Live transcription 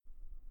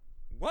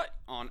What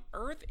on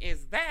earth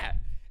is that?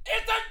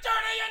 It's a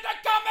Journey into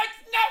Comics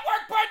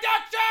Network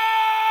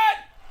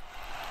production!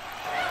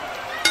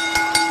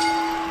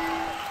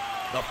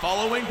 The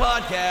following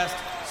podcast,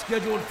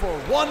 scheduled for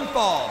one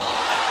fall,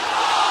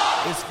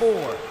 is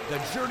for the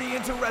Journey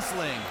into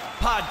Wrestling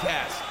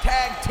Podcast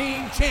Tag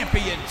Team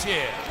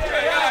Championship.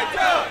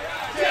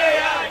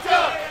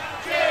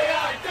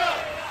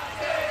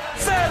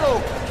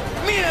 Cero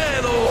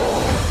Miedo!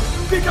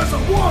 Because a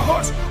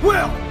warhorse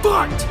will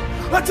fight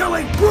until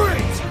he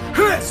breathes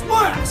his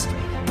last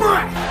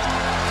breath!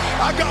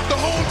 I got the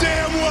whole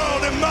damn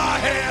world in my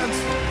hands!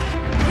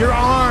 Your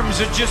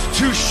arms are just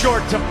too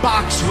short to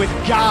box with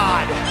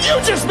God. You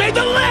just made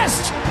the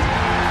list!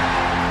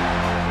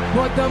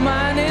 But the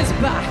man is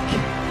back.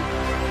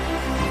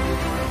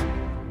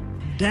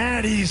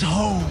 Daddy's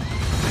home.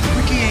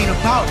 Ricky ain't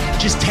about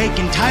just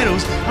taking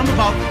titles. I'm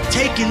about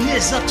taking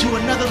this up to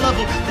another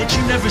level that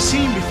you've never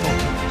seen before.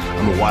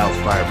 I'm a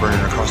wildfire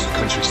burning across the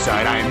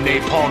countryside. I am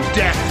Napalm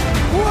Death.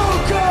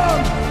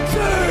 Welcome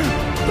to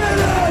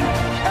Villain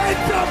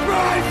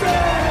Enterprises!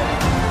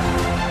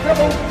 No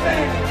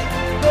fans,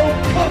 no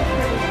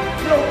company,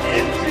 no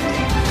entity,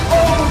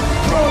 all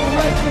pro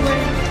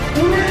wrestling.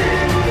 We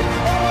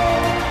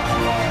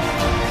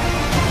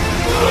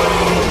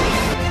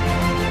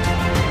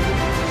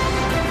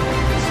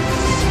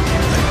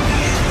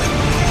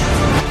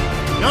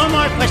No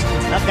more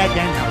questions. Love that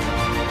damn house.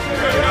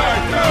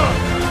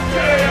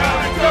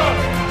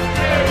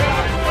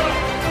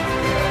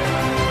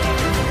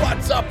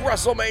 What's up,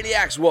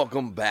 WrestleManiacs?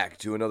 Welcome back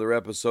to another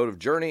episode of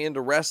Journey into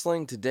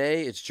Wrestling.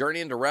 Today, it's Journey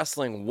into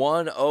Wrestling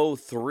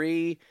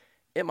 103.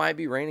 It might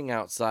be raining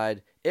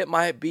outside. It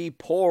might be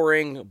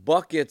pouring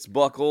buckets,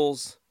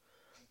 buckles.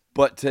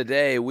 But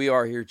today, we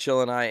are here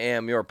chilling. I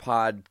am your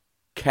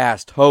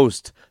podcast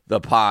host, the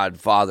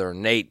Podfather,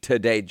 Nate.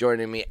 Today,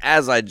 joining me,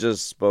 as I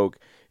just spoke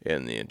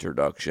in the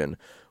introduction,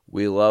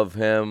 we love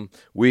him.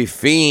 We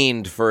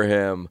fiend for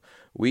him.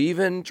 We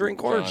even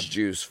drink orange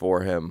juice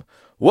for him.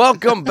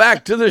 Welcome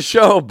back to the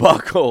show,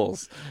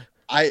 Buckles.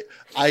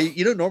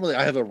 Normally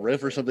I have a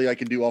riff or something I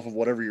can do off of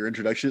whatever your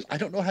introduction is. I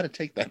don't know how to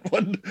take that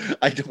one.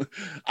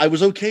 I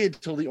was okay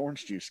until the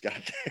orange juice got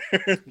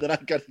there. Then I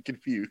got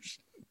confused.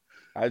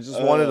 I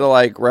just wanted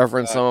to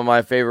reference some of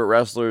my favorite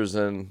wrestlers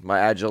and my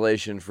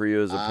adulation for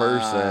you as a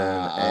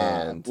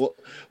person.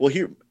 Well,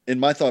 here in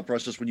my thought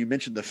process, when you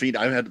mentioned the Fiend,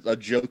 I had a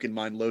joke in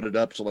mind loaded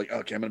up. So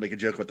okay, I'm gonna make a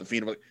joke about the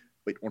Fiend. I'm like,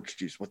 wait, orange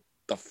juice. What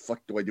the fuck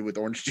do I do with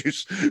orange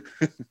juice?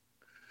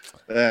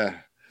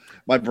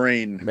 My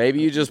brain.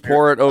 Maybe you just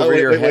pour it over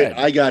your head.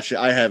 Wait, I got you.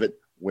 I have it.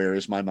 Where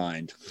is my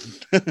mind?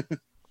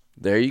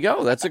 There you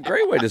go. That's a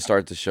great way to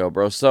start the show,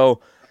 bro.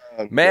 So,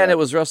 it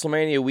was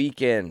WrestleMania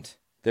weekend.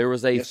 There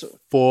was a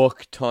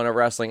fuck ton of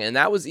wrestling, and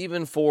that was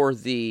even for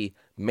the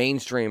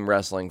mainstream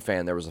wrestling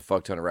fan. There was a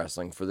fuck ton of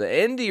wrestling. For the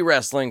indie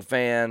wrestling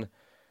fan,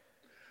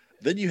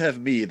 then you have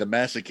me, the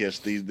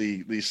masochist,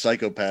 the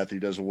psychopath who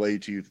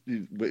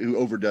who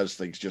overdoes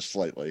things just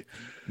slightly.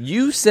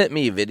 You sent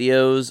me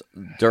videos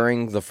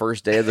during the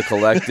first day of the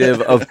collective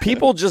of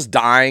people just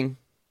dying,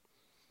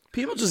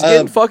 people just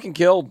getting fucking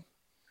killed.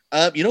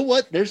 You know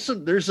what? There's a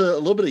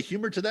little bit of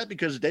humor to that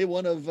because day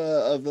one of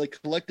the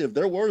collective,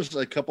 there was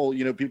a couple,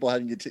 people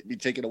having to be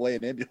taken away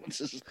in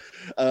ambulances.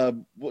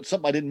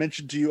 Something I didn't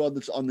mention to you on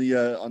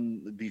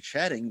the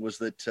chatting was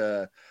that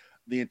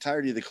the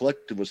entirety of the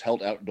collective was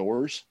held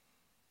outdoors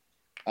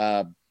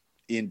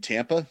in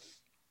Tampa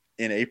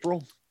in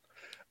April.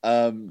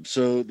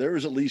 So there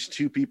was at least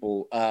two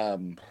people.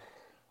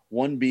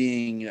 One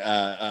being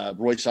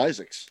Royce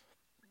Isaacs.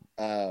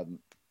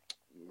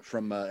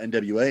 From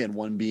NWA, and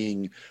one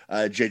being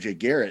JJ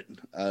Garrett,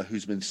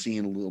 who's been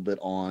seen a little bit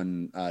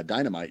on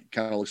Dynamite.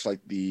 Kind of looks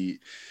like the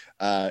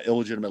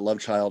illegitimate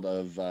love child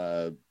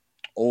of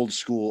old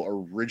school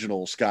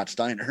original Scott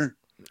Steiner.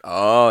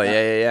 Oh,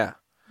 yeah.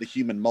 The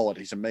human mullet.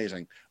 He's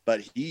amazing.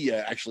 But he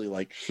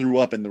actually threw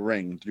up in the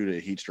ring due to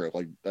a heat stroke.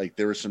 Like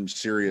there was some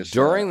serious...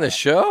 During the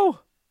show?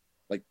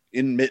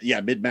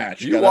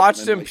 Mid-match. You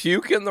watched him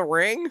puke in the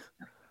ring?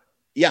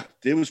 Yeah,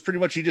 it was pretty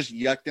much he just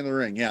yucked in the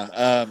ring.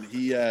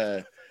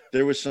 Yeah.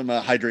 There was some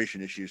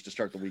hydration issues to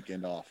start the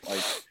weekend off.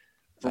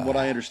 From what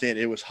I understand,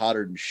 it was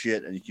hotter than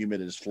shit and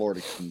humid as Florida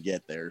can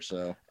get there.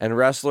 So, and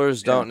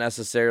wrestlers don't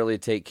necessarily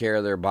take care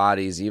of their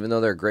bodies, even though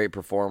they're great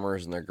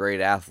performers and they're great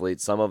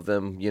athletes. Some of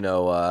them,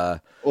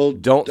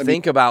 don't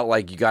think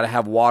about you got to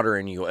have water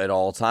in you at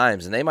all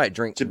times, and they might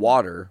drink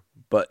water.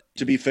 But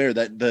to be fair,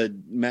 that the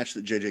match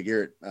that JJ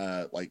Garrett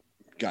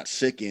got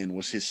sick in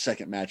was his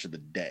second match of the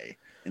day.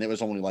 And it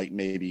was only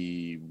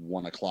maybe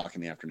 1 o'clock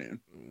in the afternoon.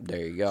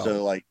 There you go.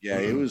 So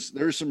it was,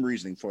 there was some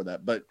reasoning for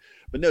that, but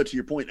no, to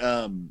your point.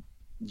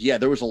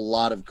 There was a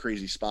lot of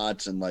crazy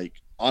spots and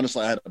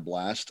honestly, I had a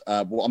blast.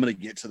 I'm going to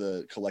get to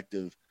the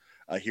collective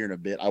here in a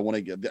bit. I want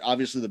to get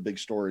obviously the big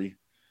story.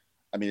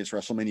 I mean, it's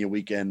WrestleMania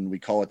weekend. We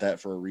call it that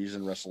for a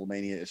reason.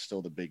 WrestleMania is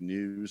still the big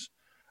news.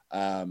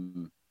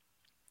 Despite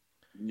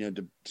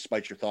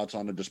your thoughts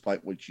on it,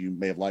 despite what you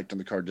may have liked on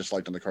the card,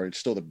 disliked on the card, it's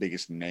still the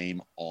biggest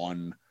name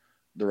on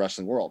the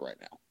wrestling world right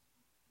now.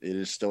 It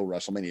is still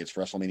WrestleMania. It's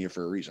WrestleMania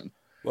for a reason.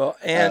 Well,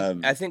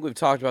 and I think we've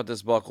talked about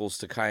this, Buckles,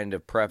 to kind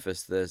of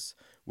preface this.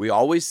 We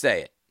always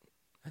say it.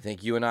 I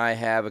think you and I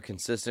have a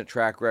consistent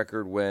track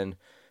record. When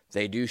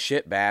they do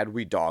shit bad,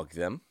 we dog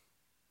them.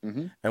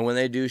 Mm-hmm. And when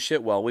they do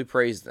shit well, we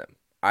praise them.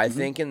 I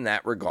think in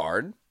that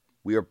regard,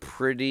 we are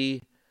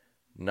pretty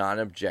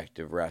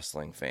non-objective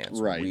wrestling fans.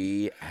 Right.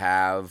 We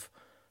have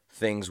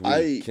things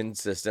we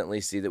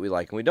consistently see that we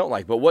like and we don't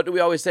like. But what do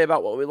we always say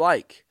about what we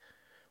like?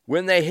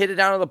 When they hit it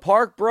out of the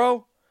park,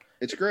 bro,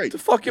 it's great. It's the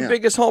fucking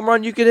biggest home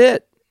run you could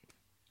hit.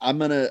 I'm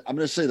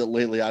gonna say that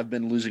lately I've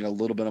been losing a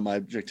little bit of my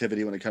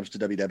objectivity when it comes to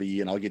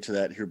WWE, and I'll get to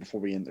that here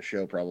before we end the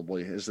show.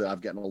 Probably is that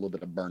I've gotten a little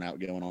bit of burnout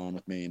going on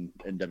with me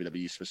in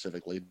WWE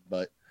specifically.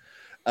 But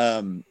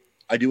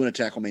I do want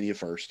to tackle Mania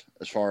first,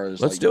 as far as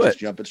let's do it. Just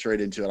jumping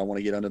straight into it. I want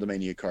to get under the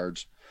Mania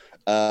cards,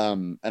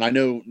 and I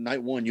know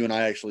night one you and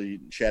I actually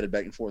chatted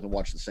back and forth and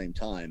watched at the same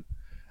time.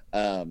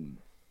 But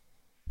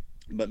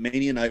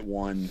Mania night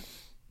one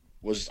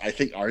was, I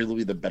think,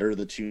 arguably the better of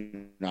the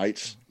two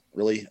nights.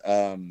 Really.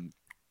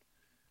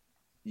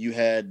 You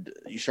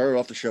started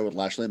off the show with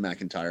Lashley and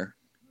McIntyre,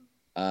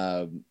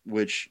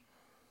 which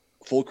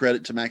full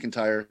credit to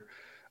McIntyre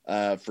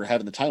for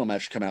having the title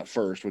match come out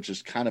first, which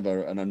is kind of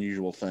an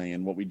unusual thing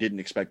and what we didn't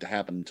expect to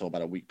happen until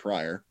about a week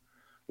prior.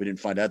 We didn't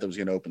find out that was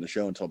going to open the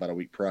show until about a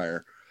week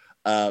prior.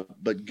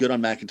 But good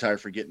on McIntyre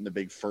for getting the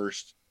big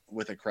first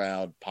with a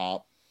crowd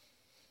pop.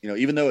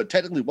 Even though it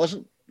technically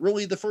wasn't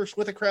really the first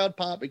with a crowd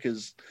pop,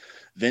 because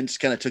Vince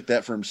kind of took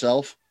that for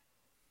himself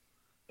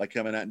by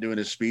coming out and doing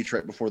his speech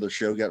right before the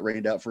show got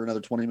rained out for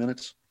another 20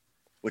 minutes,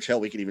 which, hell,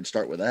 we could even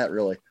start with that,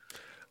 really.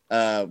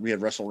 We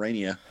had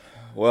WrestleMania.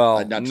 Well,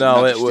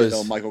 it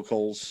was Michael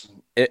Cole's.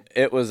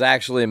 It was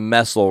actually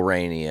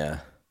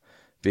Messelrania,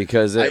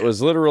 because it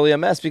was literally a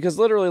mess. Because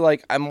literally,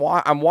 like, I'm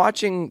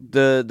watching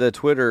the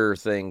Twitter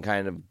thing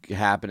kind of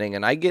happening,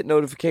 and I get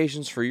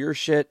notifications for your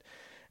shit.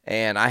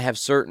 And I have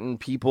certain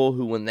people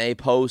who, when they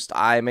post,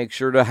 I make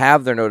sure to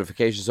have their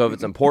notifications. So if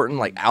it's important,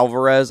 like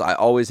Alvarez, I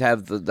always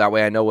have that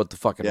way I know what the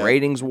fucking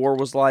ratings war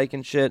was like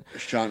and shit.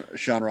 Sean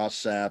Ross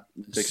Sapp,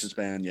 Dixon's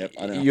band, yep,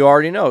 I know. You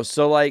already know.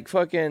 So, like,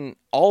 fucking,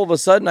 all of a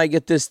sudden I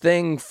get this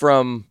thing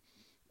from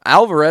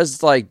Alvarez.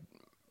 It's like,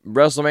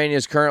 WrestleMania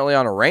is currently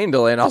on a rain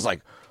delay. And I was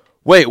like,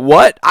 wait,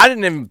 what? I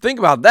didn't even think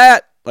about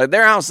that. Like,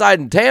 they're outside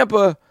in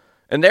Tampa,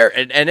 and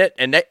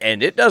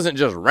it doesn't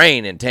just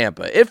rain in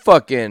Tampa. It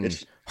fucking...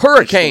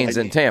 hurricanes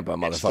in Tampa,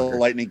 motherfucker. It's the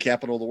lightning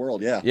capital of the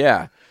world, yeah.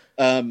 Yeah.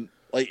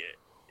 Like,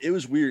 it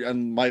was weird.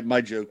 And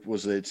my joke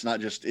was that it's not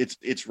just, it's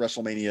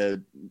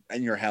WrestleMania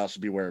in your house,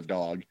 beware of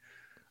dog.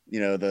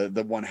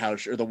 The one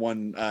house, or the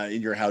one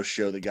in your house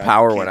show that got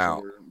power went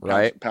out,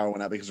 right? Power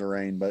went out because of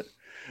rain. But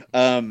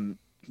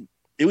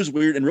it was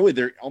weird. And really,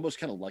 they're almost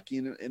kind of lucky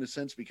in a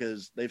sense,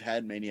 because they've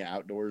had Mania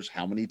outdoors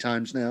how many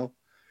times now?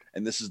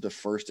 And this is the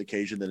first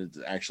occasion that it's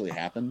actually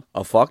happened.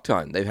 A fuck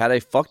ton. They've had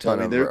a fuck ton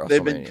of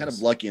they've been kind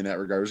of lucky in that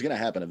regard. It was going to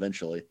happen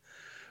eventually.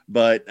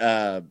 But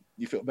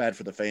you feel bad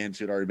for the fans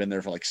who had already been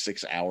there for like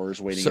 6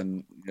 hours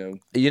waiting.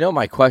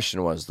 My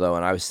question was, though,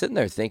 and I was sitting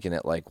there thinking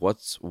it, like,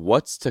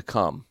 what's to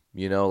come?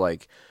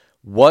 Like,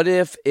 what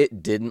if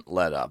it didn't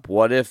let up?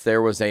 What if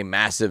there was a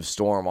massive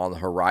storm on the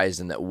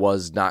horizon that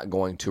was not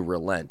going to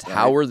relent? Right.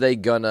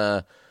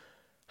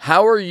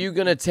 How are you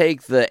gonna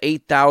take the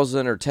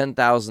 8,000 or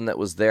 10,000 that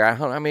was there? I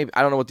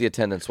don't know what the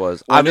attendance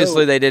was. Well,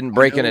 obviously, they didn't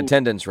break an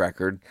attendance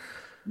record.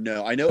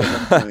 No, I know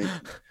at one point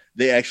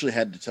they actually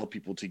had to tell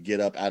people to get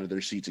up out of their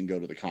seats and go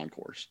to the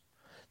concourse.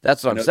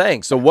 That's what I'm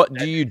saying. So what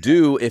do you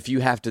do if you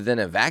have to then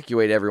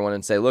evacuate everyone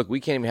and say, look, we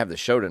can't even have the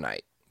show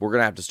tonight. We're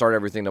gonna have to start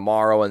everything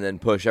tomorrow and then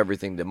push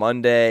everything to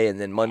Monday, and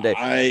then Monday.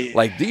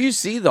 Do you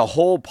see the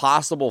whole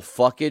possible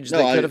fuckage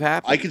that could have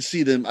happened? I could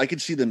see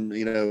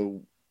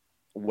them.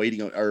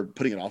 Waiting or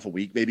putting it off a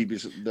week, maybe,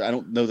 because I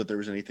don't know that there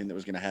was anything that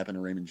was going to happen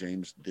to Raymond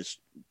James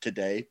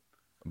today.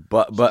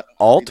 But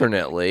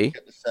alternately,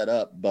 set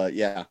up. But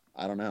yeah,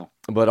 I don't know.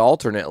 But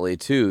alternately,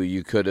 too,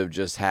 you could have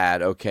just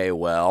had, okay,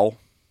 well,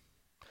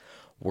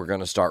 we're going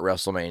to start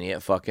WrestleMania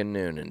at fucking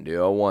noon and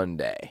do a one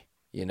day,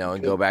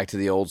 and go back to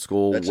the old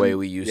school way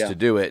we used to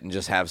do it, and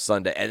just have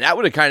Sunday. And that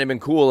would have kind of been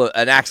cool,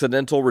 an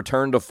accidental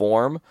return to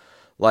form.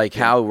 Like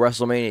how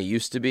WrestleMania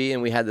used to be,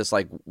 and we had this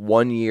like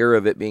 1 year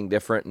of it being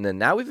different, and then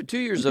now we've had 2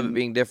 years of it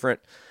being different.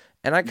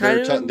 And I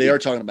they are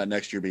talking about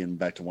next year being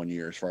back to 1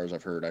 year, as far as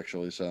I've heard,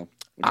 actually. So,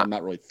 which I'm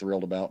not really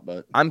thrilled about,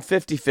 but I'm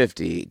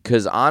 50-50,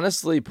 because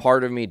honestly,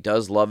 part of me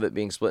does love it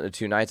being split into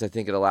 2 nights. I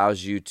think it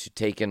allows you to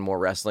take in more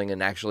wrestling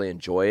and actually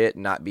enjoy it,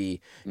 and not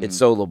be it's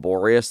so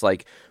laborious.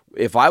 Like,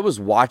 if I was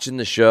watching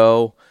the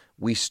show,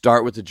 we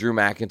start with the Drew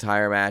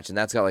McIntyre match, and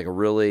that's got like a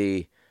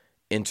really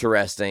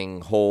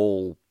interesting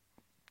whole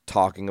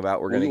talking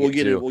about. We'll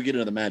get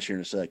into the match here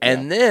in a second,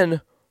 and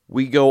then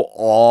we go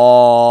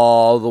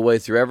all the way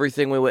through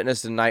everything we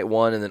witnessed in night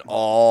one, and then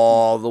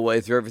all the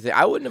way through everything.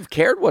 I wouldn't have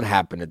cared what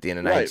happened at the end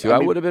of night two. I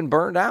would have been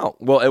burned out.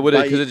 Well, it would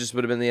have, because it just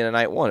would have been the end of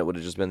night one. It would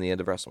have just been the end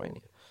of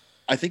WrestleMania.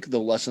 I think the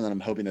lesson that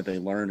I'm hoping that they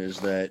learn is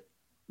that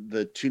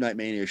the 2 night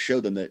Mania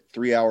showed them that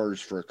 3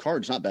 hours for a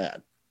card is not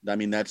bad. I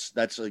mean,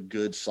 that's a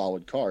good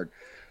solid card.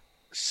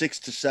 6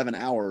 to 7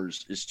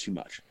 hours is too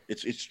much.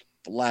 It's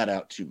flat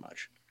out too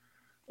much.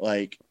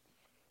 Like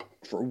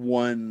for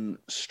one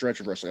stretch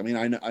of wrestling.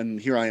 I mean, I'm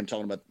here. I am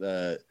talking about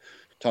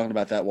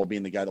that while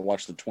being the guy that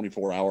watched the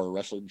 24-hour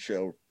wrestling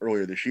show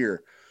earlier this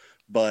year.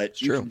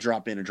 But you can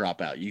drop in and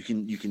drop out. You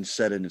can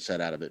set in and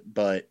set out of it.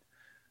 But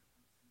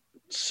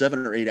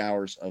 7 or 8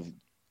 hours of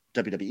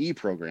WWE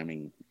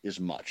programming is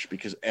much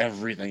because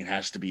everything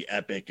has to be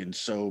epic and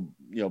so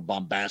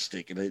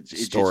bombastic and it's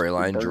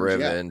storyline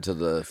driven to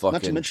the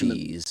fucking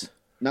cheese.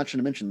 Not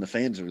to mention the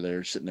fans are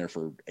there sitting there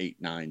for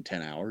 8, 9,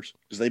 10 hours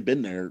because they've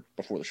been there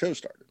before the show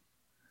started.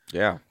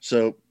 Yeah.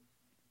 So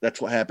that's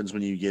what happens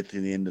when you get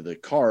to the end of the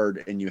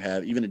card and you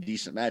have even a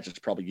decent match. It's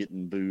probably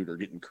getting booed or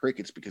getting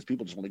crickets because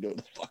people just want to go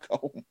the fuck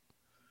home.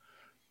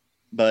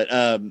 But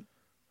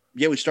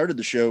yeah, we started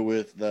the show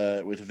with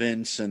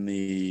Vince and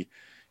the,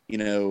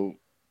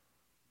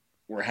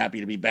 we're happy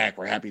to be back.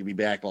 We're happy to be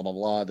back. Blah blah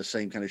blah. The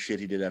same kind of shit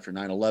he did after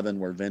 9/11,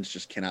 where Vince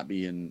just cannot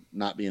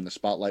not be in the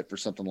spotlight for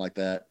something like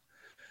that.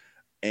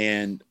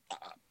 And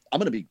I'm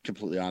going to be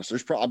completely honest.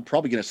 I'm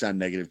probably going to sound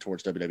negative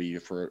towards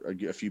WWE for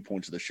a few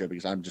points of the show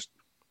because I'm just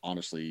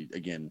honestly,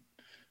 again,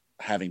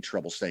 having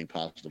trouble staying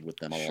positive with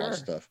them on a lot of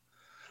stuff.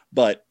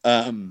 But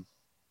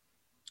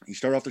you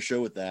start off the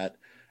show with that,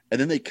 and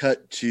then they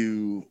cut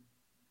to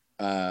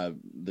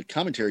the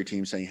commentary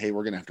team saying, hey,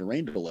 we're going to have to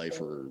rain delay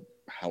for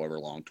however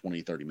long,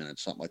 20, 30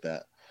 minutes, something like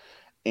that.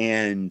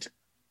 And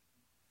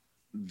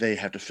they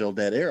have to fill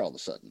dead air all of a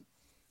sudden.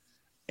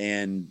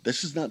 And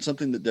this is not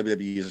something that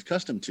WWE is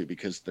accustomed to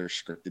because they're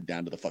scripted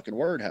down to the fucking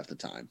word half the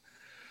time.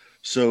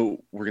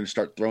 So we're going to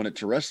start throwing it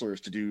to wrestlers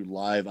to do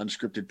live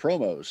unscripted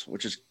promos,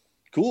 which is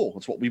cool.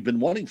 It's what we've been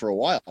wanting for a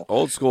while.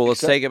 Old school.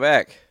 Let's take it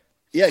back.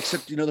 Yeah,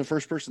 except, the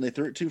first person they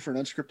threw it to for an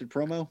unscripted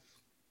promo?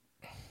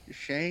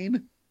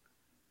 Shane?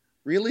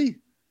 Really?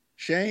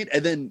 Shane?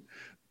 And then,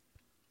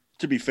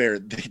 to be fair,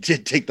 they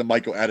did take the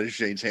mic out of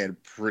Shane's hand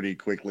pretty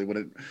quickly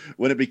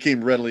when it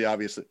became readily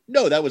obvious that,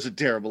 no, that was a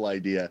terrible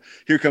idea.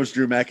 Here comes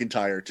Drew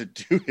McIntyre to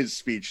do his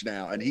speech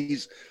now. And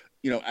he's,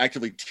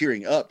 actively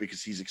tearing up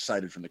because he's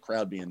excited from the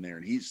crowd being there.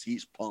 And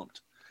he's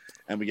pumped.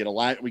 And we get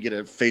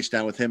a face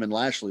down with him and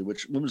Lashley,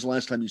 when was the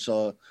last time you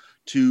saw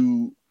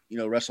two,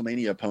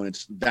 WrestleMania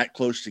opponents that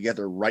close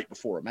together right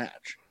before a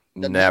match?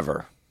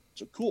 Never.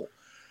 So cool.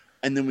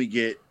 And then we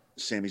get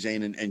Sami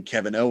Zayn and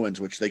Kevin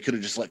Owens, which they could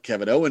have just let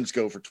Kevin Owens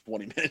go for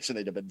 20 minutes and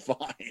they'd have been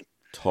fine.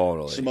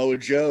 Totally. Samoa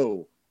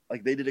Joe,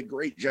 they did a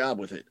great job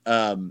with it.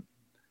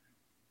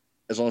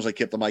 As long as I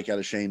kept the mic out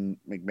of Shane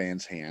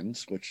McMahon's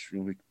hands, which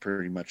we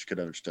pretty much could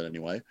have understood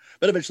anyway.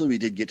 But eventually we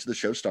did get to the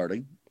show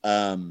starting.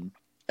 And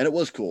it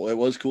was cool. It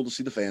was cool to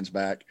see the fans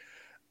back.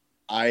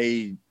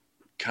 I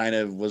kind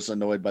of was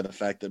annoyed by the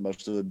fact that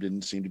most of them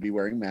didn't seem to be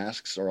wearing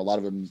masks, or a lot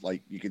of them,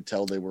 you could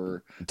tell they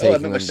were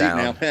taking them down.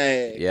 Now.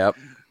 Hey. Yep.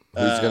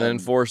 Who's going to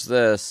enforce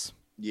this?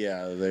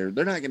 Yeah, they're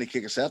not going to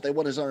kick us out. They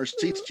want us on our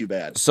seats too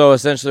bad. So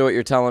essentially, what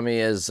you're telling me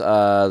is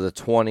the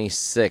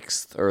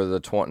 26th or the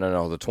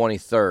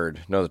 23rd,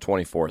 no, the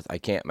 24th. I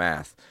can't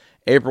math.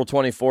 April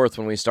 24th,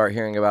 when we start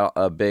hearing about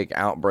a big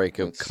outbreak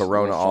of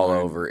Corona all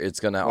over, it's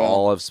going to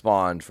all have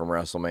spawned from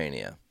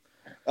WrestleMania.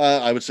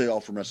 I would say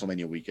all from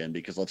WrestleMania weekend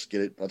because let's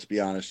be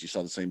honest. You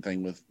saw the same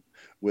thing with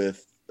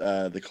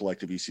the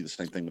Collective. You see the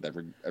same thing with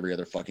every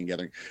other fucking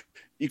gathering.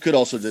 You could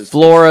also just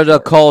Florida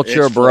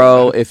culture,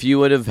 bro. If you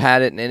would have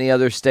had it in any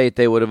other state,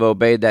 they would have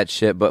obeyed that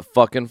shit. But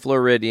fucking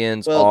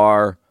Floridians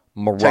are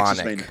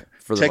moronic.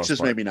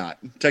 Texas, maybe not.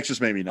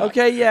 Texas, maybe not.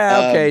 Okay,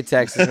 yeah, okay,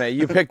 Texas.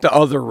 You picked the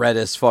other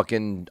reddest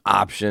fucking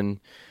option.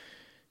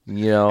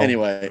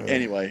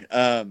 Anyway.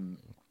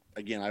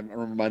 Again, I'm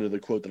reminded of the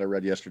quote that I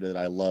read yesterday that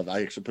I love.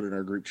 I actually put it in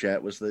our group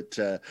chat. Was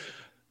that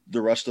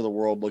the rest of the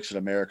world looks at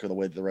America the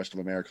way that the rest of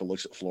America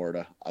looks at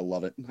Florida. I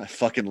love it. I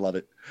fucking love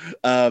it.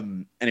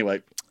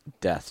 Anyway.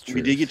 Death.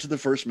 We did get to the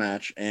first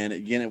match, and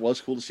again, it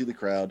was cool to see the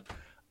crowd.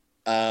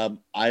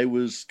 I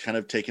was kind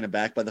of taken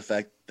aback by the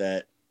fact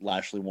that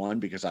Lashley won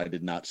because I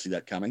did not see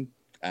that coming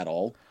at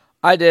all.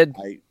 I did.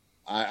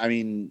 I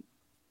mean,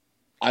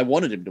 I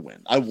wanted him to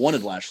win. I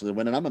wanted Lashley to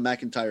win, and I'm a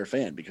McIntyre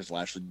fan because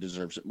Lashley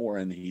deserves it more,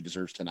 and he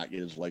deserves to not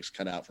get his legs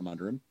cut out from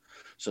under him.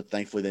 So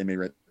thankfully, they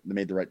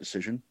made the right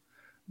decision.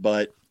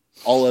 But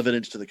all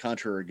evidence to the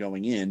contrary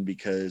going in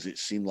because it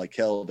seemed like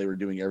hell they were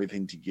doing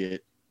everything to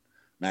get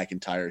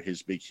McIntyre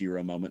his big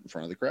hero moment in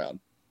front of the crowd.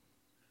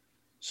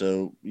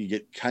 So you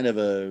get kind of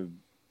I'm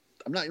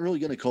not really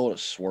going to call it a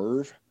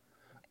swerve,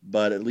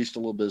 but at least a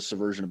little bit of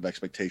subversion of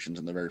expectations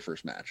in the very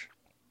first match.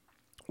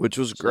 Which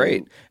was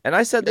great. And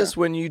I said this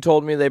when you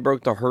told me they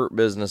broke the Hurt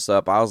Business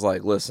up. I was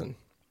like, listen,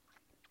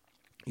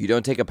 you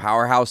don't take a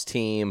powerhouse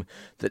team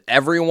that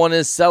everyone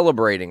is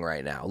celebrating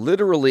right now.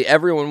 Literally,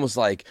 everyone was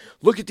like,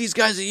 look at these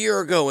guys a year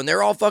ago, and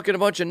they're all fucking a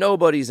bunch of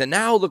nobodies, and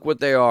now look what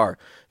they are.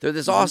 They're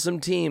this awesome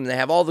team. They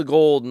have all the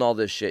gold and all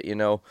this shit,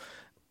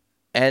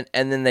 And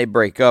then they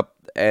break up,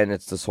 and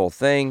it's this whole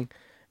thing.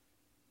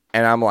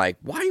 And I'm like,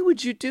 why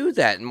would you do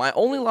that? And my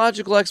only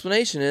logical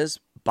explanation is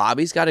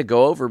Bobby's got to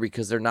go over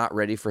because they're not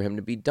ready for him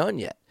to be done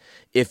yet.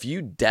 If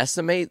you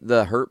decimate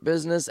the Hurt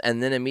Business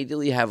and then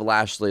immediately have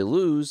Lashley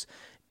lose,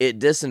 it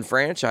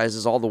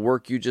disenfranchises all the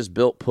work you just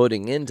built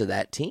putting into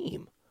that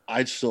team.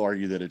 I'd still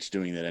argue that it's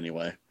doing that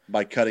anyway.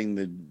 By cutting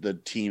the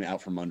team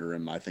out from under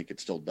him, I think it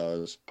still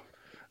does.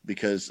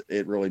 Because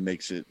it really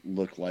makes it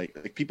look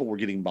like people were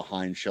getting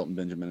behind Shelton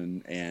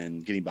Benjamin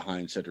and getting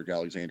behind Cedric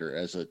Alexander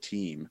as a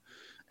team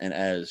and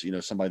as,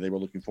 somebody they were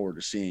looking forward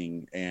to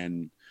seeing.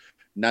 And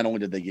not only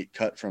did they get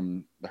cut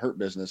from the Hurt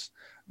Business,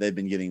 they've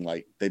been getting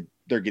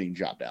they're getting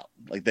jobbed out.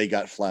 Like they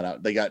got flat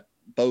out. They got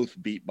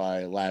both beat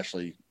by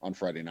Lashley on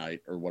Friday night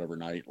or whatever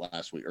night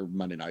last week, or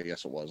Monday night, I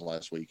guess it was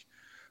last week.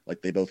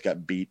 Like they both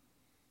got beat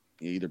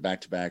either back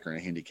to back or in a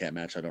handicap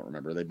match. I don't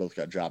remember. They both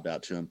got jobbed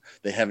out to him.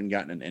 They haven't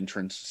gotten an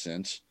entrance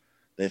since.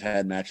 They've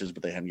had matches,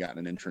 but they haven't gotten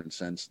an entrance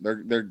since.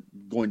 They're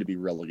going to be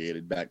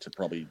relegated back to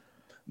probably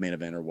main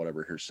event or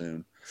whatever here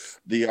soon.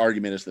 The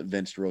argument is that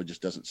Vince really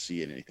just doesn't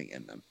see anything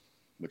in them,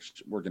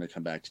 which we're going to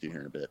come back to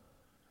here in a bit.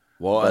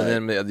 Well,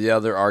 and then the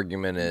other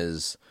argument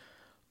is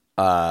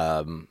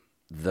the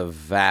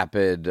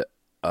vapid,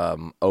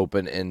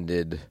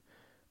 open-ended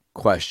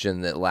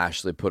question that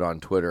Lashley put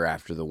on Twitter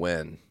after the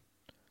win.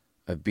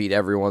 I've beat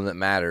everyone that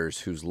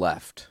matters. Who's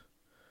left?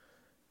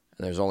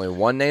 And there's only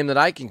one name that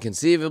I can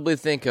conceivably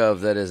think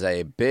of that is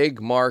a big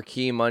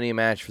marquee money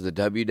match for the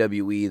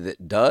WWE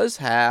that does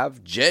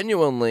have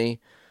genuinely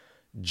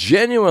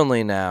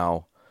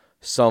now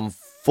some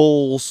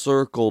full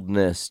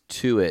circledness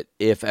to it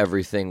if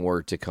everything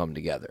were to come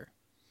together.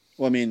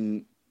 Well, I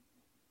mean,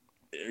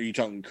 are you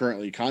talking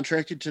currently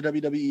contracted to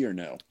WWE or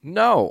no?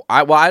 No,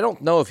 I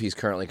don't know if he's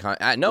currently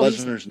no.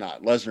 Lesnar's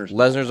not.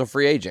 Lesnar's a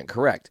free agent,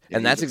 correct? Yeah,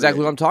 and that's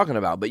exactly what I'm talking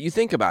about. But you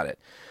think about it,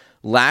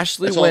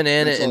 Lashley went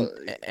in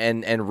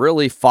and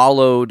really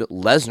followed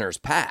Lesnar's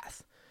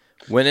path.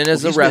 Went in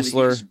as a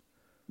wrestler.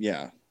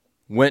 Yeah.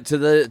 Went to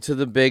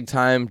the big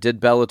time.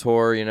 Did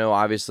Bellator.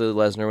 Obviously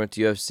Lesnar went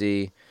to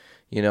UFC.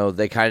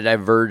 They kind of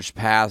diverged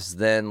paths.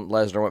 Then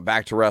Lesnar went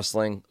back to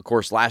wrestling. Of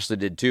course, Lashley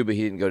did too, but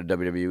he didn't go to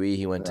WWE.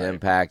 He went to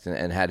Impact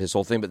and had his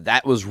whole thing. But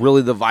that was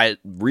really the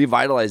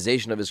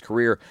revitalization of his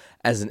career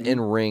as an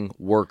in-ring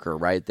worker,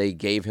 right? They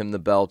gave him the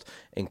belt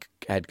and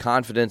had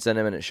confidence in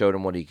him, and it showed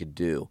him what he could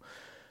do.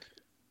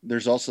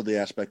 There's also the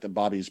aspect that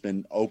Bobby's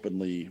been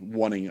openly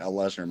wanting a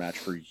Lesnar match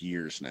for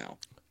years now.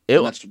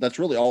 That's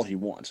really all he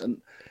wants.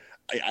 And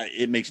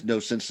it makes no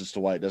sense as to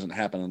why it doesn't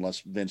happen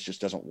unless Vince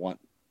just doesn't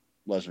want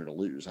Lesnar to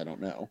lose. I don't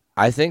know.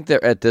 I think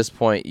that at this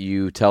point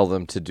you tell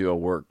them to do a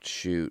worked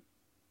shoot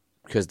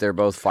because they're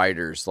both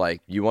fighters.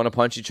 Like, you want to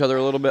punch each other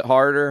a little bit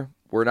harder?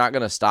 We're not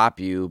going to stop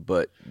you,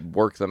 but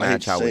work the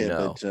match how we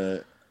know.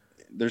 But,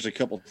 there's a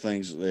couple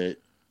things that,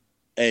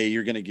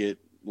 you're going to get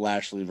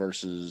Lashley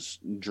versus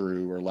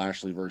Drew or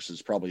Lashley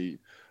versus probably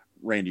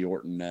Randy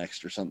Orton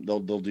next or something.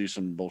 They'll do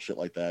some bullshit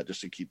like that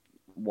just to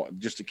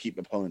keep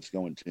opponents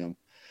going to him.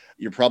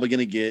 You're probably going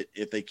to get,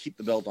 if they keep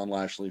the belt on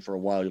Lashley for a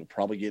while, you'll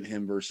probably get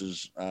him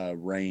versus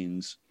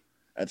Reigns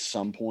at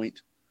some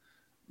point.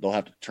 They'll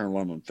have to turn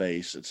one of them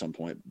face at some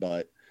point.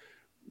 But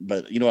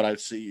you know what I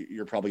see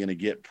you're probably going to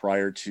get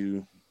prior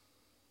to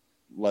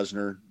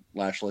Lesnar,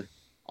 Lashley,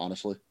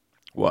 honestly?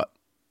 What?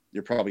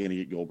 You're probably going to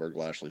get Goldberg,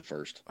 Lashley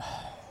first.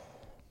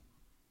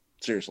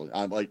 Seriously.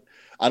 I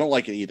don't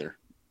like it either.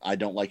 I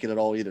don't like it at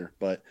all either.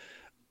 But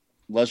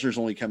Lesnar's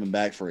only coming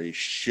back for a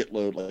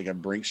shitload, like a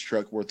Brinks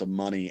truck worth of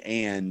money,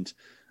 and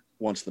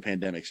once the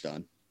pandemic's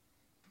done.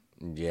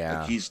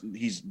 Yeah. Like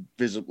he's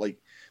visible.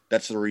 Like,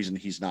 that's the reason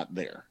he's not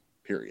there,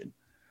 period.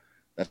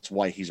 That's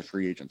why he's a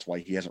free agent. That's why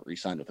he hasn't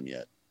re-signed with them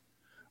yet.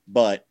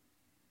 But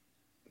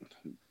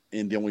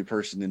the only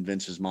person in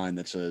Vince's mind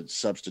that's a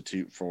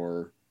substitute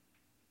for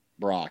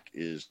Brock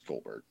is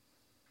Goldberg.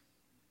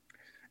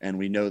 And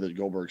we know that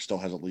Goldberg still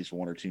has at least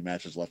one or two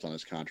matches left on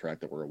his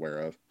contract that we're aware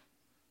of.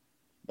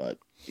 But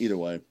either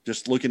way,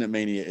 just looking at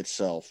Mania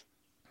itself,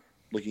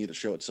 looking at the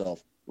show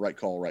itself, right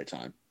call, right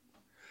time.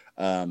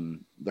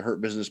 The Hurt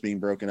Business being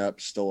broken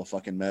up, still a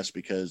fucking mess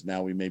because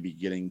now we may be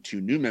getting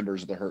 2 new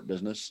members of the Hurt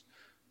Business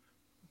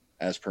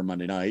as per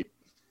Monday night.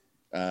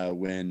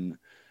 When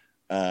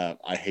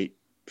I hate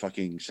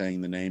fucking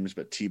saying the names,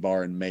 but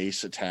T-Bar and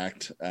Mace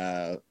attacked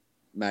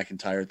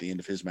McIntyre at the end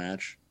of his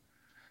match,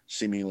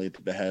 seemingly at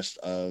the behest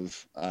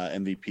of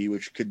MVP,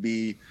 which could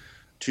be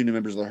 2 new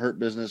members of the Hurt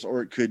Business,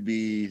 or it could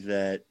be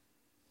that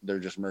they're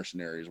just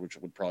mercenaries, which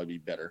would probably be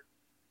better.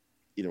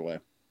 Either way.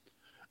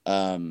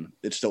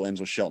 It still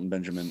ends with Shelton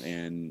Benjamin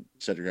and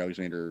Cedric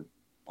Alexander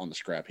on the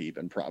scrap heap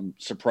and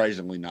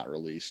surprisingly not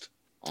released,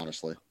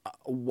 honestly.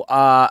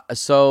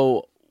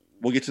 So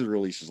we'll get to the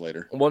releases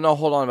later. Well, no,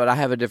 hold on, but I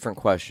have a different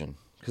question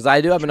because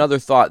I do have another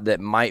thought that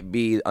might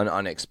be an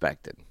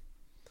unexpected.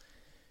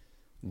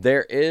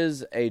 There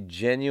is a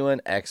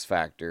genuine X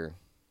factor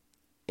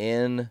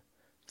in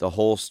the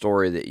whole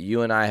story that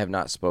you and I have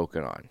not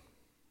spoken on.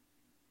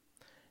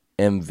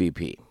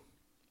 MVP.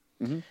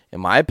 Mm-hmm. In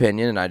my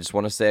opinion, and I just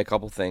want to say a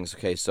couple things.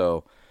 Okay,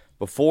 so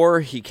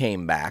before he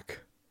came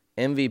back,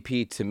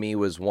 MVP to me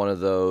was one of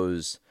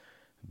those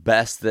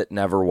best that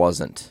never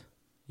wasn't.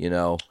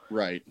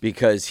 Right.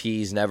 Because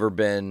he's never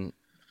been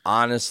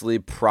honestly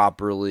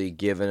properly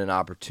given an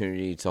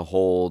opportunity to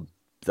hold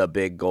the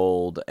big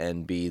gold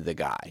and be the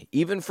guy.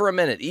 Even for a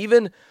minute,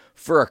 even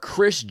for a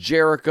Chris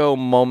Jericho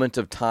moment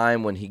of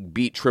time when he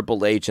beat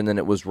Triple H and then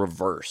it was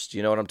reversed.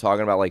 You know what I'm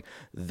talking about? Like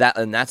that,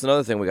 and that's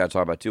another thing we got to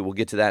talk about too. We'll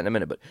get to that in a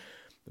minute, but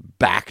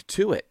back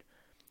to it.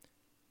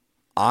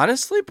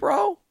 Honestly,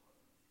 bro,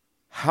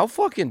 how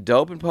fucking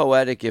dope and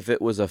poetic if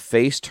it was a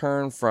face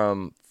turn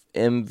from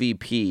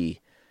MVP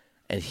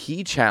and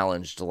he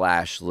challenged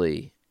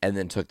Lashley and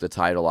then took the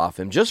title off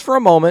him just for a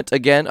moment,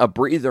 again, a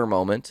breather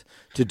moment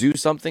to do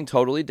something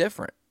totally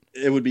different.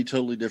 It would be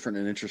totally different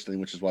and interesting,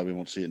 which is why we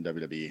won't see it in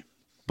WWE.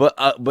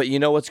 But you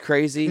know what's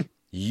crazy?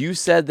 You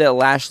said that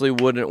Lashley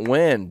wouldn't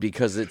win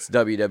because it's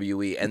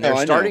WWE, and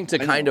they're starting to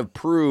kind of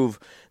prove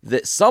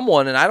that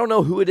someone, and I don't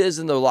know who it is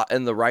in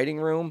the writing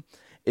room,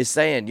 is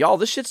saying, y'all,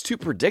 this shit's too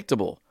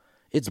predictable.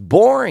 It's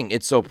boring.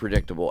 It's so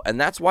predictable, and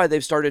that's why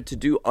they've started to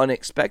do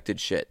unexpected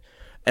shit.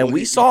 And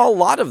we saw a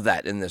lot of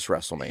that in this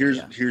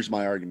WrestleMania. Here's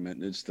my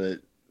argument: it's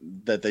that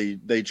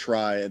they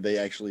try and they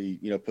actually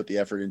put the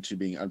effort into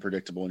being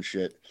unpredictable and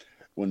shit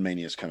when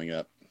Mania's coming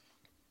up,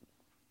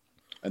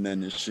 and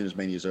then as soon as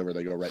Mania's over,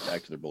 they go right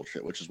back to their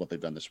bullshit, which is what they've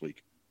done this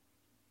week.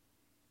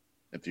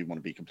 If you want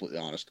to be completely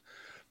honest,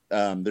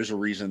 there's a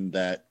reason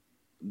that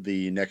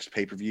the next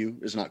pay-per-view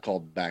is not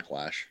called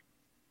Backlash;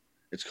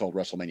 it's called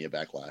WrestleMania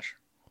Backlash.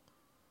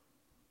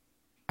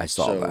 I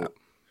saw that.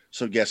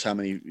 So guess how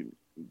many?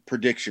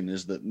 Prediction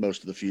is that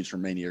most of the feuds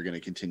from Mania are going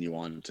to continue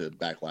on to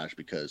Backlash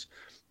because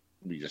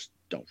we just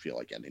don't feel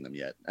like ending them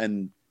yet.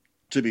 And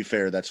to be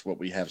fair, that's what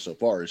we have so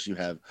far. Is you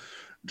have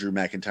Drew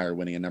McIntyre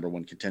winning a number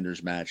one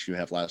contenders match. You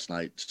have last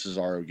night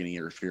Cesaro getting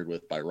interfered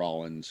with by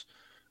Rollins.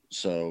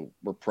 So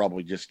we're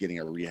probably just getting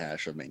a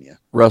rehash of Mania.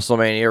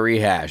 WrestleMania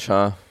rehash,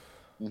 huh?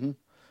 Mm-hmm.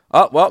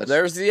 Oh, well,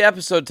 there's the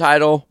episode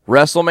title.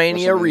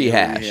 WrestleMania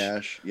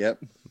rehash.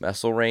 Yep.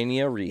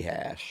 WrestleMania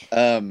rehash.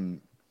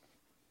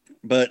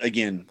 But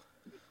again,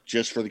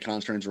 just for the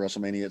constraints of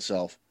WrestleMania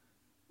itself,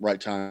 right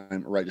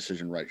time, right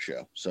decision, right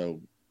show. So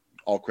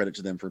all credit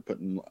to them for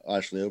putting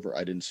Lashley over.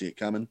 I didn't see it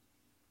coming.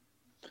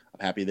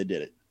 I'm happy they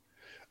did it.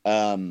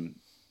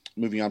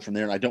 Moving on from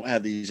there, and I don't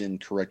have these in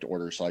correct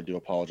order, so I do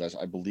apologize.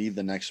 I believe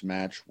the next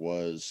match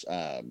was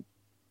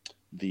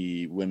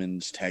the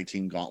women's tag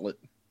team gauntlet,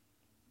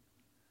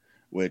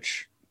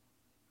 which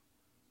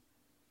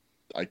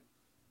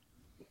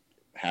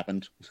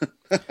happened.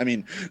 I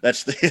mean,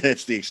 that's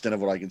the extent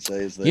of what I can say.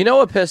 Is that you know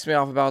what pissed me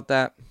off about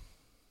that?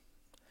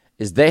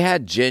 Is they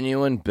had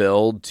genuine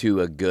build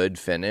to a good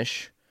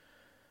finish.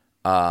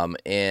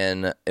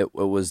 And it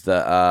was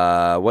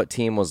the what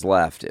team was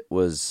left? It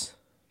was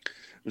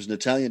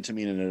Natalya and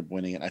Tamina ended up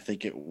winning it. I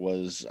think it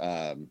was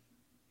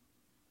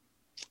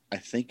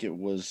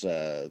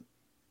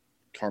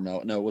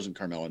Carmel. No, it wasn't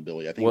Carmel and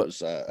Billy. I think it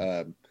was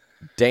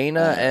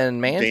Dana and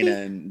Mandy.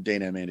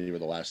 Dana and Mandy were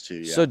the last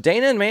two. Yeah. So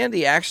Dana and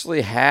Mandy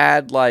actually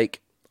had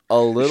like a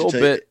little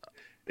bit.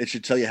 It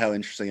should tell you how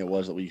interesting it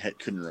was that we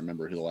couldn't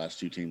remember who the last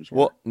two teams were.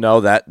 Well,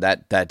 no,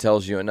 that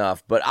tells you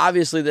enough. But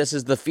obviously, this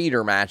is the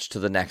feeder match to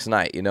the next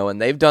night,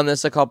 and they've done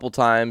this a couple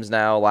times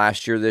now,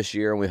 last year, this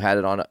year, and we've had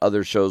it on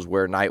other shows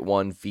where night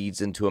one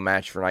feeds into a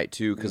match for night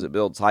two because it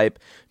builds hype.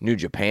 New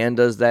Japan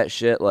does that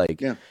shit.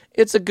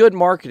 It's a good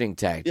marketing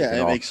tactic.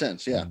 Yeah, it makes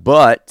sense. Yeah,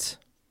 but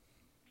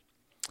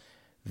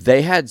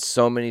they had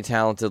so many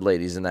talented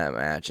ladies in that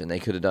match, and they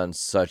could have done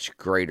such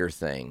greater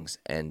things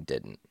and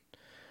didn't.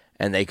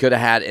 And they could have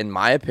had, in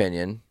my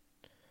opinion,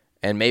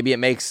 and maybe it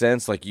makes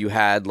sense, like you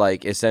had,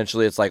 like,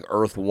 essentially it's like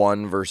Earth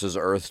 1 versus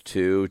Earth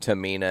 2,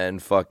 Tamina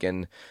and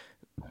fucking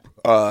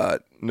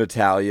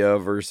Natalya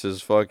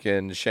versus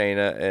fucking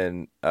Shayna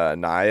and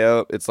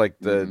Nia. It's like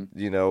the,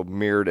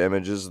 mirrored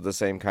images of the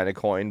same kind of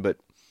coin, but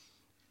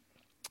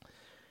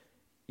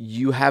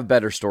you have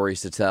better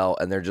stories to tell,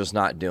 and they're just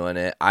not doing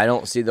it. I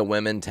don't see the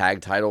women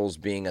tag titles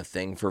being a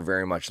thing for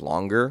very much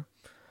longer.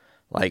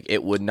 Like,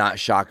 it would not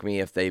shock me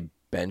if they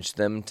bench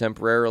them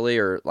temporarily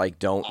or like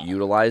don't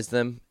utilize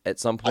them at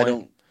some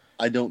point.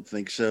 I don't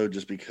think so,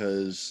 just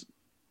because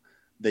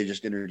they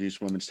just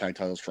introduced women's tag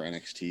titles for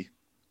NXT.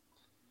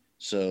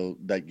 So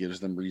that gives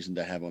them reason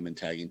to have women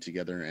tagging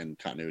together and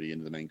continuity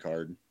into the main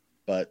card.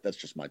 But that's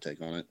just my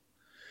take on it.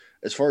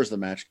 As far as the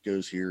match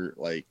goes here,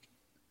 like,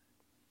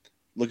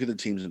 look at the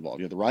teams involved.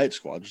 You have the Riot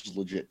Squad, which is a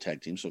legit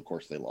tag team, so of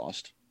course they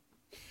lost.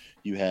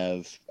 You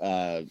have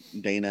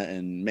Dana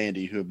and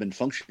Mandy, who have been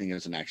functioning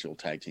as an actual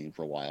tag team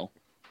for a while.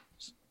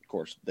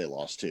 Course they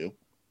lost too.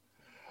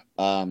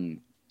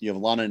 You have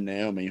Lana and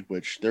Naomi,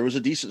 which there was a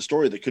decent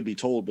story that could be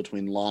told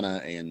between Lana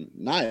and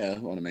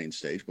Nia on a main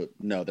stage, but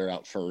no, they're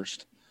out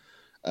first.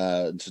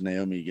 So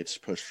Naomi gets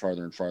pushed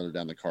farther and farther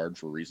down the card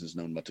for reasons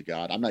known but to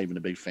God. I'm not even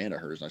a big fan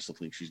of hers, and I still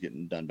think she's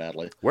getting done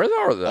badly. Where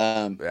are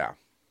they? Yeah.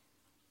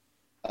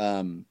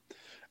 And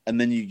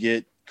then you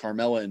get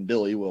Carmella and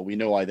Billy. Well, we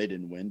know why they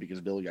didn't win,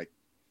 because Billy got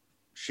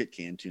shit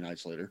canned 2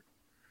 nights later.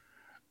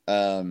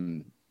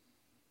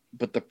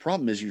 But the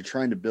problem is you're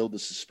trying to build the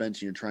suspense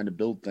and you're trying to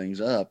build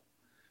things up.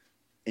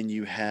 And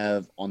you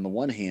have, on the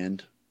one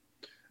hand,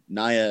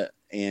 Nia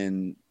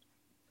and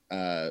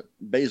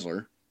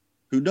Baszler,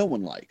 who no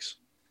one likes.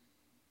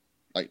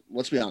 Like,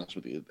 let's be honest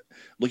with you.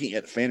 Looking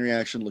at fan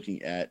reaction,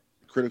 looking at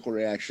critical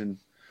reaction,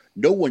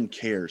 no one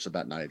cares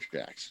about Nia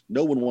Jax.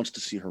 No one wants to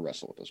see her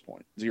wrestle at this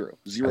point. Zero.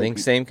 I think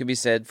people. same could be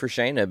said for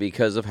Shayna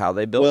because of how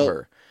they built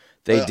her.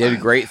 They did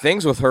great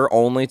things with her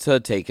only to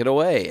take it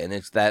away, and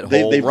it's that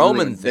whole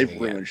Roman thing. They've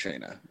ruined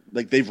Shayna.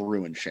 Like, they've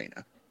ruined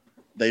Shayna.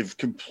 They've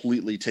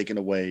completely taken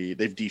away,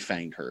 they've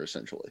defanged her,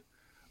 essentially.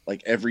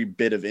 Like, every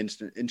bit of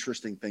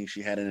interesting thing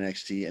she had in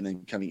NXT and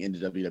then coming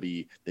into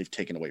WWE, they've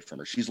taken away from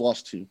her. She's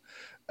lost to,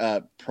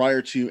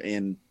 prior to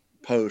and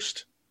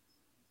post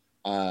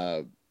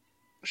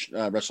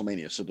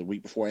WrestleMania, so the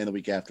week before and the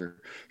week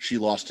after, she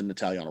lost to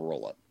Natalya on a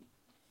roll-up.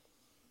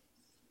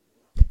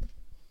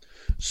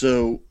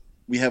 So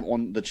we have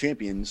on the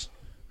champions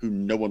who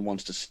no one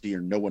wants to see,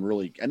 or no one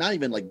really, and not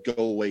even like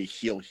go away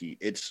heel heat.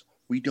 It's,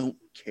 we don't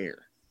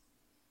care.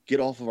 Get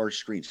off of our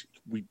screens.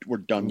 We're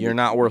done. You're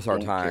not worth our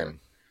time.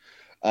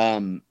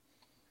 And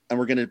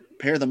we're going to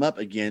pair them up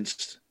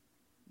against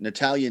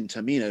Natalya and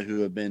Tamina,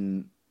 who have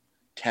been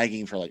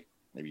tagging for like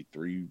maybe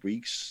 3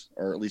 weeks,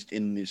 or at least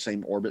in the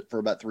same orbit for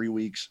about 3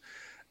 weeks,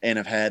 and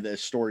have had a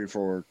story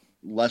for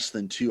less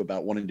than 2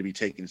 about wanting to be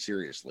taken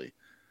seriously.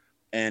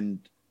 And,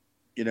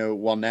 you know,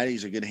 while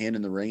Natty's a good hand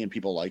in the ring and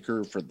people like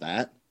her for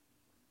that,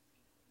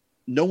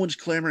 no one's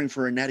clamoring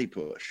for a Natty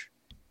push.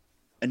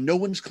 And no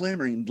one's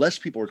clamoring, less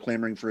people are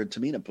clamoring for a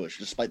Tamina push,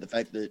 despite the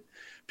fact that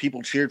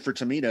people cheered for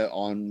Tamina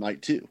on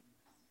night 2.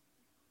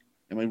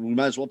 I mean, we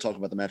might as well talk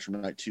about the match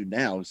from night 2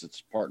 now, because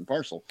it's part and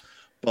parcel.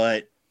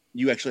 But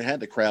you actually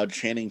had the crowd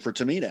chanting for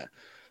Tamina.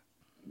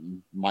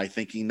 My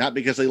thinking, not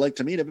because they like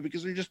Tamina, but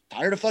because they're just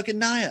tired of fucking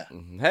Nia.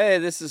 Hey,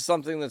 this is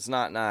something that's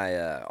not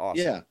Nia.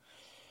 Awesome. Yeah.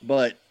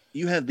 But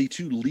you have the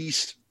 2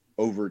 least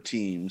over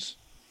teams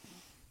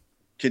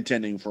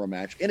contending for a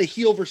match, and a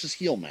heel versus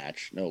heel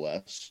match, no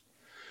less.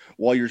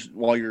 While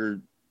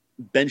you're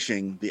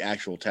benching the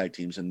actual tag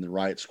teams in the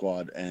Riot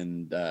Squad,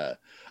 and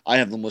I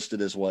have them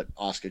listed as what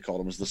Asuka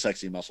called them, as the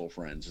sexy muscle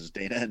friends, as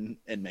Dana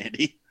and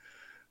Mandy.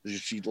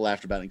 She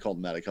laughed about it and called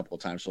them that a couple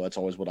of times, so that's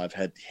always what I've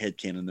had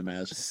headcanon them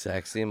as.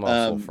 Sexy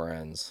muscle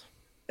friends.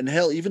 And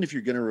hell, even if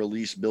you're going to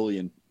release Billy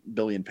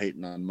and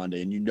Peyton on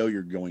Monday, and you know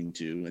you're going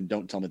to, and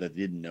don't tell me that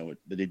they didn't know it,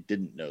 that they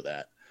didn't know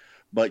that,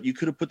 but you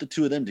could have put the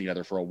 2 of them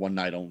together for a one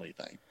night only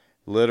thing.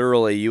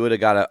 Literally, you would have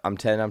got I'm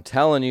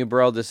telling you,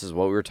 bro, this is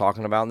what we were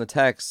talking about in the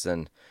texts,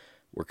 and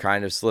we're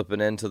kind of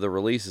slipping into the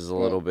releases a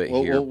little bit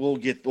here. We'll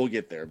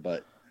get there,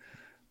 but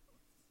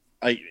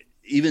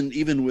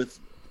even with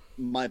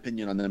my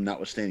opinion on them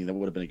notwithstanding, that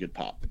would have been a good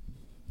pop.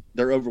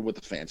 They're over with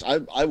the fans.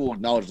 I will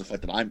acknowledge the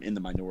fact that I'm in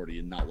the minority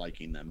in not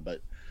liking them,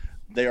 but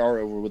they are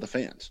over with the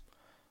fans.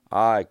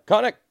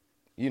 Iconic.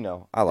 You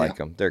know, I like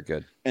them. They're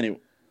good. Anyway,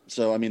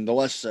 so, I mean, the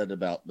less said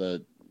about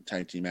the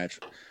tag team match,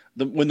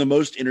 when the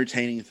most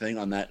entertaining thing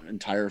on that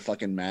entire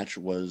fucking match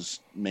was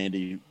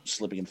Mandy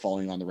slipping and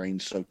falling on the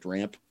rain-soaked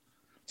ramp,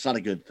 it's not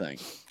a good thing.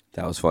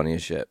 That was funny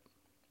as shit.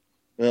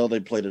 Well, they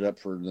played it up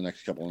for the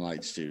next couple of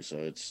nights, too, so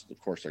it's, of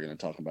course, they're going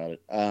to talk about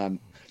it.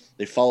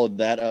 They followed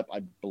that up, I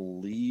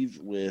believe,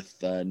 with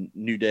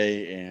New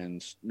Day,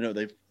 and no,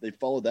 they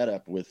followed that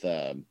up with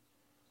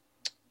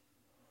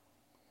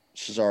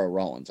Cesaro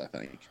Rollins, I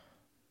think.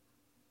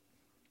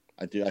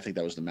 I think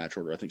that was the match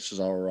order. I think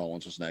Cesaro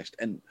Rollins was next,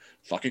 and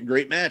fucking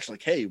great match.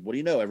 Like, hey, what do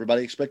you know?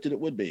 Everybody expected it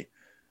would be,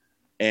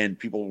 and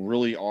people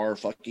really are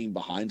fucking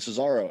behind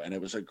Cesaro, and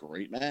it was a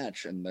great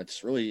match. And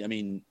that's really, I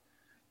mean,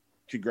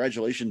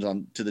 congratulations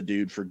to the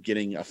dude for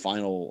getting a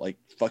final, like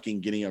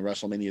fucking getting a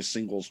WrestleMania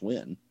singles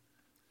win.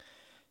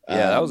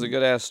 Yeah, that was a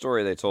good ass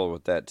story they told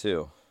with that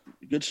too.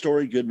 Good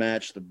story, good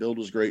match. The build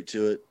was great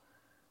to it.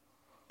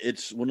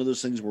 It's one of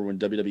those things where when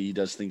WWE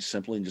does things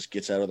simply and just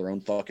gets out of their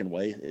own fucking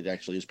way, it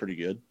actually is pretty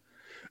good.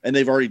 And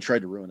they've already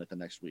tried to ruin it the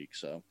next week,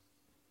 so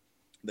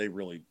they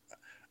really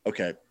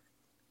okay.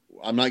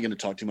 I'm not going to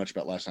talk too much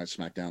about last night's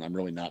SmackDown. I'm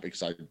really not,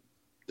 because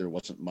there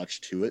wasn't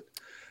much to it.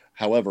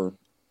 However,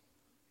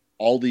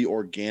 all the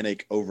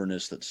organic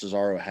overness that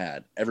Cesaro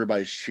had,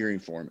 everybody's cheering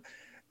for him.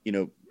 You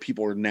know,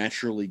 people are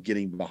naturally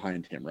getting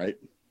behind him, right?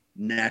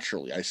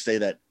 Naturally. I say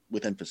that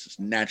with emphasis,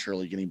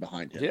 naturally getting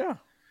behind him. Yeah.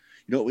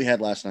 You know what we had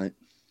last night?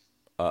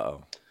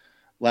 Uh-oh.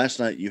 Last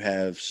night you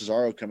have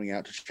Cesaro coming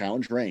out to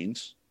challenge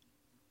Reigns,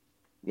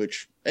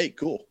 which, hey,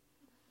 cool.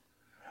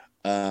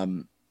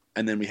 And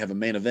then we have a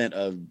main event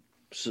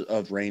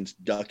of Reigns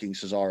ducking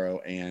Cesaro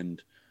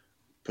and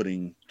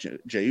putting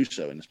Jey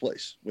Uso in his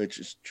place, which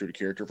is true to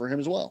character for him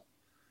as well.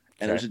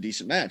 And It was a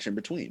decent match in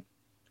between.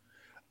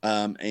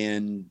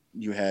 And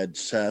you had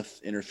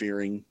Seth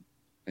interfering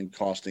and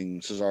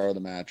costing Cesaro the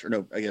match, or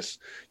no, I guess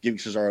giving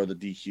Cesaro the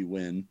DQ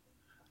win,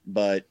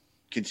 but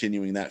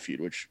continuing that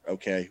feud, which,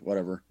 okay,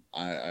 whatever.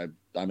 I'm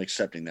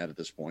accepting that at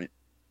this point.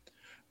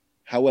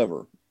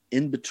 However,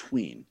 in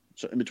between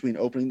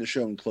opening the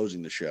show and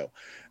closing the show,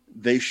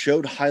 they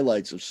showed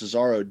highlights of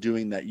Cesaro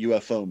doing that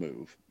UFO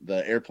move,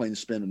 the airplane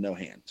spin with no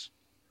hands.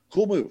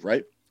 Cool move,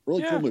 right?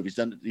 Really cool move.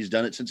 He's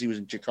done it since he was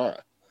in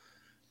Chikara.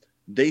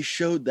 They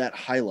showed that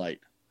highlight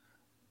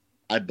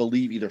I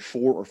believe either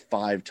 4 or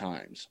 5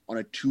 times on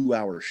a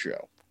 2-hour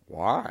show.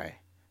 Why?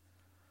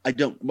 I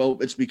don't. Well,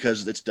 it's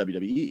because it's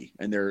WWE,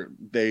 and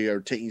they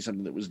are taking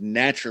something that was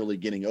naturally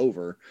getting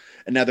over,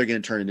 and now they're going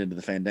to turn it into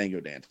the Fandango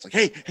dance. It's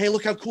like, hey,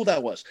 look how cool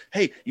that was.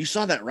 Hey, you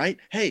saw that, right?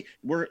 Hey,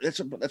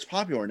 that's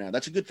popular now.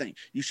 That's a good thing.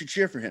 You should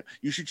cheer for him.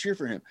 You should cheer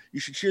for him.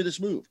 You should cheer this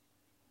move.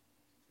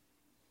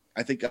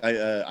 I think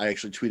I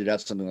actually tweeted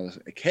out something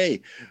like,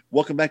 hey,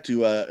 welcome back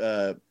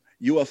to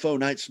UFO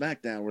Night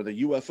SmackDown, where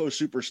the UFO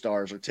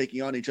superstars are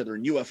taking on each other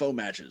in UFO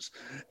matches,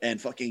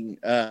 and fucking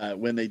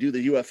when they do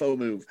the UFO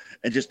move,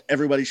 and just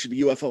everybody should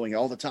be UFOing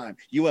all the time.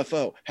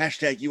 UFO,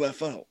 hashtag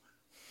UFO.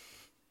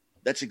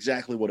 That's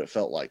exactly what it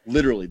felt like.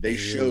 Literally,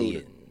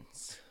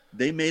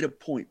 they made a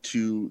point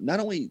to not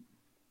only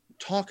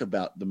talk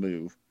about the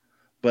move,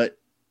 but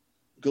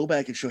go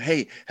back and show,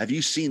 hey, have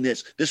you seen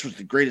this? This was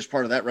the greatest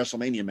part of that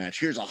WrestleMania match.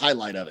 Here's a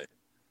highlight of it.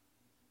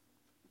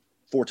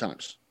 4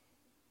 times.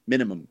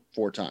 Minimum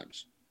 4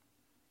 times.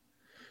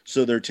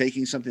 So they're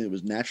taking something that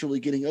was naturally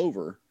getting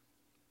over,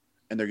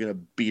 and they're going to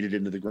beat it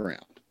into the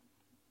ground.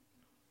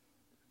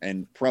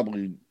 And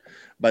probably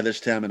by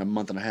this time in a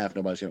month and a half,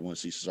 nobody's going to want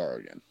to see Cesaro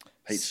again.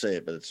 Hate to say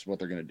it, but it's what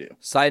they're going to do.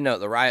 Side note,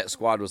 the Riot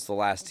Squad was the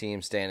last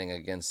team standing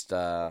against...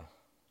 Were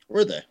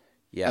they?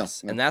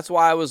 Yes, Oh, and that's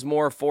why I was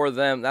more for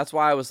them. That's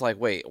why I was like,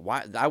 wait,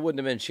 why? I wouldn't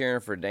have been cheering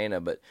for Dana,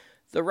 but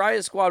the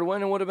Riot Squad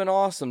winning would have been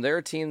awesome. They're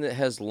a team that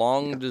has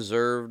long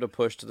deserved a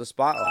push to the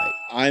spotlight.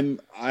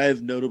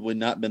 I've notably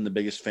not been the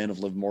biggest fan of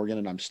Liv Morgan,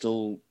 and I'm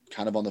still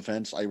kind of on the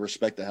fence. I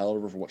respect the hell out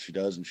of her for what she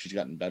does, and she's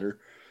gotten better.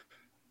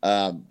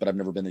 But I've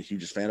never been the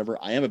hugest fan of her.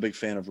 I am a big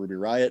fan of Ruby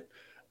Riott,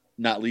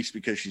 not least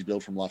because she's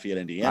built from Lafayette,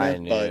 Indiana.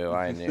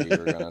 I knew you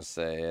were going to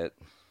say it.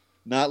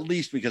 Not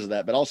least because of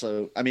that, but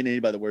also, I mean,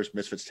 anybody that wears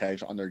Misfits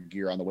tags on their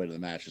gear on the way to the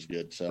match is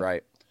good. So,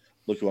 right.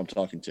 Look who I'm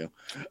talking to.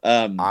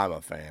 I'm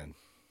a fan.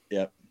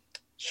 Yep.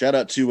 Shout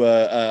out to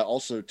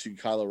also to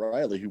Kyle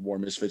O'Reilly, who wore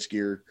Misfits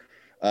gear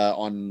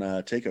on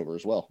TakeOver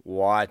as well.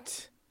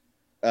 What?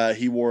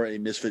 He wore a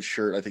Misfits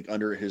shirt, I think,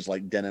 under his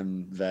like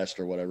denim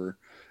vest or whatever,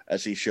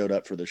 as he showed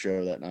up for the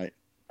show that night.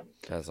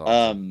 That's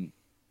awesome.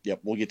 Yep,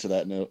 we'll get to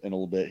that in a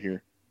little bit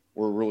here.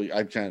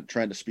 I'm kind of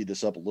trying to speed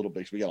this up a little bit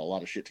because we got a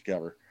lot of shit to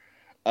cover.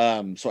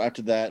 So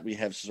after that, we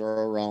have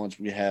Cesaro Rollins,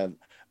 we have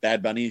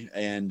Bad Bunny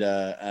and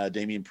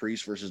Damian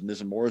Priest versus Miz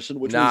and Morrison.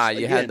 Which was,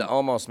 you had the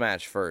Omos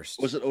match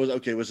first. Was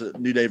it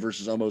New Day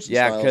versus Omos?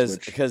 Yeah,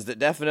 because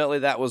definitely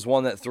that was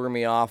one that threw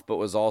me off, but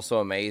was also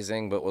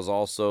amazing. But was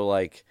also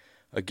like,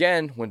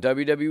 again, when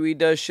WWE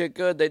does shit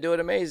good, they do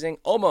it amazing.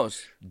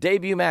 Omos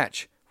debut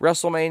match,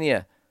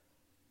 WrestleMania.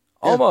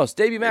 Omos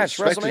debut match,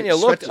 WrestleMania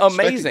looked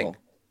amazing.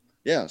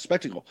 Yeah,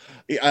 spectacle.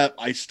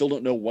 I still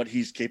don't know what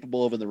he's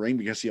capable of in the ring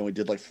because he only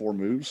did like 4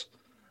 moves,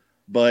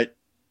 but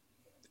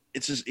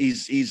it's just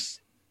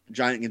he's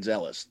Giant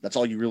Gonzalez. That's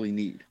all you really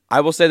need. I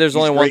will say there's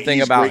only one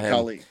thing about him.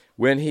 Colleague.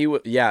 When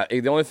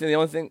the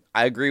only thing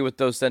I agree with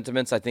those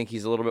sentiments. I think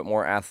he's a little bit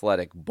more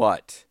athletic,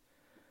 but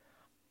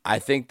I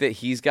think that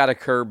he's got to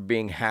curb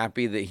being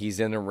happy that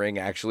he's in the ring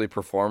actually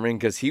performing,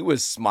 because he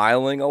was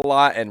smiling a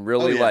lot and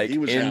really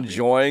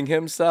enjoying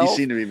himself. He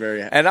seemed to be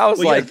very happy. And I was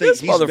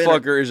this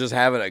motherfucker is just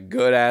having a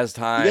good ass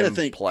time. You got to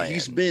think playing.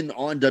 He's been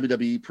on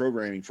WWE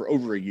programming for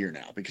over a year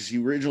now, because he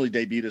originally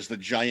debuted as the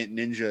Giant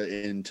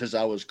Ninja in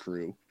Tozawa's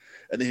crew,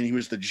 and then he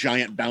was the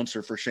Giant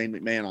Bouncer for Shane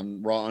McMahon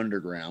on Raw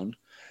Underground,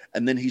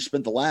 and then he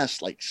spent the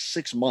last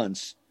 6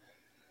 months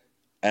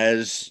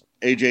as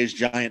AJ's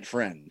giant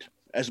friend.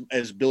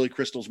 As Billy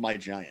Crystal's My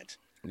Giant.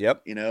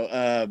 Yep.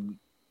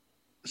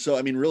 So,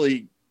 I mean,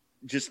 really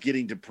just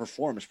getting to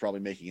perform is probably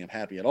making him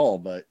happy at all,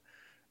 but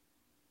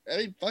I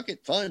mean, fuck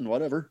it, fun,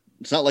 whatever.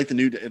 It's not like the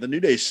New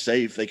Day's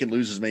safe. They can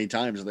lose as many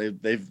times.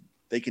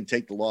 They can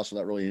take the loss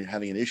without really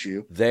having an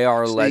issue. They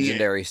are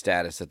legendary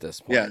status at this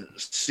point. Yeah.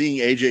 Seeing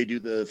AJ do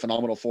the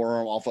phenomenal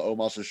forearm off of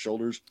Omos's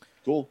shoulders.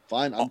 Cool.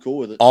 Fine. I'm cool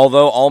with it.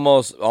 Although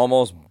almost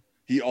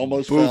he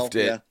almost boofed fell. it.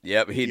 Yeah.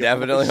 Yep. He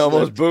definitely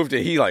almost boofed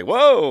it. He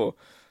whoa.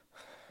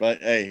 But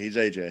hey, he's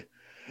AJ.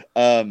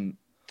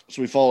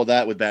 So we followed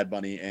that with Bad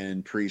Bunny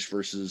and Priest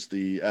versus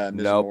the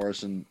Miz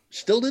Morrison.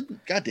 Still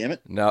didn't. God damn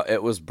it. No,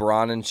 it was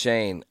Braun and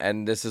Shane,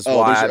 and this is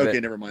why.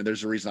 Never mind.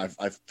 There's a reason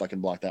I fucking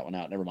blocked that one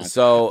out. Never mind.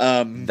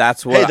 So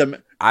that's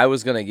what I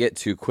was gonna get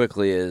to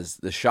quickly. Is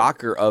the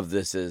shocker of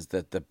this is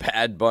that the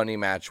Bad Bunny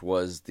match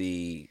was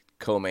the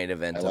co-main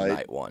event of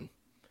night 1.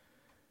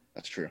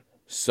 That's true.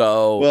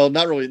 So well,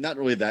 not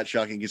really that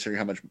shocking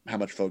considering how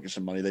much focus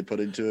and money they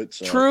put into it.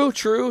 So. True.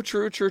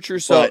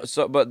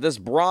 But this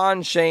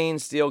Braun Shane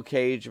steel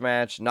cage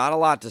match, not a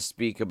lot to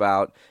speak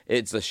about.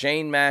 It's a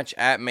Shane match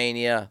at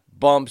Mania,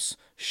 bumps,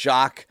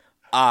 shock.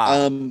 But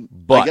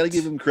I got to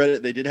give them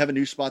credit. They did have a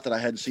new spot that I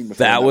hadn't seen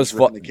before. That was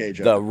fun.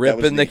 The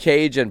rip in the neat.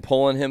 Cage and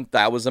pulling him.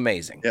 That was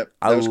amazing. Yep,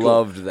 I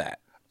loved that.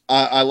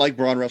 I like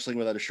Braun wrestling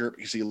without a shirt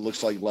because he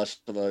looks like less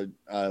of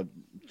a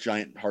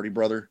giant Hardy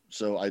brother.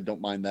 So I don't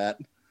mind that.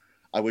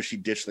 I wish he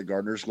ditched the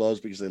gardener's gloves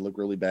because they look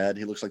really bad.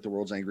 He looks like the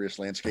world's angriest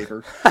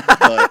landscaper.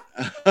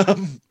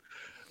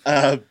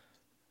 but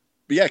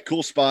yeah,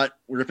 cool spot.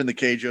 We're ripping the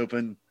cage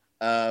open.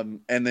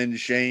 And then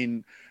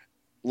Shane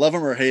Love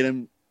him or hate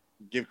him,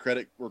 give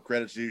credit where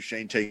credit's due.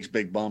 Shane takes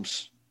big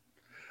bumps.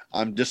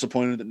 I'm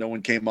disappointed that no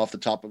one came off the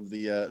top of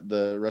the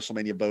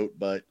WrestleMania boat,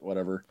 but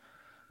whatever.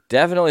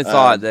 Definitely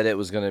thought that it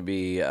was going to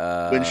be.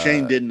 When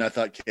Shane didn't, I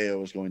thought KO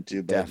was going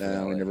to, but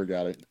we never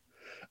got it.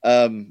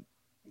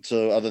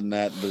 So other than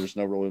that, there's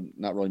not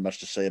really much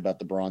to say about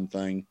the Braun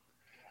thing.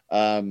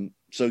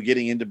 So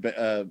getting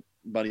into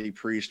Bunny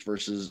Priest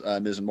versus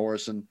Miz and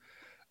Morrison,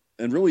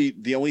 and really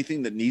the only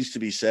thing that needs to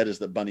be said is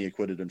that Bunny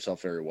acquitted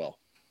himself very well.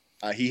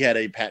 He had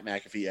a Pat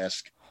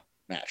McAfee-esque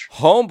match.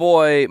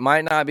 Homeboy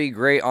might not be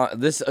great on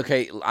this.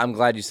 Okay, I'm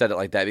glad you said it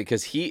like that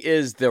because he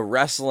is the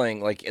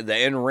wrestling, like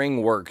the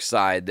in-ring work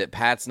side that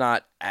Pat's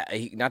not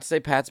to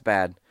say Pat's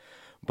bad,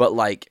 but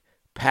like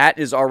Pat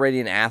is already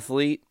an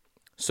athlete.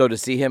 So to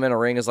see him in a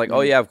ring is like, oh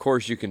yeah, of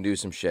course you can do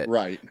some shit.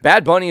 Right.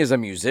 Bad Bunny is a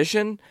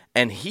musician,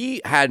 and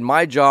he had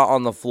my jaw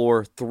on the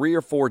floor 3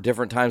 or 4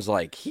 different times.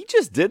 Like, he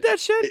just did that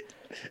shit?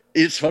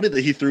 It's funny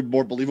that he threw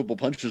more believable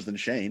punches than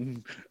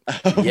Shane.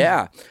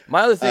 Yeah.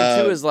 My other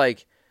thing, too, is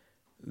like,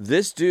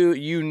 this dude,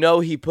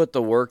 he put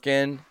the work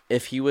in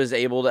if he was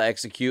able to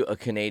execute a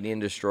Canadian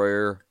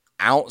Destroyer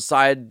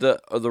outside the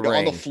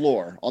ring.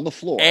 On the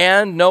floor.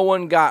 And no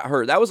one got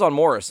hurt. That was on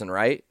Morrison,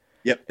 right?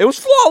 Yep. It was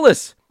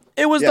flawless.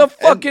 It was the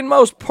fucking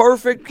most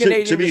perfect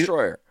Canadian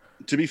Destroyer.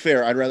 To be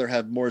fair, I'd rather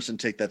have Morrison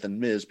take that than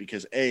Miz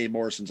because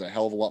Morrison's a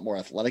hell of a lot more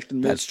athletic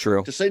than Miz. That's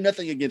true. To say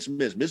nothing against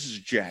Miz. Miz is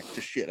jacked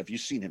to shit. Have you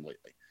seen him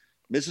lately?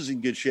 Miz is in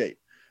good shape.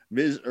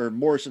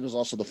 Morrison is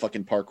also the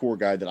fucking parkour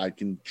guy that I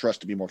can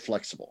trust to be more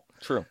flexible.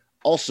 True.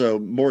 Also,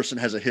 Morrison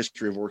has a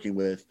history of working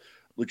with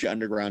Lucha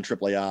Underground,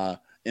 AAA,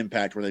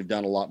 Impact, where they've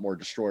done a lot more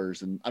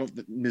destroyers, and I don't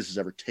think Miz has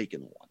ever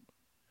taken one.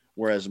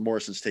 Whereas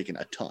Morrison's taken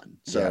a ton.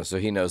 So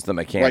he knows the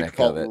mechanic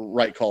of it.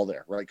 Right call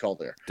there.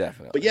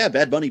 Definitely. But yeah,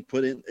 Bad Bunny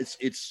put in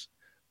it's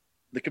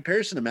the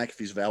comparison to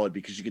McAfee's valid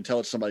because you can tell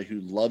it's somebody who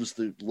loves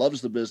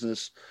the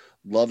business,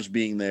 loves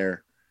being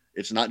there.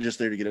 It's not just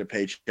there to get a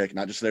paycheck,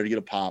 not just there to get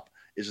a pop.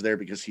 It's there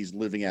because he's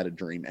living out a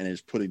dream and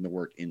is putting the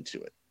work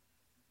into it.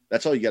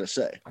 That's all you got to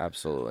say.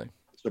 Absolutely.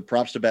 So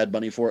props to Bad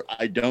Bunny for it.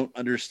 I don't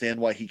understand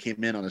why he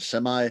came in on a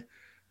semi.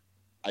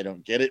 I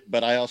don't get it,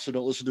 but I also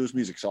don't listen to his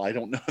music, so I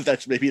don't know if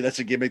that's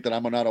a gimmick that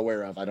I'm not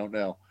aware of. I don't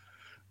know.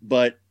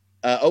 But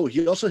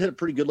he also hit a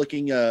pretty good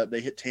looking.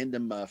 They hit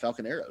tandem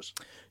Falcon Arrows.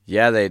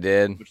 Yeah, they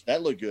did. Which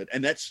that looked good,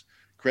 and that's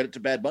credit to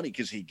Bad Bunny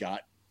because I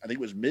think it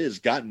was Miz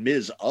got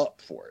Miz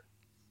up for it.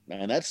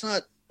 Man, that's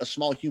not a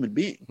small human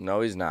being.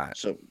 No, he's not.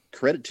 So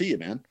credit to you,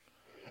 man.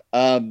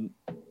 And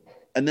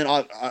then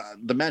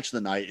the match of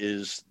the night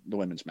is the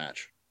women's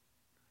match.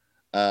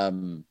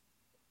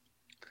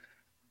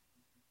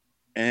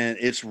 And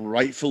it's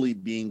rightfully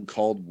being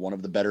called one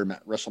of the better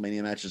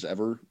WrestleMania matches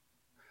ever.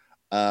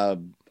 I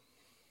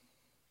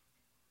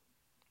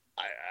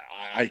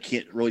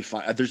can't really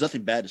find. There's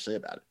nothing bad to say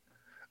about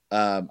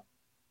it.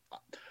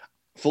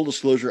 Full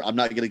disclosure, I'm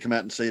not going to come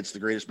out and say it's the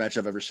greatest match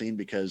I've ever seen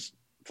because,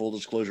 full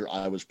disclosure,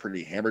 I was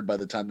pretty hammered by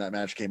the time that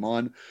match came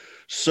on.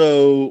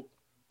 So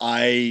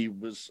I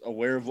was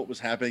aware of what was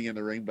happening in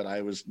the ring, but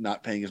I was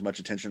not paying as much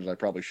attention as I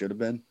probably should have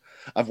been.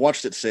 I've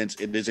watched it since.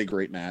 It is a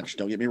great match.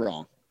 Don't get me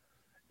wrong.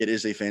 It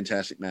is a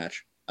fantastic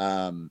match.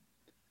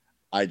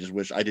 I just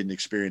wish I didn't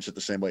experience it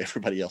the same way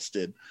everybody else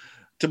did,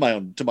 to my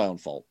own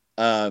fault.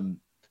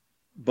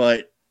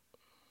 But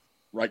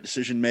right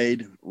decision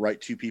made,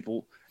 right two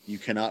people. You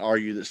cannot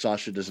argue that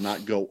Sasha does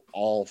not go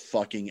all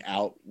fucking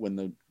out when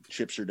the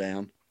chips are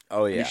down.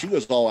 Oh yeah, I mean, she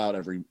goes all out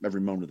every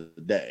moment of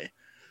the day,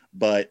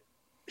 but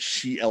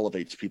she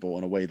elevates people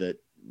in a way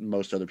that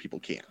most other people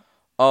can't.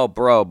 Oh,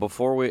 bro,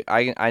 before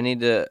I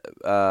need to.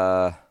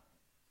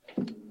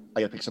 I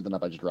gotta pick something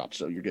up I just dropped,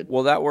 so you're good.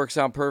 Well, that works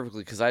out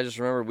perfectly because I just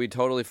remembered we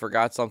totally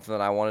forgot something that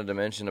I wanted to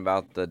mention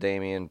about the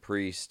Damian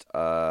Priest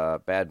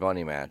Bad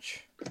Bunny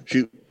match.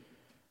 Shoot.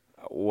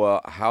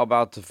 Well, how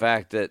about the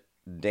fact that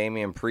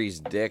Damian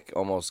Priest's dick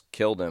almost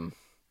killed him?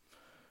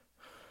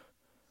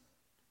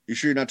 You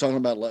sure you're not talking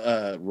about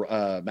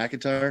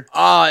McIntyre?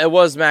 Oh, it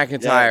was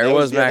McIntyre. Yeah, it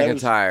was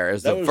McIntyre. It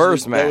was the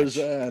first match.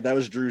 That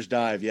was Drew's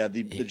dive. Yeah,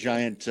 the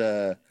giant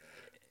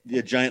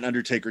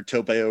Undertaker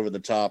tope over the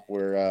top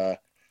where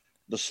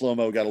the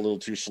slow-mo got a little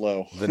too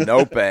slow. The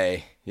nope.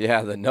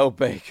 Yeah, the nope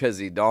because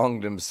he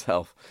donged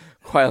himself.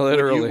 Quite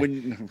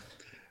literally.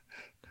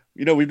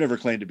 We've never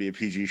claimed to be a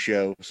PG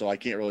show, so I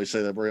can't really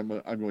say that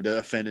I'm going to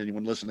offend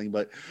anyone listening.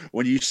 But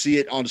when you see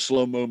it on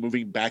slow-mo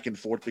moving back and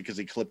forth because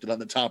he clipped it on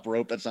the top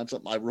rope, that's not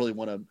something I really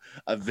want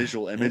a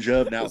visual image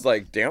of. Now, it's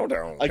like down.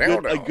 A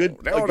good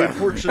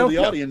portion of the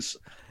audience.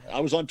 I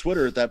was on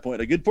Twitter at that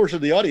point. A good portion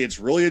of the audience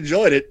really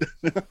enjoyed it.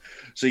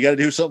 So you got to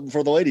do something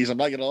for the ladies. I'm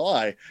not going to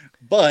lie,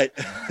 but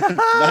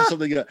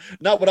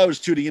not what I was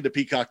tuning into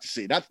Peacock to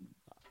see.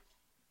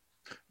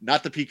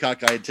 Not the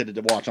Peacock I intended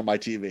to watch on my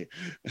TV.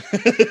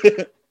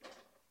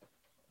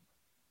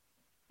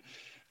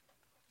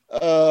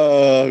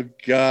 Oh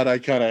God, I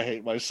kind of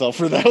hate myself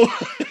for that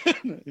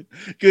one.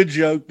 Good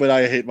joke, but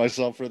I hate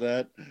myself for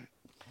that.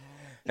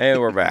 And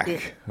we're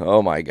back.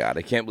 Oh my God,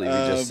 I can't believe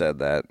you just said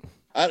that.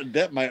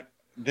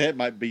 That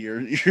might be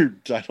your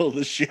title of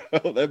the show.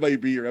 That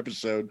might be your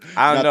episode.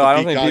 I don't Not know. the I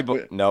don't think peacock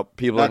people. Nope.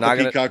 People are not not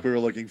the going peacock we were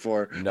looking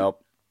for.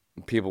 Nope.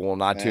 People will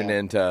not tune Yeah.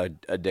 into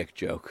a dick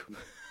joke.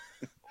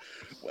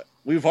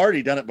 We've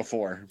already done it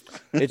before.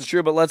 It's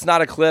true, but let's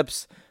not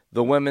eclipse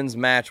the women's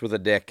match with a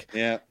dick.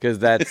 Yeah. Because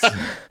that's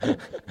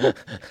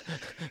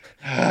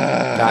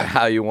not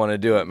how you want to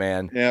do it,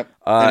 man. Yep.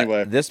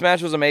 Anyway, This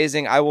match was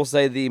amazing. I will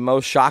say the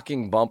most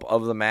shocking bump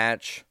of the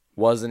match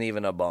wasn't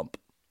even a bump.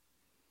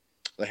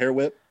 the hair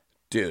whip.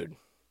 Dude,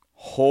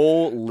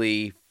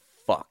 holy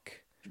fuck.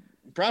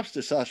 Props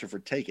to Sasha for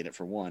taking it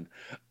for one.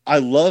 I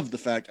love the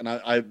fact, and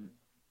I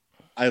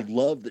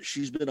love that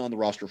she's been on the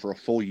roster for a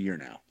full year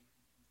now.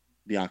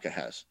 Bianca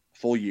has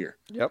full year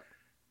Yep.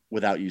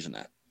 without using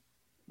that,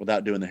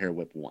 without doing the hair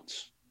whip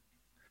once,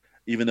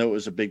 even though it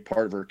was a big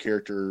part of her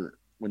character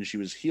when she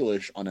was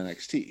heelish on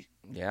NXT.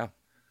 Yeah.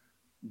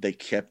 They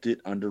kept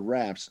it under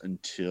wraps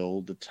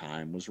until the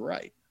time was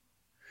right.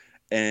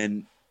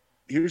 And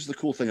here's the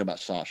cool thing about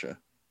Sasha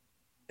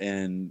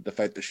and the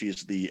fact that she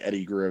is the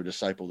Eddie Guerrero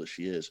disciple that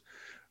she is.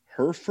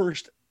 Her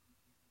first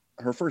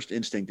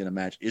instinct in a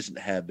match isn't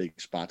to have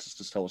big spots, it's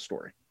to tell a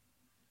story.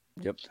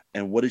 Yep.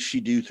 And what does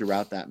she do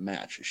throughout that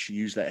match? She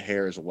used that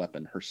hair as a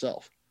weapon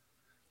herself,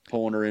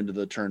 pulling her into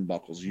the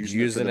turnbuckles,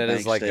 Using it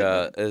as like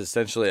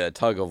essentially a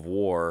tug of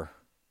war.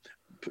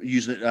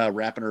 using it,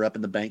 wrapping her up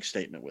in the bank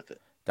statement with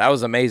it. That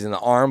was amazing. The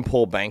arm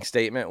pull bank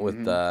statement with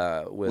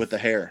With the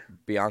hair.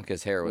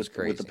 Bianca's hair was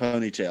crazy. With the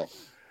ponytail.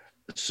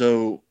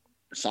 So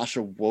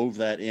Sasha wove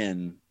that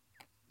in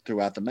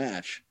throughout the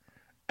match,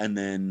 and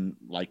then,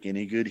 like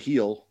any good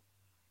heel,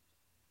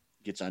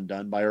 gets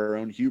undone by her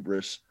own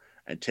hubris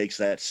and takes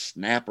that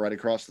snap right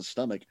across the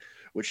stomach,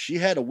 which she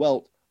had a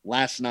welt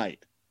last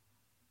night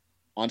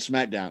on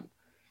SmackDown,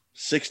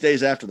 6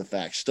 days after the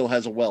fact, still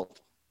has a welt,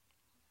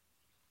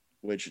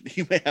 which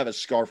you may have a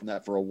scar from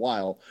that for a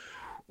while.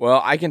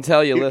 Well, I can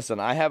tell you, listen,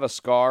 I have a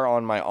scar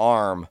on my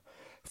arm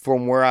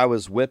from where I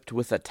was whipped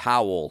with a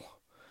towel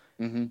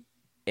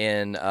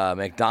in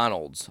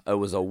McDonald's. It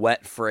was a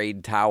wet,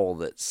 frayed towel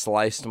that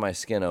sliced my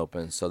skin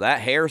open. So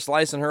that hair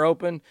slicing her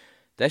open,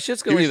 that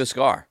shit's going to leave a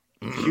scar.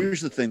 Here's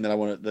the thing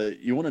that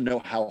you want to know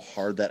how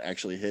hard that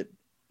actually hit.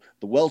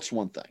 The welt's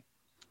one thing.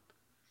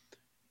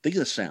 Think of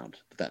the sound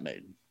that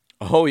made.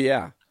 Oh,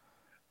 yeah.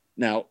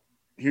 Now,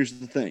 here's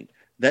the thing.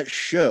 That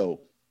show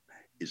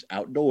is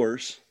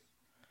outdoors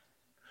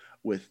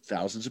with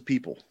thousands of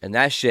people. And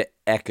that shit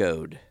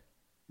echoed.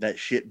 That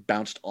shit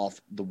bounced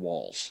off the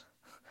walls.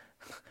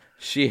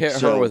 She hit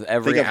her with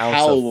every think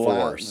ounce of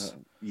force.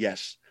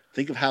 Yes.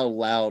 Think of how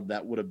loud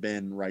that would have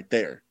been right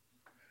there.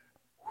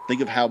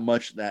 Think of how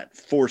much that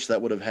force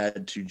that would have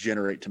had to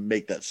generate to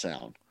make that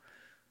sound.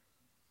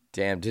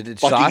 Damn, did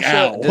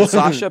Fucking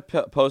Sasha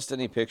post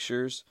any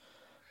pictures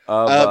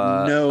of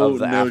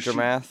the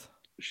aftermath?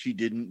 She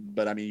didn't,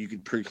 but I mean, you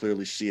could pretty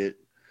clearly see it.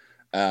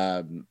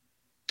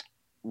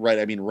 Right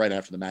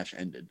after the match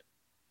ended,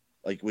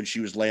 like when she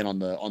was laying on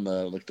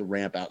the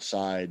ramp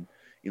outside,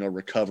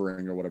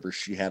 recovering or whatever,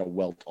 she had a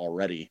welt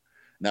already,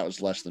 and that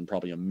was less than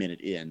probably a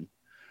minute in.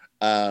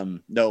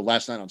 No,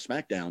 last night on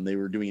SmackDown, they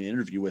were doing an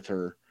interview with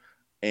her,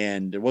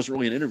 and it wasn't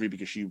really an interview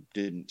because she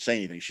didn't say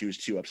anything. She was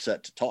too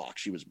upset to talk.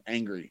 She was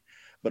angry.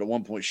 But at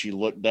one point she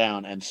looked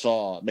down and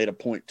made a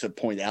point to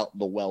point out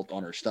the welt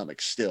on her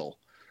stomach still,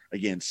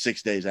 again,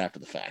 6 days after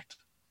the fact.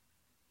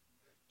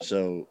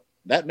 So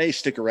that may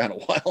stick around a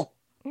while.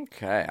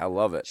 Okay. I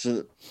love it.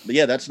 So, but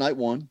yeah, that's night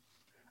one.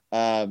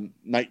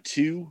 Night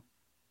two,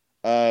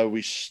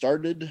 we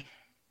started.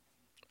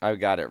 I've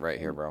got it right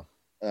here, bro.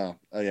 Oh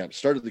yeah.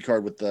 Started the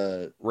card with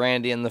the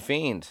Randy and the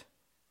Fiend.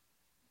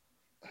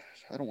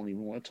 I don't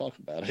even want to talk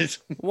about it.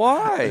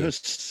 Why? It was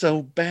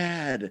so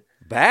bad.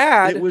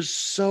 Bad? It was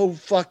so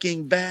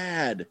fucking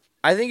bad.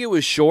 I think it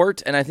was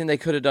short, and I think they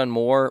could have done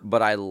more,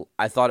 but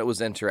I thought it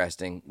was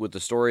interesting. With the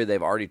story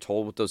they've already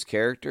told with those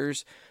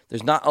characters,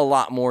 there's not a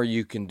lot more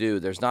you can do.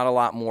 There's not a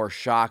lot more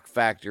shock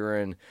factor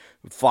and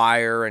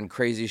fire and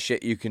crazy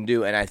shit you can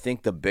do. And I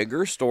think the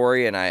bigger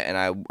story, and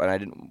I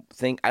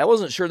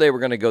wasn't sure they were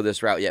going to go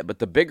this route yet, but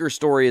the bigger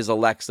story is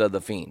Alexa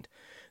the Fiend.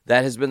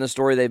 That has been the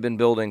story they've been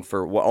building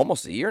for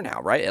almost a year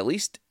now, right? At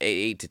least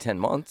 8 to 10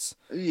 months.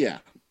 Yeah.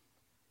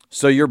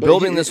 So you're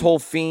building this whole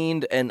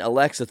Fiend and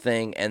Alexa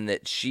thing, and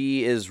that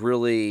she is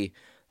really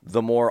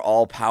the more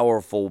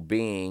all-powerful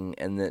being,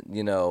 and that,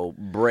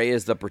 Bray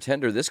is the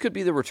pretender. This could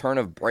be the return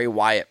of Bray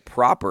Wyatt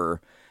proper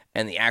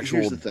and the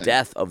actual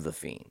death of the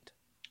Fiend.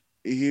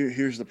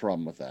 Here's the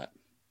problem with that,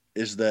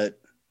 is that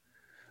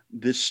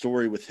this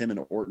story with him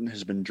and Orton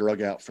has been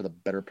drug out for the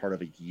better part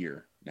of a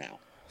year now.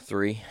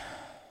 3.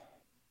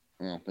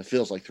 Well, it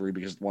feels like 3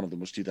 because one of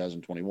them was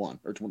 2021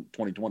 or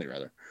 2020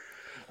 rather.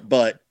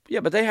 But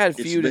yeah, but they had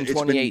feud in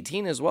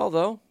 2018 as well,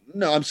 though.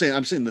 No, I'm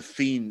saying the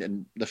Fiend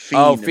and the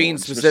Fiend. Oh,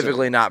 Fiend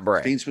specifically, not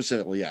Bray. Fiend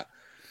specifically, yeah.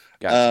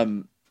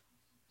 Gotcha.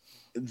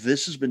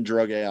 This has been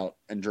drug out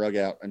and drug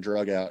out and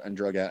drug out and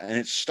drug out, and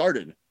it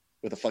started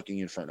with a fucking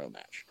Inferno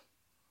match.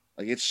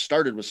 Like, it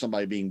started with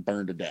somebody being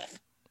burned to death,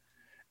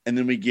 and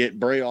then we get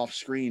Bray off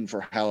screen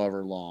for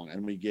however long,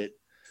 and we get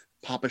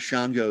Papa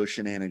Shango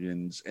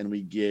shenanigans, and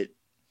we get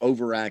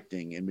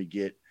overacting, and we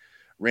get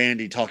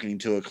Randy talking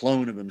to a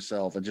clone of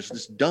himself, and just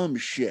this dumb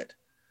shit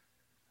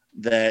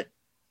that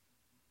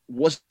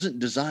wasn't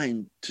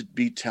designed to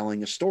be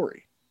telling a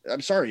story.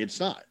 I'm sorry, it's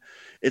not.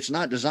 It's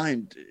not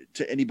designed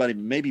to anybody.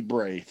 Maybe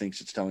Bray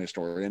thinks it's telling a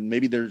story, and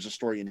maybe there's a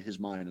story in his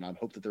mind, and I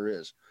hope that there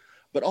is.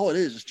 But all it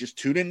is just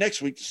tune in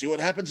next week to see what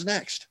happens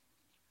next.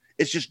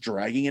 It's just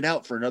dragging it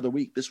out for another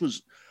week. This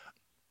was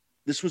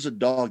a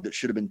dog that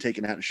should have been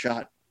taken out and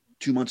shot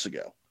 2 months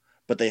ago,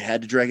 but they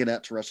had to drag it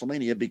out to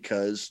WrestleMania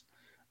because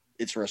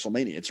it's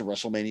WrestleMania. It's a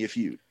WrestleMania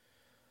feud.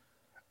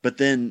 But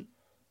then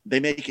they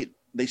make it.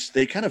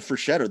 They kind of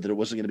foreshadowed that it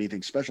wasn't going to be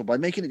anything special by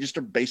making it just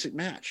a basic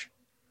match.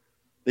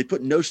 They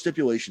put no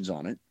stipulations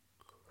on it.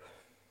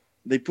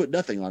 They put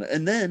nothing on it.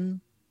 And then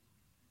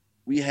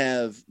we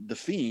have The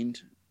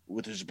Fiend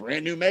with his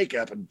brand new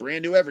makeup and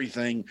brand new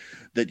everything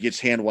that gets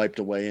hand wiped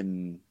away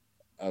in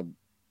a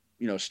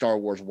Star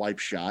Wars wipe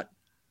shot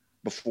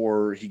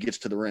before he gets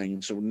to the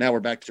ring. So now we're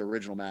back to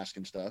original mask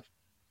and stuff,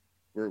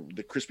 where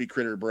the crispy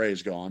critter Bray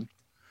is gone.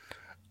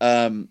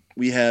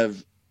 We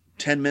have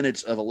 10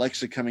 minutes of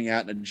Alexa coming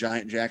out in a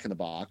giant Jack in the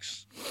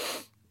Box,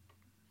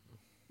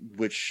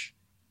 which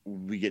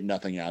we get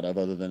nothing out of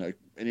other than an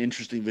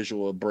interesting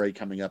visual of Bray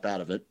coming up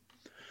out of it.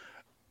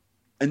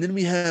 And then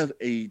we have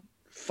a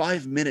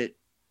 5-minute,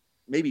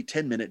 maybe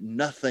 10-minute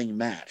nothing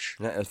match.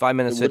 5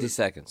 minutes, 50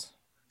 seconds.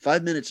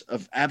 5 minutes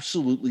of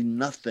absolutely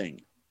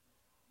nothing.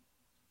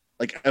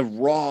 Like a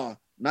Raw,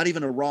 not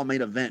even a Raw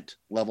main event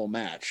level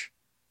match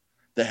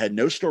that had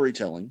no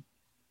storytelling.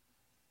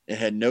 It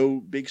had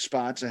no big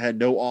spots. It had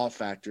no awe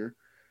factor.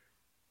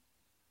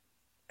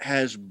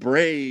 Has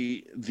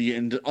Bray,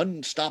 the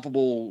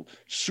unstoppable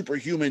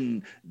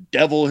superhuman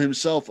devil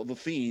himself of a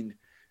Fiend,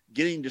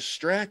 getting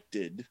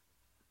distracted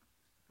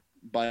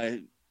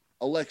by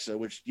Alexa,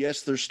 which,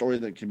 yes, there's story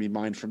that can be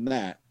mined from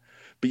that.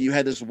 But you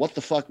had this what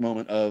the fuck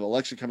moment of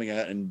Alexa coming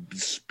out and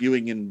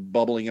spewing and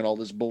bubbling and all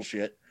this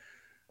bullshit.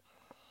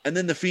 And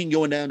then the Fiend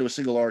going down to a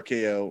single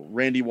RKO.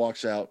 Randy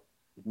walks out,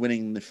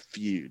 winning the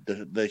feud.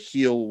 The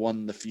heel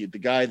won the feud. The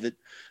guy that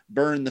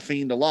burned the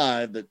Fiend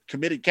alive, that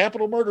committed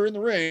capital murder in the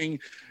ring,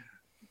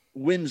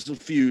 wins the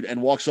feud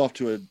and walks off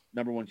to a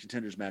number one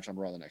contenders match on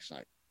Raw the next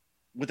night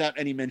without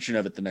any mention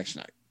of it the next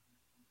night.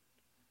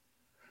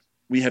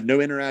 We have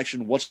no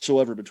interaction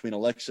whatsoever between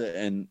Alexa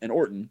and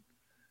Orton,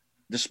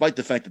 despite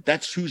the fact that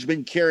that's who's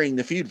been carrying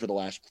the feud for the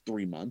last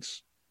 3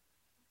 months.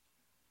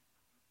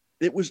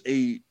 It was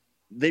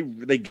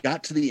they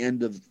got to the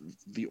end of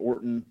the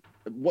Orton.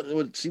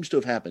 What seems to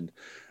have happened,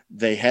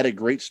 they had a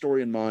great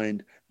story in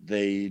mind.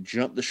 They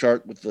jumped the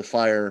shark with the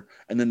fire,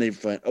 and then they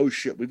went, oh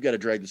shit, we've got to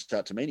drag this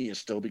out to Mania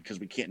still because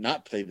we can't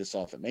not play this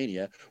off at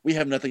Mania. We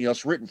have nothing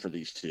else written for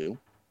these two.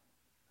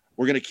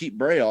 We're going to keep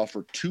Bray off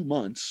for 2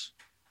 months.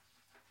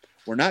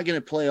 We're not going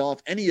to play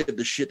off any of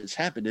the shit that's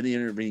happened in the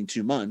intervening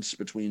 2 months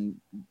between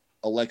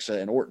Alexa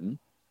and Orton.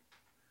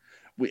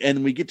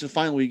 We get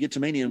to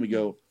Mania and we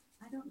go,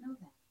 I don't know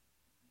that.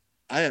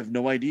 I have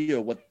no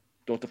idea what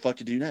the fuck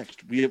to do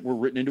next. We're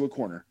written into a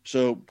corner.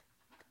 So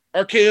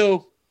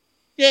RKO,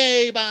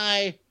 yay,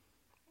 bye.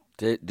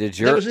 Did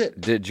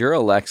your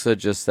Alexa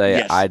just say,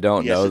 yes. I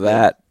don't know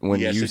that when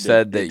yes, you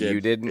said that you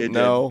didn't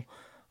know?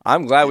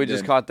 I'm glad we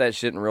just caught that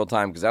shit in real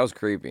time because that was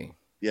creepy.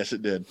 Yes,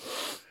 it did.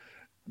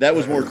 That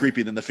was more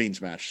creepy than the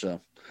Fiend's match. So,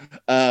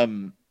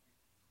 but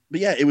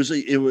yeah, it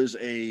was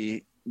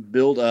a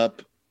build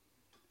up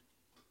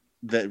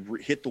that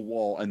hit the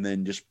wall and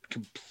then just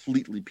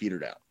completely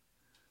petered out.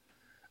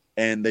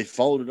 And they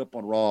followed it up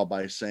on Raw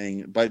by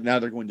saying, by now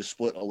they're going to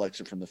split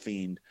Alexa from the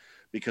Fiend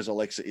because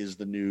Alexa is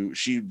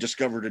she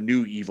discovered a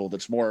new evil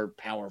that's more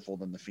powerful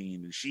than the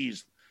Fiend, and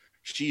she's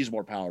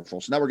more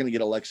powerful. So now we're going to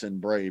get Alexa and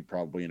Bray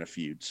probably in a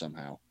feud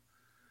somehow.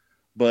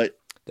 But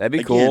that'd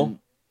be cool.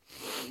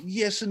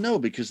 Yes and no,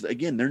 because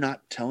again, they're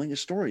not telling a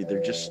story.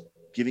 They're just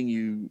giving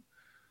you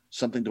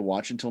something to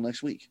watch until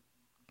next week.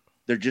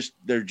 They're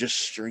just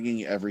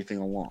stringing everything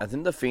along. I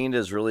think the Fiend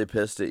is really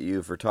pissed at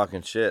you for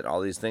talking shit. All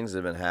these things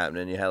have been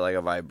happening. You had like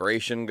a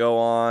vibration go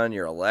on.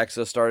 Your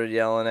Alexa started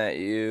yelling at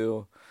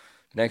you.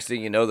 Next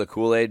thing you know, the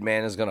Kool-Aid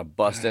Man is going to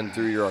bust in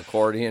through your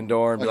accordion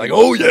door and be like,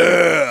 oh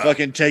yeah,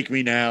 fucking take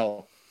me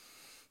now.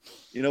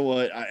 You know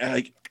what?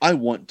 I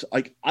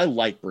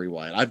like Bray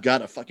Wyatt. I've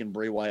got a fucking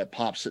Bray Wyatt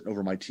pop sitting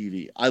over my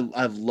TV.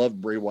 I've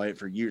loved Bray Wyatt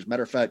for years.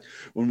 Matter of fact,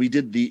 when we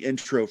did the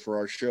intro for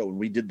our show, when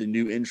we did the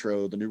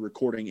new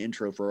recording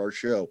intro for our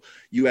show,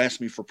 you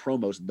asked me for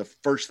promos. The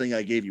first thing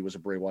I gave you was a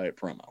Bray Wyatt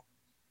promo.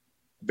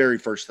 Very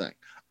first thing.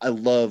 I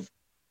love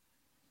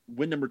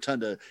Wyndham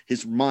Rotunda.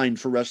 His mind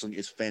for wrestling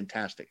is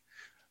fantastic.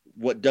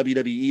 What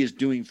WWE is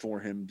doing for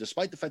him,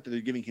 despite the fact that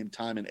they're giving him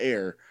time and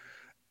air,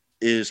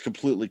 is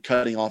completely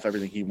cutting off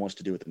everything he wants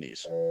to do with the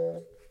knees.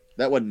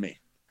 That wasn't me.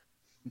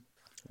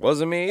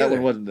 Wasn't me either. That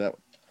one wasn't that.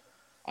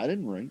 I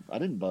didn't ring. I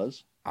didn't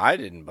buzz. I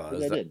didn't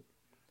buzz.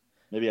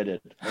 Maybe I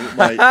did.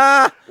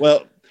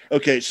 Well,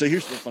 okay, so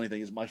here's the funny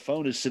thing is my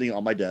phone is sitting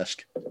on my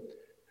desk,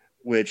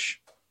 which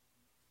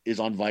is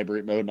on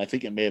vibrate mode, and I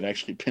think it may have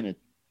actually been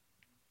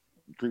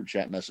group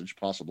chat message,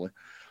 possibly.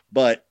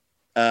 But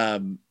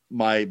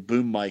my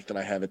boom mic that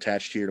I have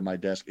attached here to my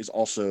desk is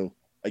also,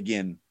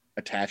 again,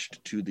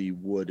 attached to the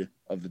wood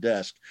of the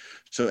desk.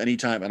 So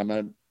anytime,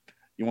 and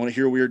you want to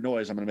hear a weird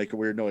noise, I'm going to make a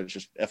weird noise,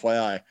 just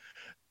FYI.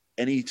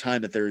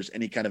 Anytime that there's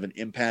any kind of an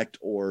impact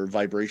or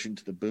vibration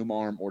to the boom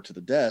arm or to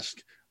the desk,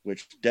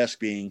 which desk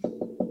being,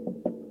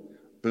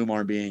 boom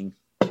arm being,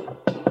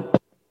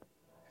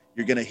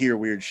 you're going to hear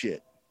weird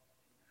shit.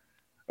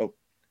 Oh,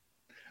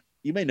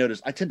 you may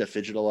notice I tend to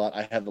fidget a lot.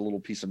 I have a little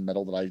piece of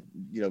metal that I,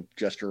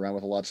 gesture around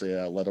with a lot. It's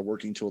a leather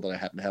working tool that I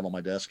happen to have on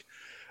my desk.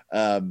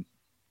 I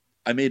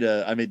made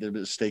the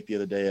mistake the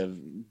other day of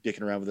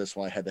dicking around with this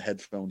while I had the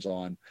headphones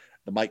on.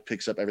 The mic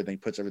picks up everything,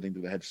 puts everything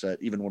through the headset,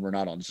 even when we're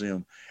not on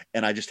Zoom.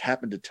 And I just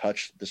happened to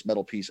touch this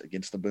metal piece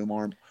against the boom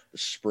arm, the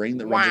spring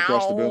that runs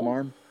across the boom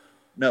arm.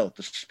 No,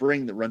 the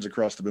spring that runs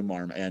across the boom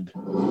arm. And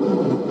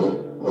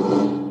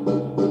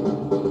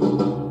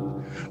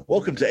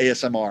welcome to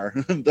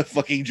ASMR, the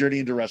fucking Journey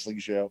into Wrestling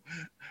show.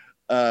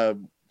 But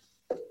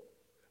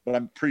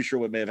I'm pretty sure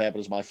what may have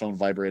happened is my phone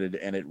vibrated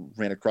and it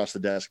ran across the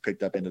desk,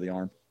 picked up into the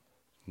arm.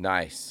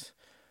 Nice.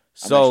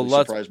 So I'm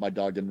surprised my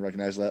dog didn't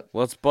recognize that.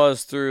 Let's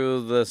buzz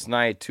through this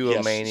night to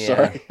a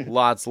Mania.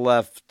 Lots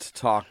left to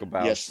talk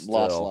about. Yes, still.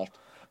 Lots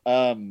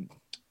left.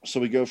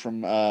 So we go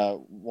from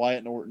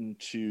Wyatt Norton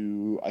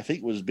to, I think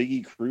it was Big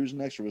E Cruz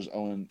next, or was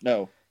Owen?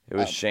 No. It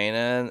was Shayna,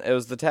 and it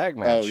was the tag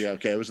match. Oh, yeah,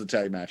 okay, it was the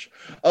tag match.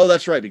 Oh,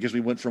 that's right, because we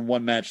went from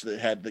one match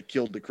that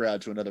killed the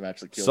crowd to another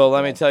match that killed the crowd. So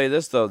let me tell you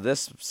this, though.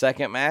 This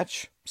second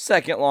match,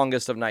 second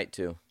longest of night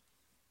 2.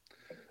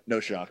 No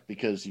shock,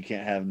 because you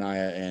can't have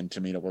Nia and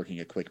Tamina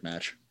working a quick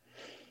match.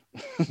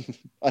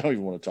 I don't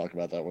even want to talk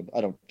about that one. I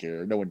don't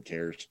care. No one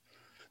cares.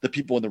 The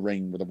people in the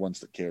ring were the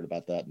ones that cared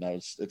about that. Now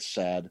it's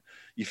sad.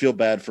 You feel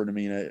bad for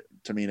Tamina.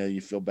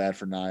 You feel bad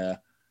for Nia.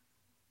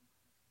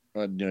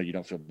 No, you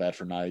don't feel bad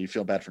for Nia. You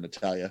feel bad for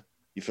Natalya.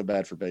 You feel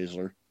bad for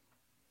Baszler.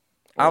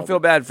 I don't feel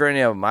bad for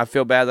any of them. I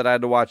feel bad that I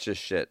had to watch this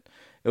shit.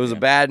 It was a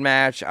bad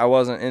match. I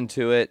wasn't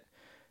into it.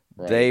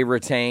 Right. They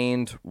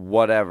retained.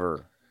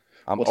 Whatever.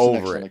 I'm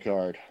over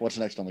it. What's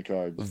next on the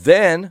card?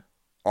 Then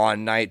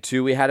on night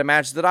 2, we had a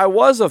match that I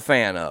was a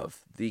fan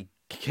of. The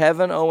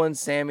Kevin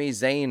Owens, Sami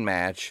Zayn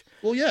match.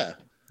 Well, yeah.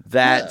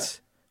 They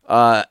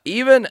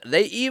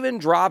even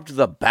dropped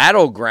the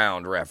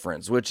Battleground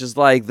reference, which is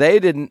like they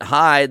didn't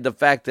hide the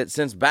fact that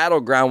since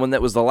Battleground, when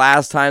that was the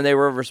last time they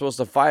were ever supposed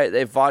to fight,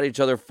 they fought each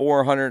other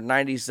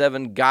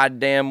 497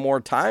 goddamn more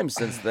times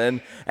since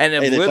then, and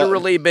have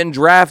literally been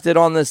drafted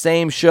on the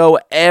same show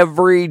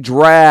every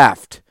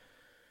draft.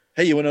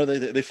 Hey, you want to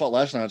know they fought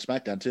last night on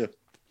SmackDown too.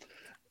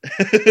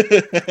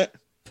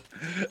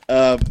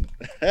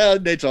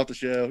 Nate's off the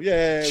show.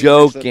 Yeah.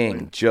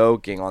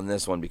 Joking on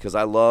this one because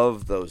I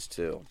love those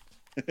two.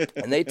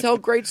 And they tell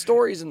great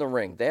stories in the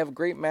ring. They have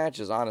great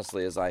matches,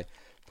 honestly, as I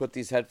put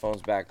these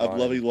headphones back on. I'm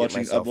loving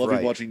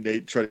watching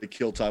Nate try to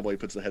kill time while he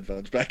puts the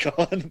headphones back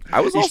on.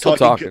 I was also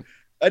talking.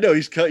 I know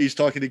he's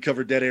talking to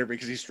cover dead air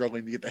because he's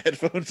struggling to get the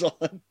headphones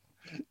on.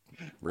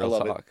 Real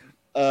talk.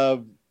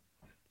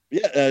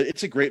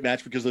 It's a great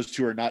match because those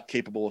two are not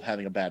capable of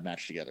having a bad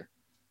match together.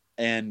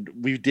 And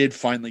we did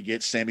finally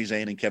get Sami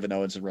Zayn and Kevin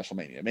Owens in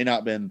WrestleMania. It may not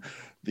have been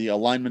the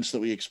alignments that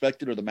we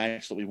expected or the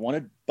match that we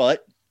wanted,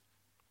 but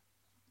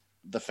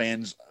the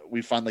fans,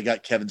 we finally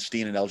got Kevin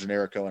Steen and El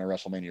Generico in a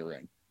WrestleMania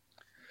ring.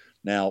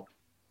 Now,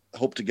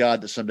 hope to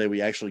God that someday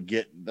we actually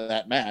get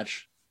that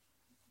match,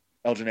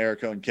 El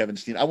Generico and Kevin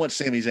Steen. I want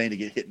Sami Zayn to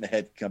get hit in the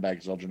head and come back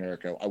as El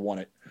Generico. I want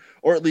it.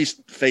 Or at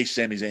least face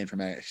Sami Zayn from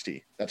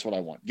NXT. That's what I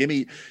want. Give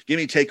me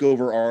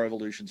TakeOver Our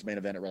Evolution's main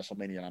event at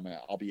WrestleMania, and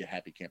I'll be a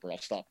happy camper. I'll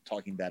stop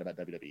talking bad about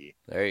WWE.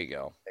 There you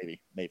go.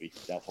 Maybe.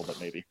 Doubtful, but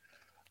maybe.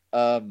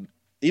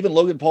 Even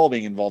Logan Paul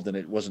being involved in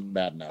it wasn't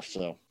bad enough.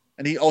 So,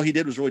 and all he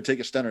did was really take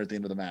a stunner at the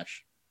end of the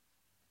match.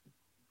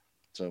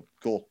 So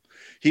cool.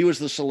 He was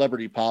the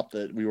celebrity pop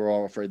that we were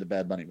all afraid the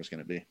Bad Bunny was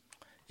going to be.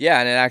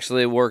 Yeah, and it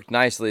actually worked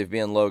nicely of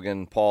being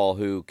Logan Paul,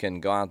 who can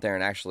go out there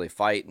and actually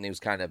fight, and he was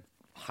kind of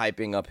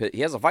hyping up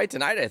he has a fight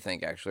tonight, I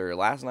think, actually, or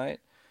last night.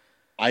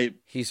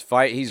 He's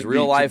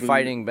real life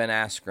fighting Ben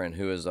Askren,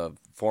 who is a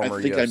former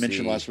I think UFC. I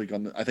mentioned last week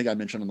on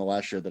the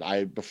last show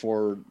that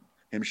before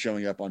him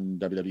showing up on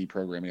WWE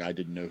programming, I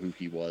didn't know who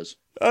he was.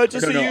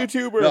 Just a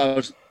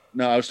YouTuber.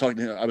 I was talking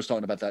to him. I was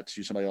talking about that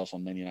to somebody else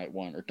on Mania Night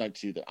 1 or Night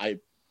 2 that I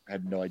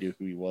had no idea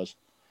who he was.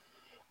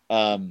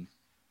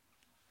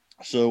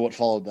 So what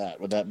followed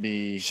that? Would that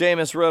be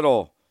Sheamus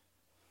Riddle?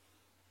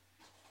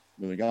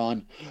 Moving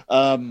on.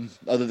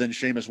 Other than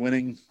Sheamus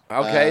winning.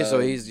 Okay, so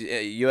he's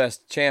U.S.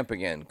 champ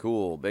again.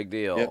 Cool. Big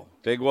deal. Yep.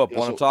 Big whoop.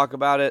 Want to talk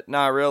about it?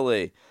 Not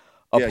really.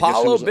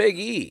 Apollo Big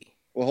E.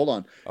 Well, hold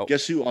on. Oh.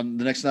 Guess who on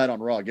the next night on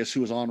Raw? Guess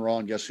who was on Raw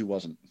and guess who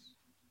wasn't?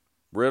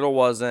 Riddle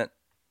wasn't,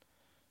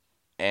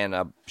 and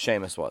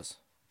Sheamus was.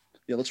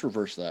 Yeah, let's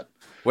reverse that.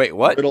 Wait,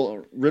 what?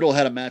 Riddle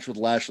had a match with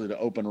Lashley to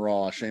open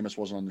Raw. Sheamus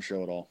wasn't on the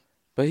show at all.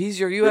 But he's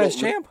your U.S.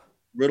 champ?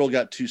 Riddle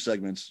got 2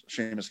 segments.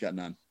 Sheamus got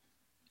none.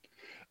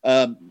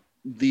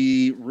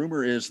 The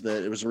rumor is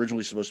that it was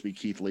originally supposed to be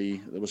Keith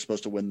Lee that was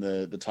supposed to win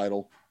the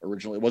title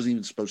originally. It wasn't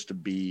even supposed to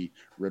be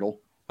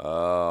Riddle.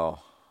 Oh.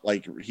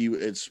 Like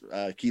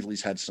Keith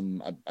Lee's had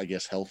some, I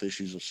guess, health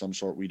issues of some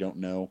sort. We don't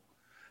know,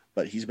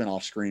 but he's been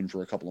off screen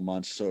for a couple of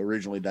months. So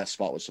originally that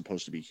spot was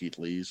supposed to be Keith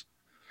Lee's.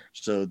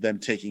 So them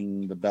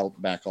taking the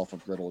belt back off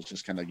of Riddle is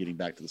just kind of getting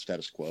back to the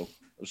status quo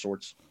of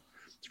sorts.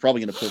 It's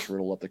probably going to push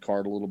Riddle up the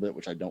card a little bit,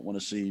 which I don't want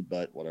to see,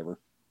 but whatever.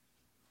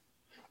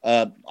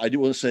 I do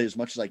want to say, as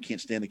much as I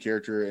can't stand the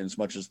character and as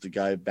much as the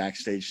guy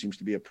backstage seems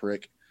to be a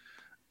prick,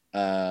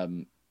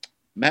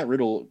 Matt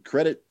Riddle,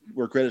 credit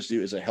where credit's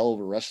due, is a hell of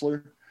a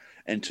wrestler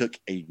and took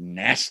a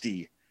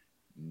nasty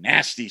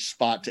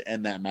spot to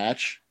end that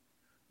match.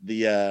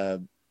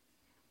 The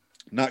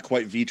not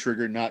quite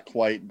V-trigger, not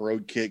quite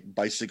brogue kick,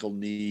 bicycle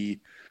knee,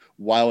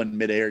 while in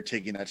midair,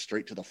 taking that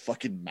straight to the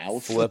fucking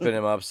mouth. Flipping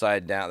him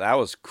upside down. That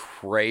was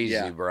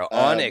crazy, bro.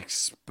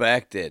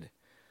 Unexpected.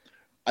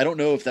 I don't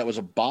know if that was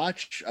a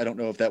botch. I don't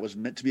know if that was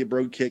meant to be a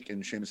brogue kick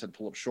and Sheamus had to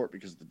pull up short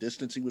because the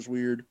distancing was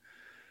weird.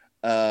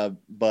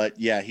 But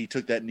yeah, he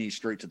took that knee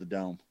straight to the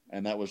dome,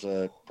 and that was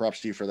a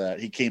props to you for that.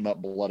 He came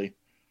up bloody.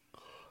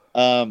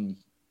 Following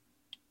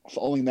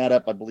that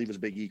up, I believe, is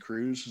Big E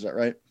Cruz. Is that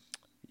right?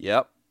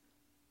 Yep.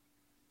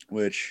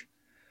 Which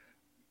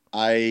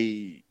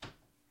I'm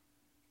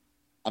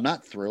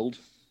not thrilled.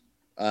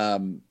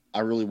 I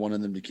really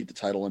wanted them to keep the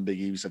title on Big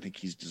E because I think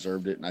he's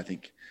deserved it, and I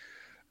think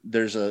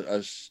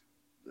there's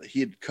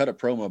he had cut a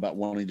promo about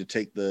wanting to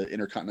take the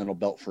Intercontinental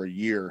belt for a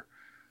year,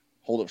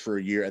 hold it for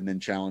a year, and then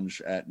challenge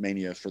at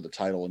Mania for the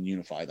title and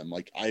unify them.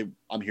 Like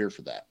I'm here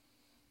for that.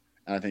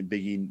 And I think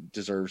Big E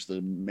deserves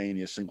the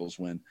Mania singles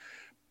win.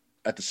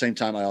 At the same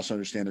time, I also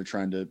understand they're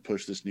trying to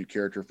push this new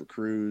character for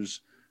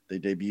Cruz. They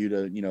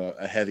debuted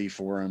a heavy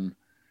for him,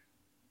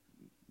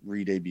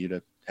 re-debuted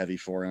a heavy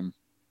for him.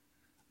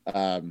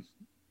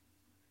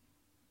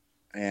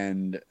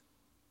 And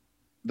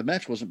the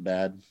match wasn't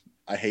bad.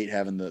 I hate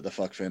having the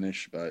fuck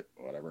finish, but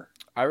whatever.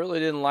 I really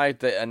didn't like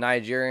that a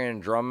Nigerian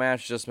drum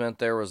match just meant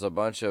there was a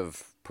bunch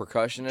of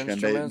percussion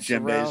instruments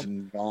djembes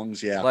and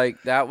gongs, yeah.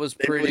 Like, that was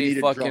pretty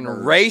really fucking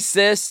drummers.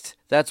 racist.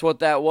 That's what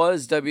that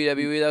was,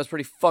 WWE. That was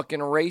pretty fucking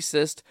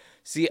racist.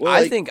 See, Well,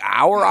 I think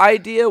our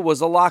idea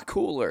was a lot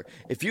cooler.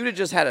 If you'd have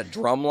just had a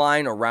drum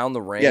line around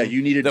the ring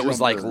you needed that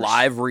was like drummers.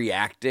 live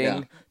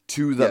reacting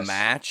to the Yes.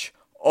 match,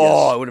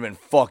 it would have been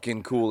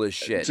fucking cool as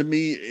shit. To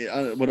me,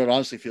 what it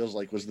honestly feels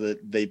like was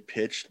that they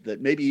pitched that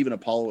maybe even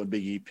Apollo and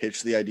Big E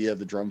pitched the idea of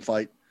the drum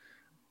fight,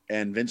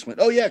 and Vince went,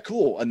 "Oh yeah,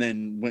 cool," and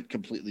then went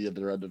completely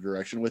the other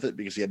direction with it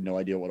because he had no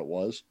idea what it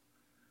was.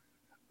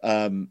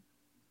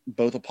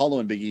 Both Apollo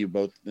and Big E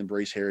both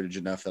embrace heritage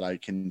enough that I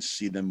can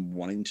see them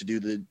wanting to do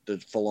the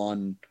full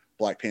on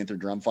Black Panther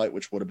drum fight,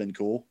 which would have been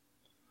cool.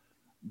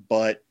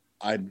 But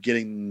I'm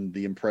getting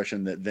the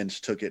impression that Vince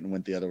took it and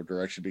went the other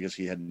direction because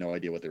he had no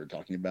idea what they were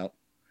talking about.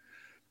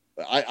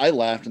 I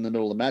laughed in the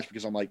middle of the match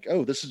because I'm like,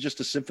 oh, this is just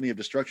a Symphony of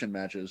Destruction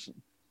matches.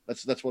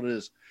 That's what it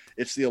is.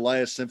 It's the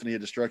Elias Symphony of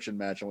Destruction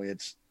match, only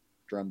it's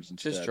drums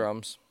instead. Just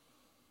drums.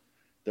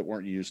 That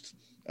weren't used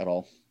at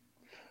all.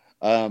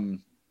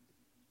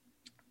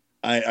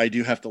 I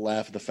do have to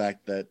laugh at the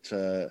fact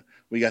that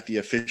we got the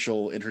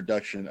official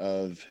introduction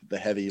of the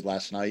Heavy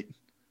last night,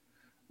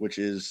 which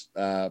is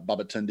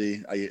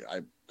Babatunde.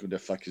 I'm going to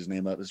fuck his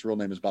name up. His real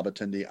name is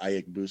Babatunde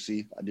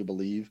Ayekbusi, I do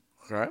believe.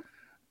 Okay.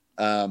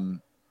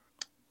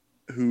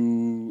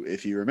 Who,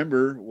 if you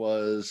remember,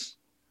 was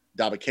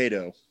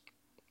Dabba-Kato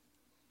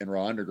in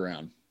Raw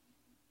Underground.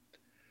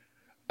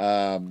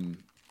 At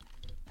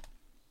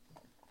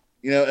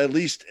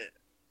least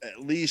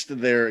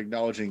they're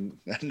acknowledging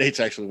Nate's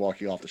actually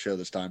walking off the show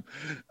this time.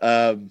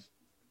 And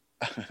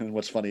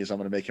what's funny is I'm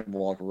going to make him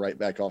walk right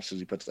back off as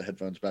he puts the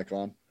headphones back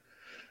on.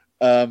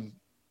 I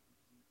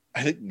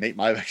think Nate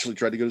might have actually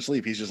tried to go to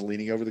sleep. He's just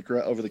leaning over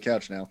the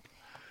couch now.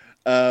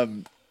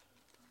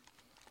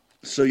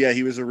 So yeah,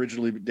 he was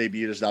originally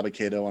debuted as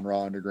Dabba-Kato on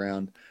Raw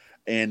Underground,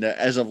 and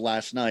as of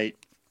last night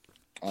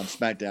on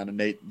SmackDown, and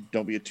Nate,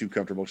 don't be too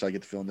comfortable because I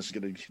get the feeling this is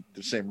going to get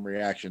the same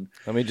reaction.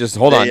 Let me just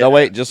hold on. No,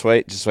 wait, just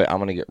wait. I'm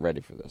going to get ready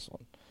for this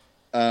one.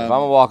 If I'm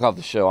going to walk off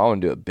the show, I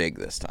want to do it big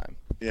this time.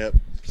 Yep.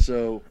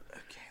 So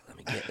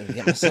okay, let me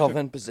get myself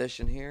in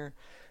position here.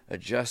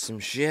 Adjust some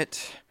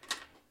shit.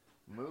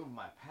 Move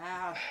my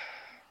path.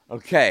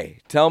 Okay,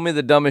 tell me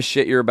the dumbest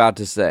shit you're about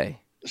to say.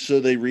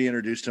 So they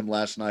reintroduced him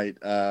last night.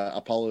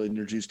 Apollo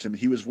introduced him.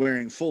 He was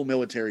wearing full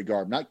military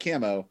garb, not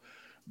camo,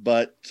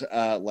 but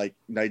like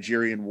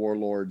Nigerian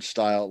warlord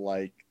style,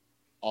 like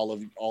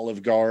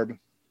olive garb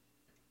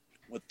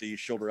with the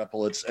shoulder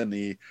epaulets and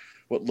the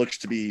what looks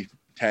to be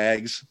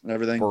tags and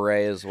everything.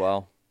 Beret as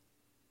well.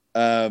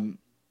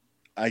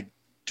 I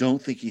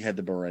don't think he had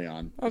the beret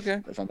on. Okay.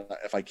 If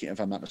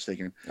I'm not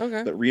mistaken.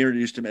 Okay. But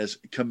reintroduced him as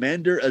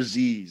Commander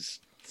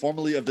Aziz,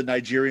 formerly of the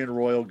Nigerian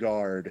Royal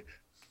Guard.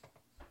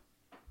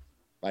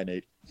 Bye,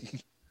 Nate.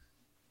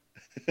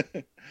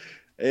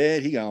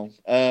 And he gone.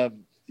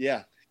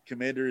 Yeah,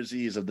 Commander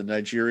Aziz of the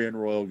Nigerian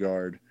Royal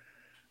Guard.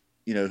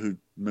 who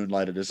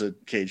moonlighted as a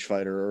cage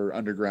fighter or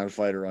underground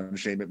fighter on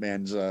Shane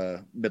McMahon's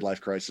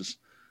Midlife Crisis.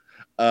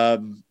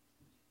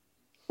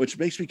 Which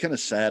makes me kind of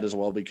sad as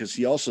well, because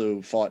he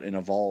also fought in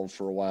Evolve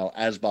for a while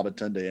as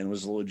Babatunde and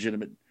was a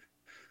legitimate,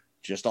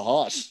 just a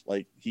hoss.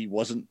 Like, he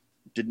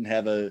didn't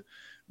have a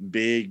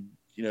big,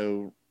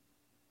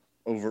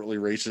 overtly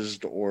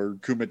racist or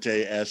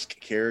Kumite-esque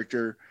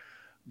character,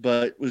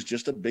 but was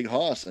just a big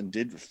hoss and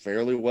did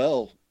fairly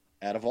well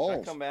at Evolve.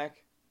 Can I come back?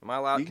 Am I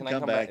allowed? Can I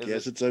come back?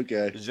 Yes, it's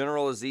okay. Is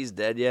General Aziz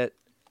dead yet?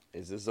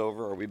 Is this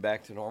over? Are we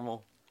back to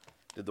normal?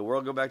 Did the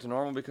world go back to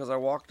normal because I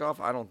walked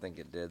off? I don't think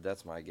it did.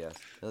 That's my guess.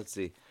 Let's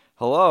see.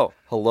 Hello,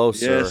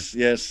 sir.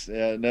 Yes.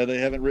 No, they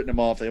haven't written him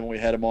off. They only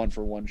had him on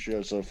for one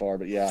show so far,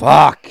 but yeah.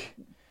 Fuck.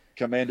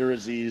 Commander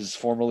Aziz,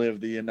 formerly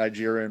of the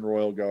Nigerian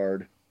Royal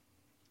Guard,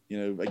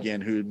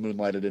 again, who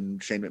moonlighted in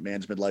Shane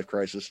McMahon's Midlife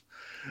Crisis.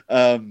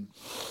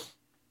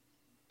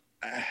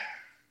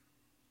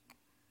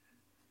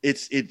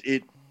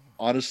 It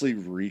honestly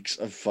reeks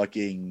of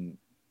fucking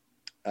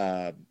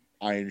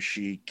Iron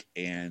Sheik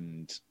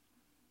and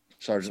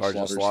Sergeant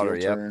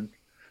Slaughter's heel turn.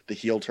 The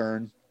heel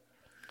turn.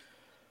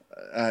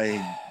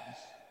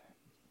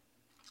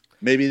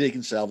 Maybe they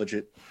can salvage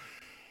it.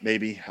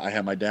 Maybe. I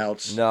have my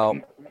doubts.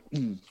 No.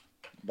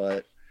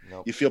 But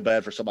you feel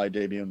bad for somebody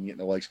debuting and getting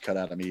their legs cut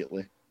out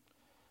immediately.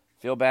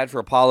 Feel bad for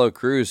Apollo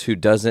Crews, who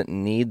doesn't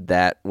need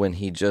that when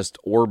he just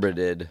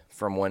orbited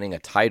from winning a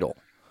title.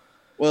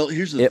 Well,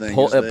 here's the thing.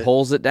 It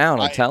pulls it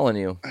down, I'm telling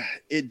you.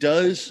 It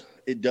does,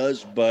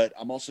 but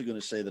I'm also going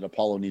to say that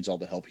Apollo needs all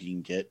the help he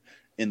can get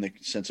in the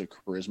sense of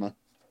charisma.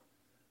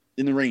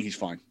 In the ring, he's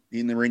fine.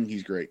 In the ring,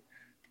 he's great.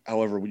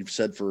 However, we've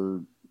said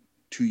for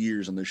 2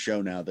 years on this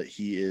show now that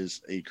he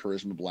is a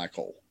charisma black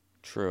hole.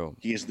 True.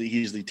 He's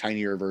the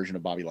tinier version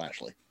of Bobby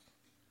Lashley.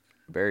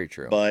 Very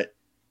true. But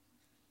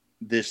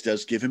this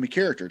does give him a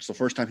character. It's the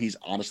first time he's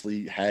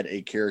honestly had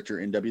a character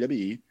in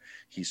WWE.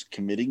 He's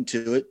committing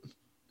to it.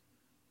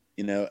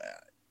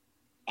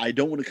 I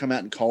don't want to come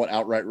out and call it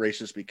outright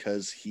racist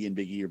because he and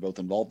Big E are both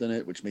involved in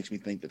it, which makes me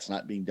think that's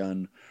not being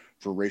done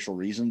for racial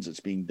reasons. It's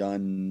being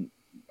done,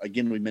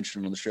 again, we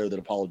mentioned on the show that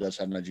Apollo does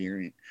have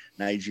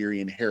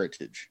Nigerian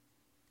heritage.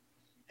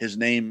 His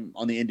name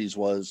on the Indies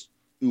was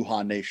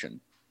Uha Nation.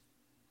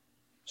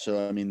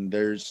 So, I mean,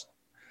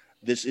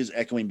 this is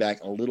echoing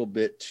back a little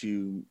bit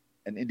to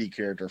an indie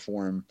character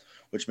for him,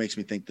 which makes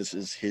me think this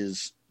is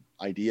his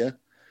idea.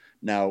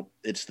 Now,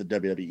 it's the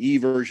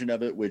WWE version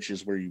of it, which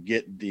is where you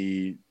get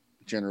the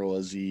General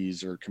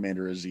Aziz or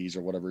Commander Aziz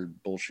or whatever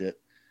bullshit.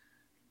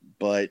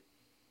 But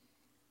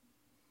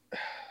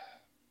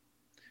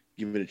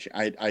give it a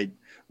chance. I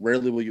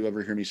rarely will you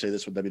ever hear me say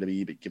this with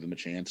WWE, but give them a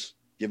chance.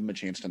 Give them a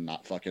chance to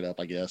not fuck it up,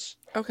 I guess.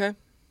 Okay.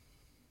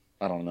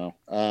 I don't know.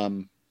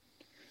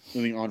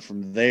 Moving on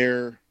from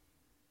there,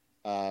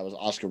 it was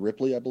Asuka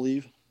Ripley, I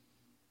believe.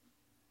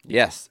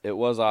 Yes, it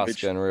was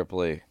Asuka and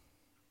Ripley.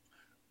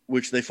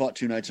 Which they fought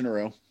 2 nights in a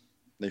row.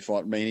 They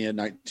fought Mania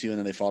night 2, and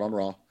then they fought on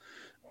Raw.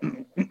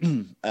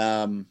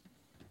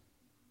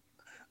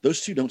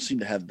 Those two don't seem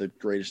to have the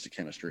greatest of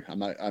chemistry.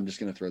 I'm just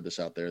going to throw this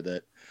out there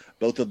that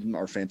both of them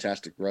are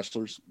fantastic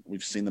wrestlers.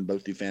 We've seen them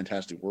both do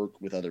fantastic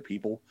work with other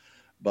people,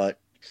 but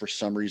for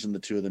some reason, the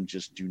two of them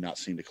just do not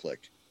seem to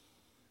click.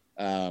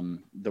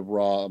 The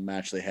Raw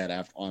match they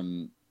had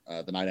on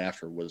the night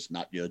after was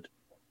not good.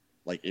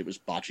 Like, it was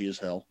botchy as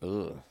hell.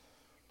 Ugh.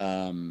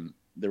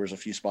 There was a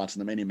few spots in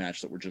the Mania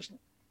match that were just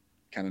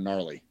kind of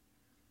gnarly.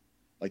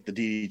 Like the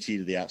DDT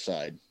to the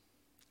outside.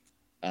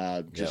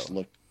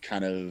 Looked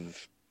kind of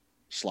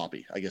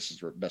sloppy, I guess is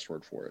the best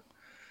word for it.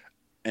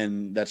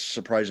 And that's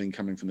surprising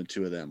coming from the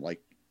two of them.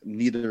 Like,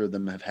 neither of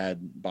them have had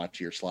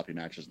botchy or sloppy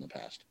matches in the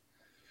past.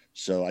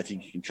 So I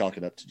think you can chalk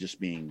it up to just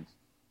being,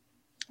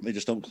 they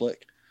just don't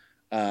click.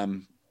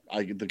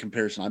 The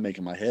comparison I make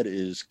in my head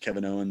is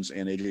Kevin Owens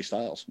and AJ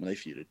Styles when they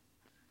feuded.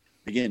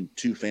 Again,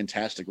 two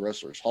fantastic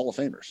wrestlers, Hall of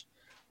Famers,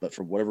 but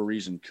for whatever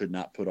reason could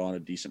not put on a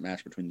decent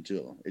match between the two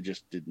of them. It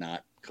just did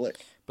not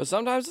click. But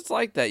sometimes it's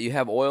like that. You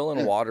have oil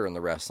and water in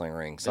the wrestling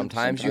ring.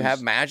 Sometimes you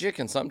have magic,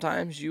 and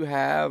sometimes you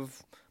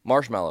have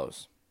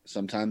marshmallows.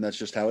 Sometimes that's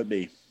just how it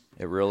be.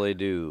 It really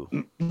do.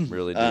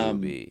 Really do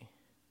be.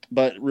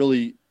 But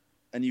really,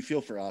 and you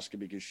feel for Asuka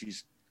because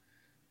she's,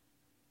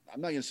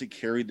 I'm not going to say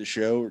carried the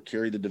show or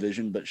carried the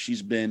division, but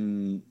she's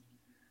been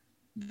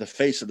the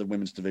face of the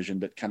women's division,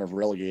 but kind of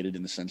relegated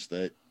in the sense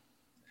that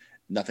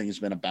nothing has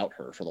been about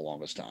her for the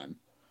longest time.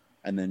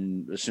 And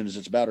then as soon as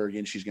it's about her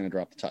again, she's going to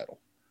drop the title.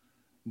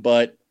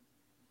 But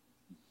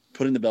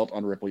putting the belt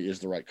on Ripley is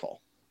the right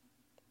call.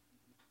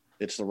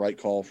 It's the right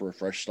call for a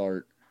fresh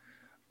start.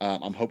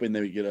 I'm hoping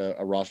they get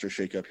a roster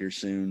shakeup here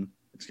soon.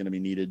 It's going to be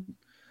needed,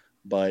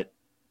 but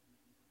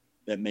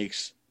that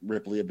makes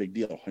Ripley a big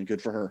deal and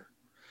good for her.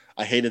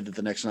 I hated that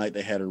the next night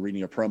they had her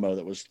reading a promo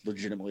that was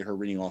legitimately her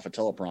reading off a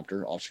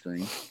teleprompter off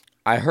screen.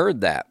 I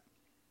heard that.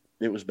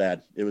 It was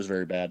bad. It was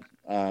very bad,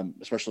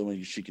 especially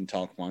when she can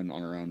talk one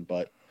on her own.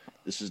 But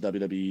this is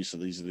WWE, so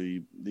these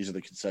are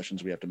the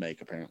concessions we have to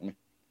make, apparently.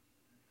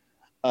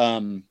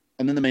 And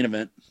then the main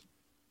event.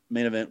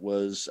 Main event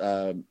was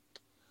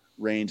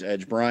Reigns,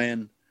 Edge,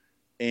 Bryan.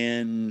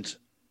 And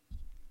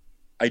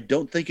I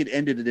don't think it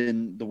ended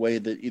in the way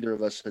that either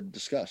of us had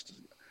discussed.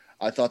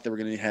 I thought they were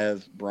going to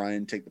have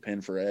Bryan take the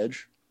pin for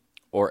Edge.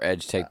 Or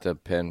Edge take the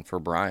pin for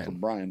Bryan. For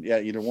Bryan. Yeah,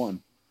 either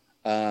one.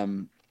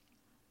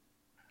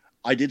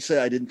 I did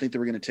say I didn't think they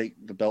were going to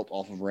take the belt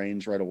off of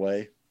Reigns right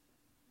away.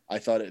 I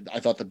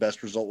thought the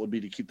best result would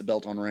be to keep the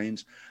belt on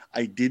Reigns.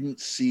 I didn't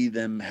see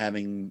them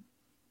having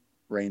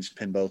Reigns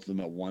pin both of them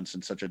at once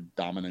in such a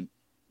dominant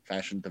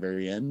fashion at the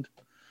very end.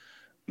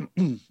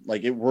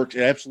 Like, it worked.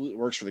 It absolutely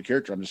works for the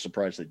character. I'm just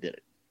surprised they did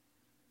it.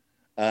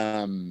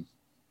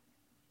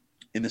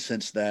 In the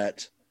sense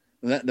that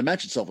the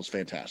match itself was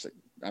fantastic.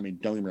 I mean,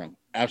 don't get me wrong.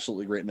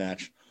 Absolutely great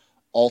match.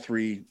 All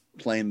three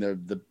playing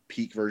the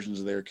peak versions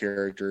of their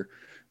character.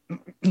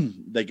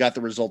 They got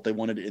the result they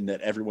wanted in that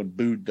everyone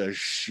booed the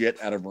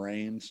shit out of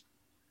Reigns,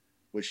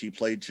 which he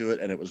played to it,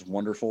 and it was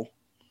wonderful.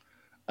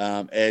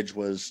 Edge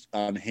was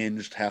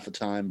unhinged half the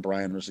time.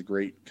 Bryan was a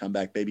great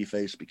comeback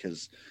babyface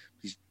because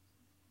he's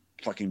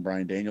fucking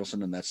Bryan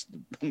Danielson, and that's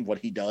what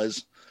he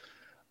does.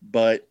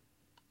 But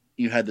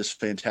you had this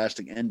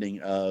fantastic ending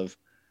of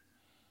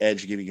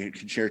Edge giving a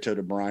concerto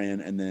to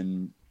Bryan, and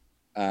then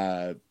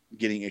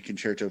getting a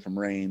concerto from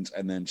Reigns,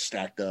 and then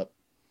stacked up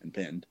and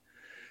pinned.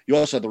 You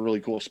also had the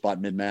really cool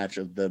spot mid-match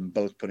of them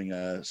both putting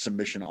a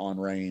submission on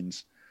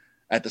Reigns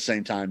at the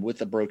same time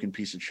with a broken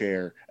piece of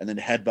chair, and then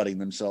headbutting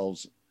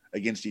themselves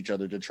against each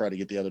other to try to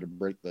get the other to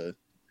break the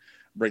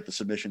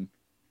submission.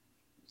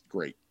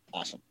 Great.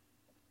 Awesome.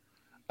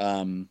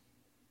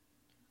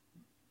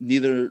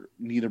 Neither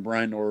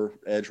Bryan nor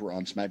Edge were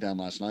on SmackDown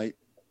last night,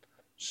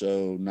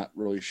 so not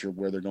really sure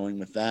where they're going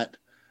with that.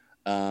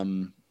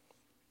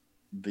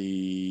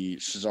 The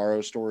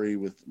Cesaro story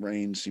with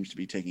Reigns seems to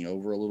be taking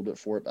over a little bit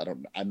for it.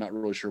 I'm not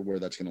really sure where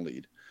that's going to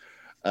lead.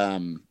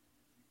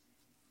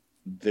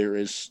 There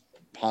is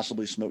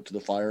possibly smoke to the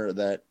fire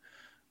that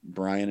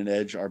Bryan and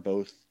Edge are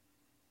both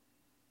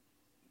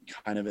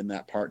kind of in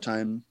that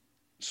part-time,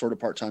 sort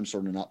of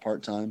not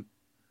part-time,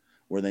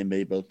 where they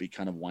may both be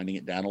kind of winding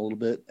it down a little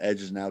bit.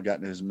 Edge has now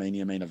gotten his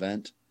Mania main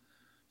event,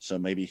 so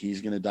maybe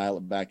he's going to dial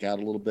it back out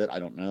a little bit. I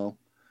don't know.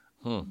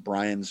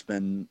 Bryan's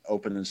been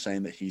open and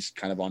saying that he's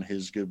kind of on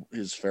his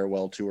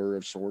farewell tour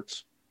of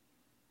sorts.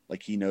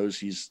 Like, he knows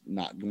he's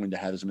not going to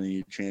have as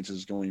many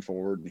chances going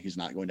forward, and he's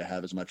not going to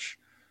have as much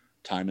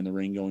time in the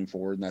ring going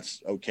forward, and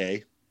that's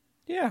okay.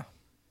 Yeah.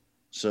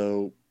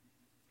 So,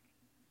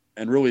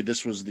 and really,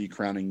 this was the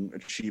crowning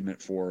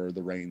achievement for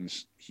the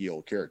Reigns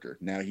heel character.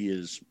 Now he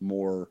is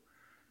more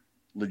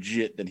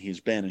legit than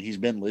he's been, and he's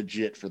been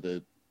legit for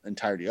the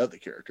entirety of the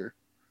character.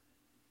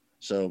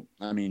 So,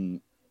 I mean,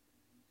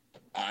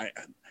 I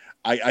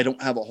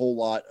don't have a whole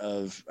lot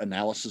of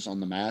analysis on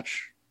the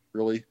match,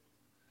 really.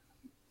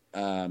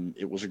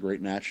 It was a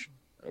great match,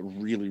 a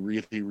really,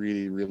 really,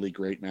 really, really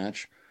great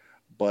match.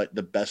 But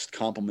the best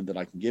compliment that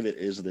I can give it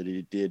is that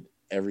it did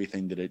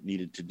everything that it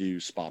needed to do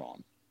spot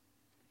on.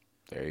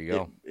 There you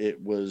go. It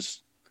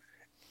was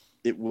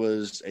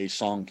a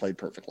song played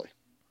perfectly.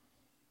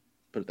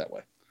 Put it that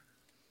way.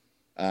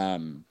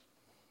 And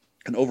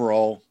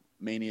overall,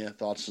 Mania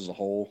thoughts as a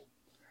whole.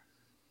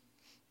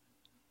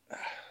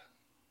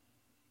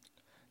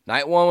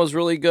 Night 1 was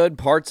really good.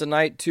 Parts of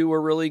Night 2 were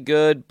really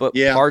good, but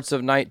parts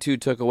of Night 2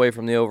 took away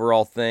from the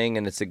overall thing.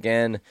 And it's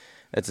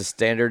a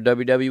standard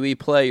WWE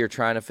play. You're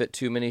trying to fit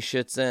too many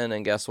shits in,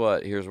 and guess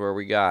what? Here's where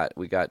we got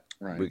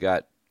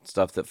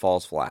stuff that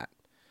falls flat.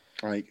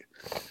 Right.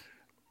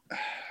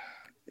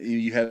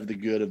 You have the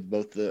good of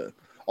both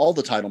all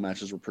the title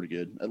matches were pretty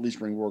good. At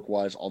least ring work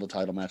wise, all the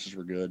title matches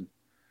were good.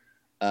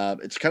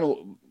 It's kind of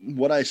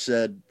what I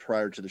said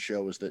prior to the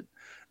show is that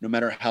no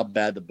matter how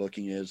bad the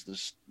booking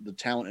is, the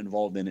talent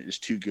involved in it is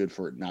too good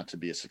for it not to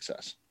be a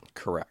success.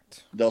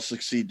 Correct. They'll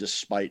succeed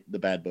despite the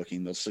bad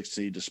booking. They'll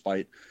succeed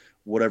despite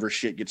whatever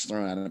shit gets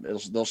thrown at them.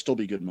 There'll still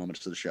be good moments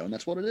to the show, and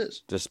that's what it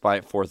is.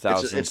 Despite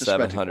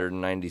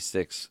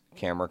 4,796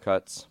 camera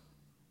cuts.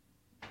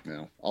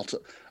 Yeah,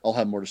 I'll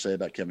have more to say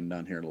about Kevin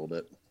Dunn here in a little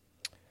bit.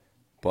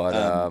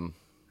 But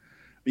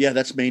yeah,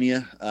 that's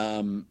Mania.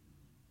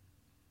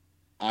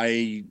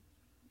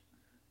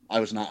 I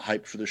was not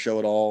hyped for the show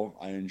at all.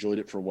 I enjoyed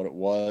it for what it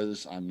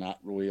was. I'm not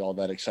really all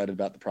that excited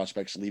about the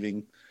prospects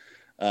leaving.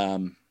 I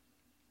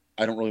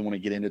don't really want to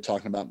get into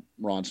talking about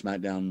Raw and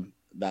SmackDown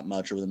that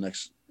much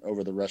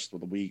over the rest of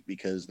the week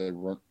because they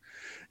weren't.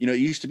 It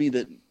used to be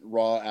that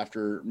Raw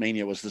after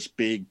Mania was this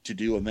big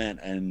to-do event,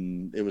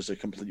 and it was a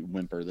complete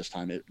whimper this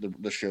time.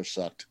 The show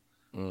sucked.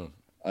 Was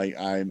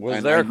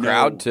there a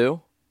crowd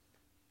too?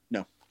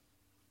 No.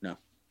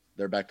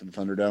 They're back to the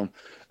Thunderdome.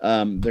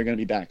 They're going to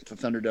be back at the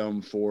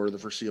Thunderdome for the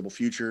foreseeable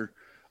future,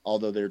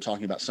 although they're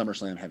talking about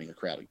SummerSlam having a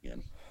crowd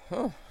again.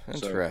 Oh,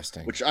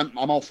 interesting. Which I'm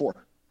all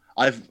for.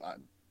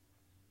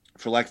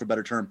 For lack of a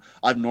better term,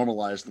 I've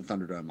normalized the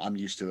Thunderdome. I'm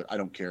used to it. I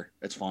don't care.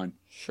 It's fine.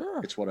 Sure.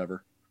 It's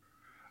whatever.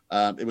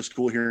 It was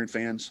cool hearing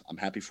fans. I'm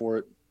happy for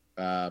it.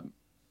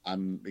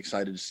 I'm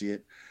excited to see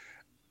it.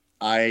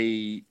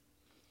 I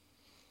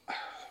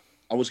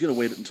was going to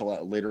wait until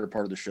a later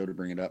part of the show to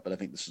bring it up, but I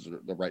think this is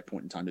the right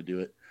point in time to do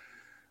it.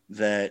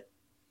 That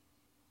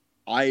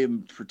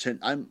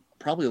I'm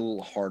probably a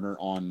little harder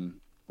on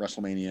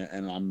WrestleMania,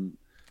 and I'm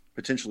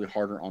potentially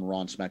harder on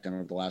Raw and SmackDown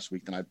over the last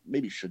week than I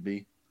maybe should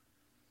be.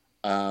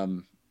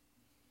 I'm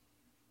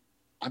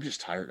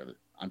just tired of it.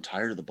 I'm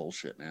tired of the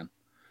bullshit, man.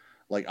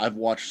 Like, I've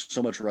watched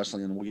so much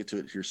wrestling, and we'll get to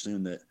it here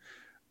soon, that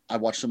I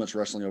watched so much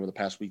wrestling over the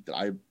past week that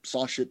I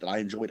saw shit that I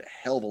enjoyed a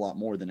hell of a lot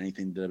more than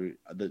anything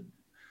that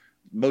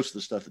most of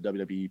the stuff that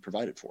WWE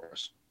provided for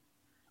us.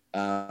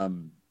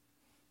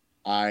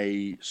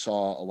 I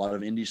saw a lot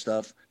of indie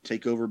stuff.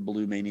 TakeOver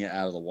blew Mania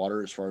out of the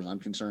water as far as I'm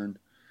concerned.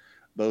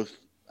 Both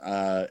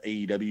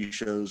AEW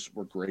shows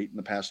were great in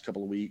the past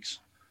couple of weeks.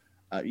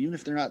 Even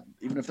if they're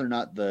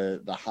not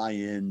the high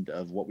end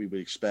of what we would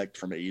expect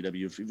from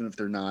AEW, even if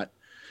they're not,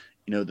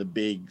 the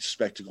big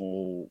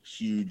spectacle,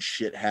 huge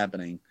shit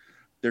happening,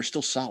 they're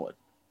still solid.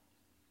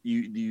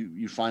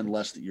 You find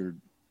less that you're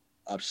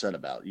upset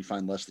about. You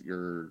find less that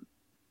you're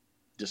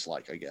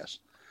dislike, I guess.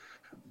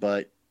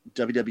 But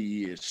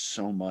WWE is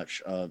so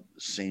much of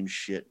the same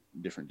shit,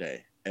 different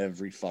day,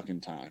 every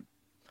fucking time.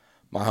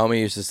 My homie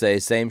used to say,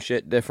 same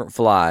shit, different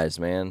flies,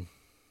 man.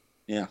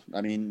 Yeah,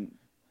 I mean,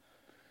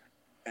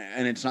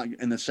 and it's not,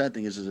 and the sad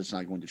thing is it's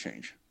not going to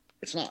change.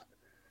 It's not,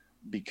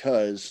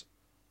 because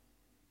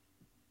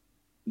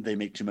they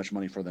make too much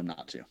money for them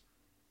not to.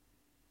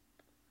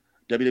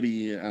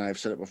 WWE, and I've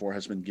said it before,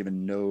 has been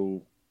given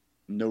no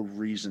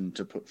reason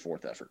to put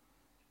forth effort,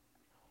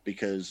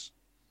 because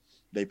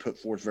they put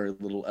forth very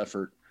little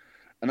effort.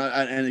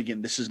 And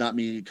again, this is not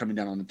me coming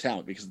down on the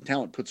talent, because the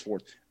talent puts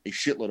forth a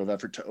shitload of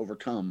effort to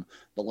overcome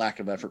the lack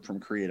of effort from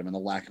creative and the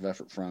lack of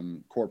effort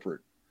from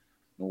corporate,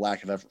 the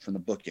lack of effort from the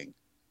booking.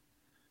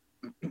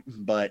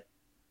 But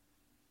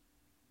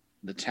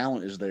the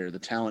talent is there. The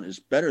talent is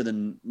better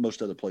than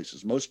most other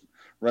places. Most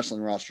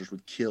wrestling rosters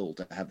would kill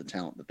to have the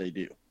talent that they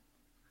do.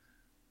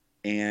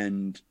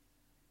 And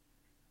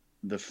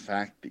the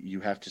fact that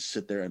you have to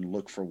sit there and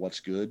look for what's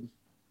good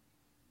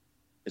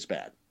is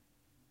bad.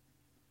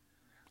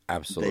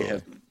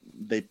 Absolutely.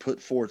 They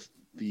put forth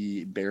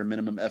the bare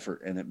minimum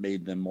effort, and it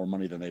made them more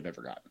money than they've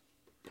ever gotten.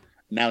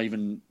 Now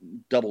even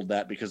doubled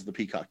that because of the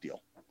Peacock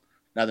deal.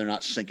 Now they're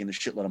not sinking a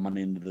shitload of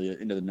money into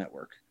the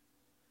network.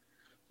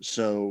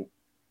 So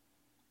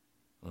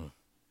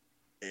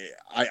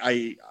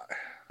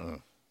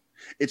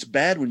it's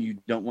bad when you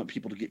don't want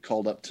people to get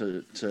called up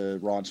to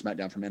Raw and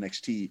SmackDown from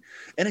NXT.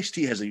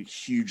 NXT has a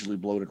hugely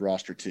bloated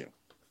roster too.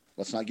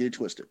 Let's not get it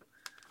twisted.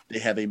 They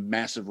have a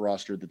massive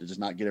roster that does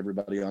not get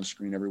everybody on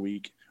screen every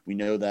week. We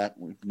know that.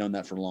 We've known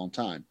that for a long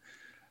time.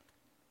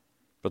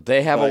 But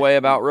they have a way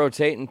about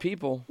rotating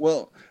people.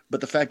 Well,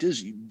 but the fact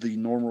is, the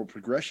normal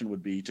progression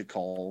would be to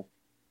call,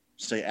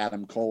 say,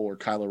 Adam Cole or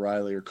Kyle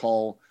O'Reilly, or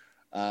call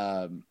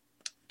Karrion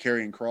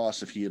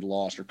Kross if he had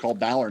lost, or call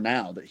Balor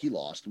now that he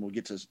lost, and we'll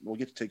get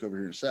to take over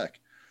here in a sec.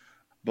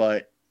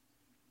 But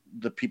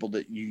the people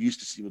that you used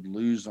to see would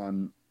lose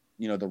on,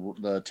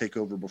 the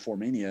takeover before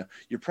Mania,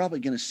 you're probably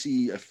going to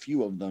see a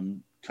few of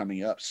them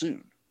coming up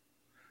soon.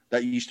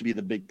 That used to be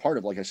the big part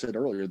of, like I said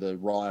earlier, the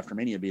Raw after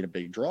Mania being a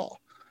big draw.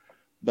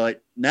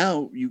 But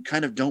now you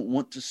kind of don't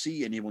want to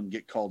see anyone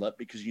get called up,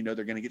 because they're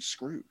going to get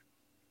screwed.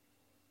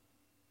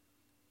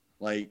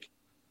 Like,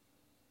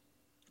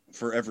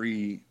 for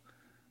every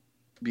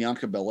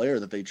Bianca Belair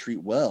that they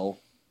treat well,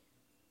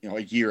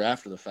 a year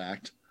after the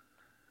fact,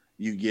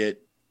 you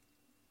get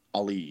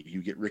Ali,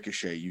 you get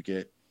Ricochet, you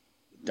get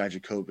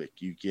Dijakovic,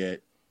 you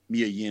get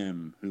Mia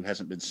Yim, who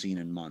hasn't been seen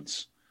in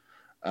months.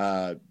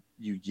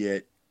 You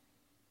get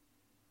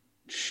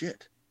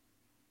shit.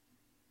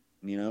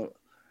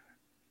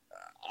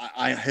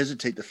 I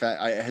hesitate to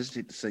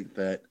think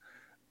that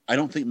I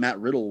don't think Matt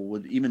Riddle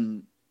would,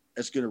 even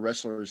as good a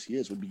wrestler as he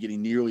is, would be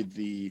getting nearly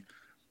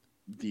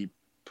the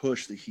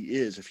push that he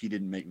is if he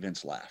didn't make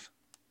Vince laugh.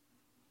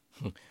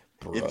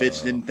 If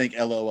Vince didn't think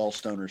LOL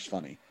Stoner's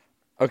funny.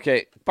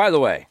 Okay, by the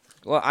way,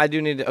 well, I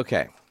do need to...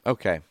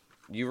 Okay.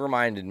 You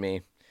reminded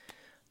me.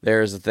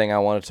 There's a thing I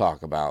want to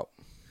talk about.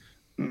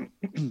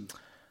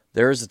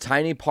 There is a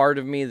tiny part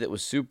of me that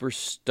was super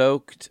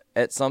stoked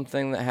at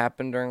something that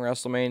happened during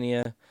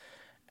WrestleMania.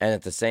 And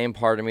at the same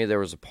part of me, there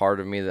was a part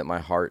of me that my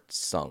heart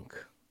sunk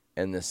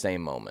in the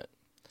same moment.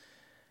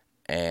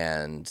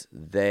 And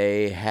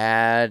they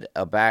had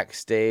a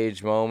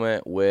backstage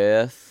moment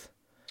with...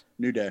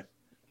 New Day.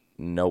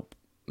 Nope.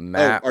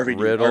 Matt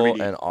Riddle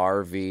RVD. And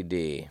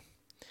RVD.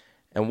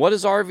 And what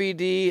is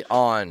RVD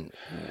on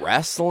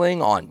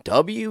wrestling, on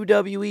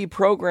WWE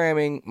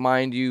programming,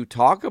 mind you,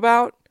 talk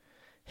about?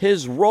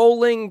 His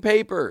rolling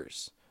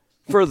papers.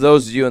 For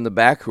those of you in the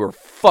back who are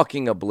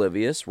fucking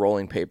oblivious,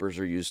 rolling papers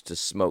are used to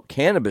smoke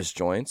cannabis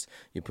joints.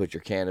 You put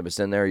your cannabis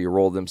in there, you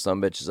roll them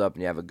some bitches up,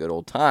 and you have a good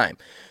old time.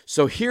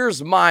 So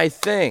here's my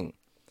thing.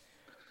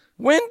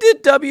 When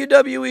did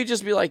WWE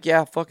just be like,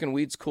 yeah, fucking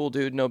weed's cool,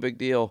 dude, no big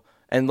deal.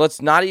 And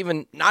let's not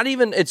even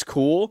it's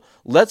cool.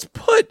 Let's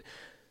put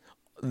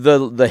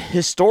the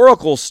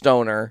historical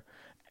stoner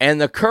and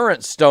the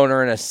current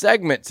stoner in a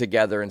segment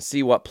together and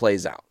see what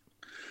plays out.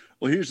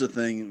 Well, here's the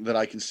thing that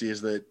I can see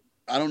is that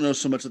I don't know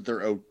so much that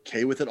they're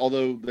okay with it,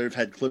 although they've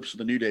had clips of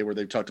the New Day where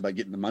they've talked about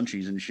getting the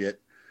munchies and shit.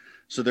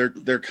 So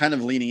they're kind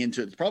of leaning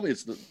into it. Probably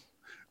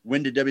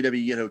when did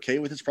WWE get okay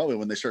with it? It's probably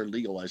when they started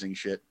legalizing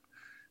shit.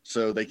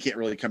 So they can't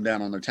really come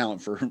down on their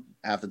talent for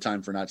half the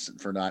time for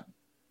not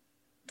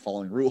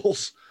following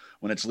rules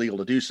when it's legal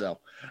to do so.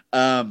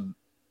 I'd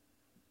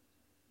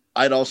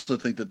also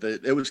think that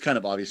it was kind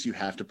of obvious you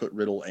have to put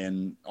Riddle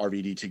and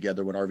RVD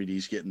together when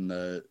RVD's getting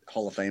the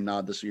Hall of Fame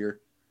nod this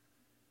year.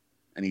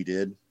 And he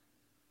did.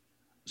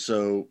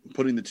 So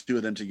putting the two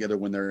of them together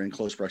when they're in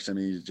close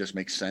proximity just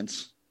makes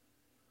sense.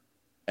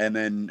 And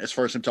then as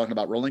far as him talking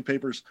about rolling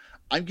papers,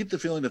 I get the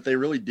feeling that they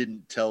really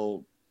didn't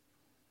tell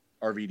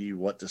RVD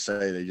what to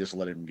say. They just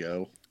let him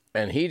go.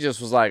 And he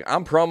just was like,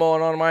 I'm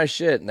promoing on my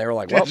shit. And they were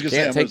like, well,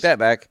 can't take that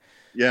back.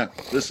 Yeah.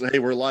 Hey,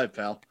 we're live,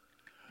 pal.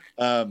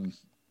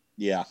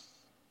 Yeah.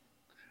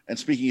 And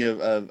speaking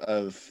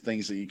of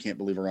things that you can't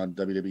believe are on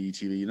WWE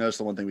TV, you notice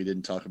the one thing we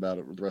didn't talk about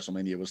at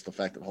WrestleMania was the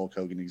fact that Hulk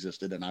Hogan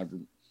existed,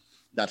 and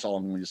that's all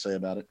I'm going to say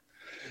about it.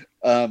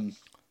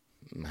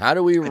 How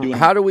do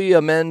we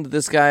amend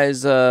this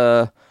guy's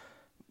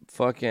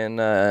fucking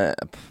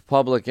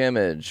public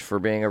image for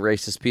being a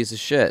racist piece of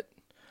shit?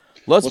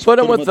 Let's put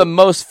him with the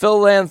most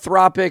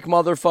philanthropic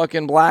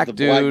motherfucking black dude.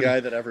 The black guy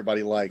that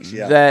everybody likes,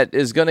 yeah. That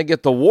is going to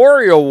get the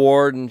Warrior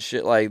Award and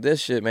shit like this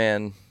shit,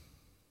 man.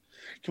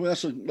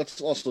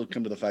 Let's also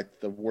come to the fact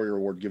that the Warrior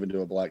Award given to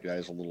a black guy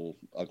is a little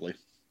ugly.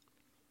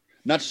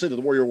 Not to say that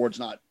the Warrior Award's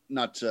not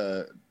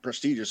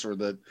prestigious or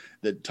that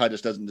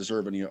Titus doesn't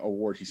deserve any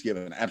award he's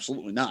given.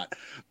 Absolutely not.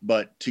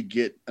 But to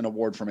get an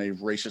award from a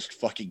racist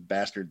fucking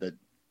bastard that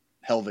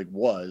Helvig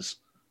was,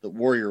 that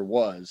Warrior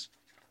was,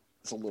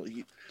 it's a little.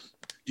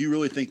 Do you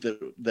really think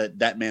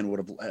that man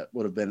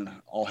would have been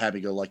all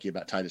happy-go-lucky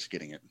about Titus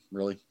getting it?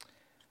 Really?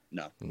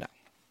 No,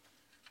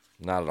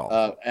 not at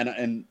all.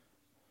 And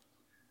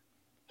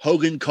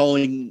Hogan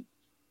calling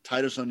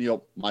Titus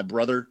O'Neil my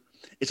brother,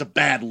 it's a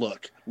bad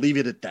look. Leave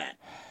it at that.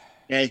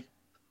 Okay.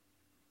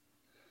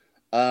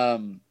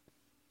 And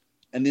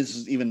this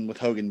is even with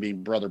Hogan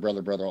being brother.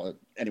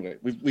 Anyway,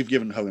 we've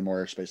given Hogan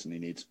more airspace than he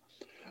needs.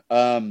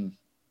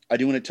 I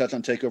do want to touch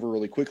on TakeOver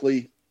really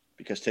quickly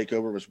because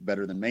TakeOver was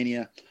better than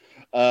Mania.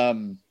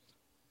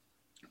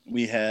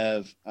 We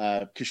have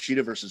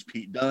Kushida versus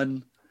Pete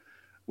Dunne,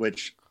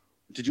 which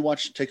did you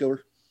watch TakeOver?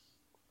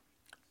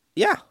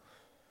 Yeah.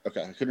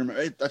 Okay, I couldn't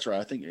remember. That's right.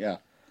 I think yeah.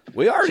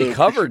 We already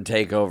covered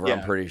TakeOver. Yeah.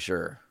 I'm pretty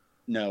sure.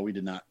 No, we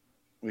did not.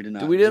 We did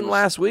not. We didn't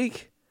last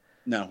week.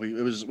 No,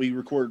 we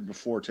recorded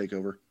before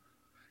TakeOver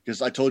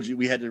because I told you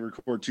we had to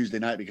record Tuesday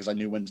night because I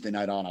knew Wednesday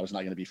night on I was not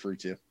going to be free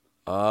to.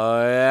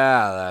 Oh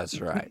yeah, that's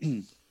right.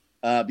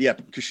 Yeah,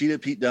 Kushida,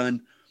 Pete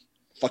Dunne,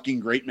 fucking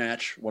great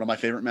match. One of my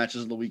favorite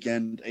matches of the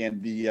weekend,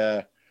 and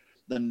the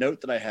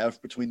note that I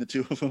have between the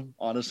two of them,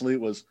 honestly,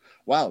 was,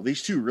 wow,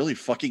 these two really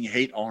fucking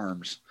hate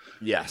arms.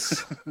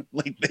 Yes.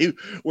 Like they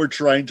were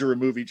trying to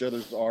remove each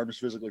other's arms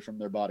physically from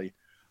their body.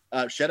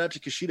 Shout out to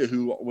Kushida,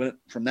 who went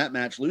from that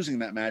match, losing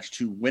that match,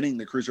 to winning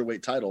the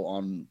Cruiserweight title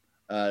on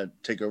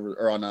TakeOver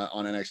or on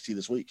NXT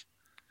this week.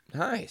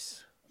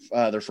 Nice.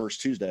 Their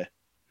first Tuesday.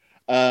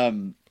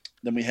 Then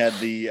we had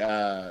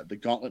the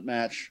gauntlet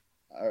match.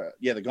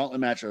 The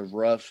gauntlet match of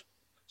Ruff,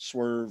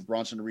 Swerve,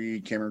 Bronson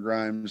Reed, Cameron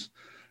Grimes,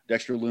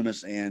 Dexter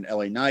Lumis, and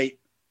LA Knight.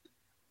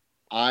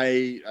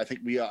 I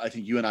think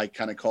you and I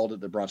kind of called it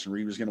that Bronson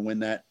Reed was going to win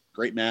that.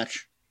 Great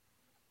match.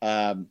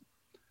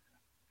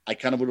 I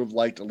kind of would have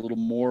liked a little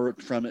more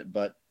from it,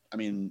 but I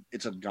mean,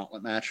 it's a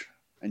gauntlet match,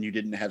 and you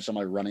didn't have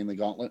somebody running the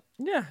gauntlet.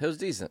 Yeah, it was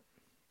decent.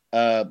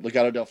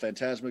 Legado del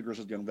Fantasma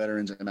versus Young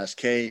Veterans,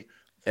 MSK.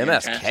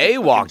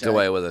 MSK walked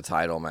away with a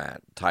title.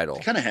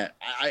 Kind of had.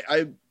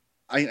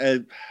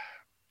 I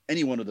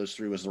any one of those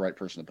three was the right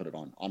person to put it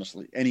on.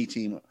 Honestly, any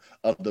team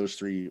of those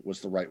three was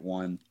the right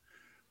one.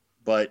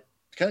 But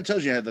it kind of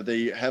tells you that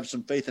they have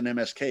some faith in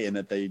MSK and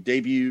that they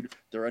debuted,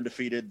 they're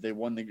undefeated, they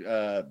won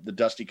the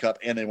Dusty Cup,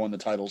 and they won the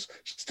titles,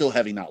 still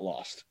having not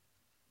lost.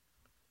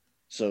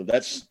 So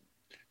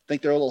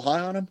think they're a little high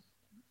on him.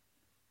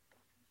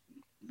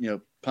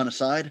 Pun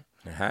aside.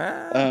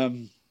 Uh-huh.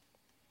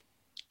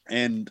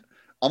 And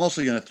I'm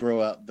also going to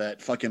throw out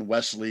that fucking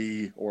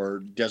Wesley or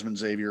Desmond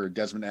Xavier or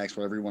Desmond X,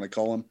 whatever you want to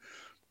call him.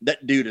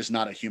 That dude is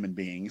not a human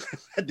being.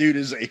 That dude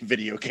is a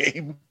video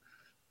game.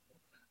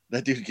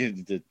 That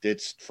dude,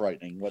 it's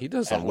frightening. He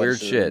does some weird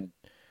shit.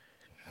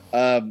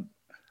 One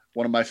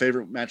of my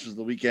favorite matches of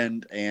the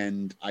weekend,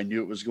 and I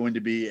knew it was going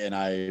to be, and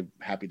I'm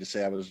happy to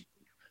say I was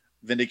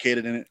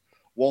vindicated in it.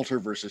 Walter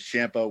versus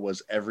Ciampa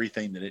was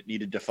everything that it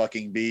needed to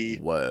fucking be.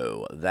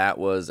 Whoa, that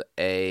was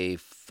a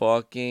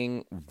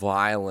fucking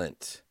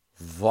violent.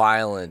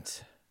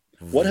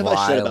 What have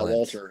I said about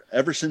Walter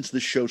ever since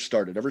this show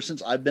started? Ever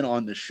since I've been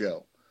on this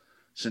show,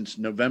 since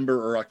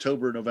November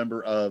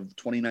of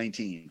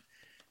 2019,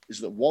 is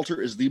that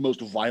Walter is the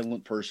most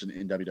violent person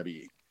in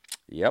WWE.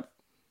 Yep.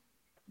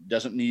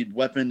 Doesn't need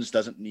weapons,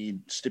 doesn't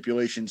need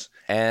stipulations.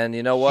 And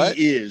you know what?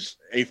 He is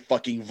a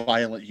fucking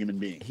violent human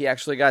being. He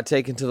actually got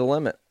taken to the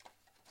limit.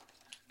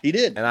 He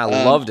did. And I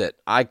loved it.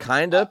 I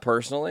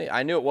personally,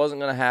 I knew it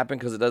wasn't going to happen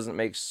because it doesn't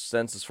make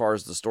sense as far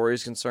as the story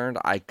is concerned.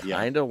 I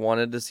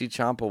wanted to see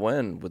Ciampa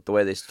win with the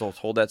way they still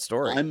told that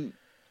story.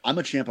 I'm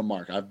a Ciampa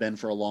mark. I've been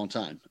for a long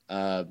time.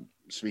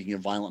 Speaking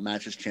of violent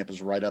matches,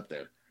 Ciampa's right up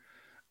there.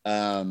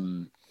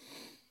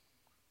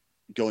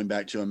 Going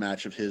back to a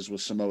match of his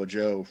with Samoa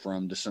Joe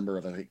from December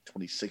of, I think,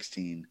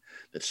 2016,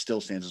 that still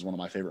stands as one of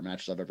my favorite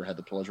matches I've ever had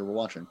the pleasure of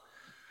watching.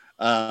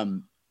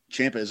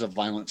 Ciampa is a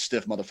violent,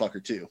 stiff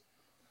motherfucker too.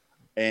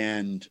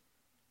 And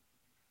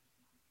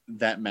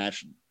that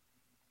match,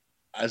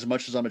 as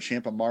much as I'm a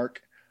Ciampa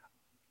mark,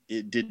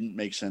 it didn't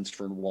make sense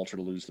for Walter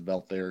to lose the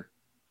belt there.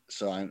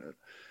 So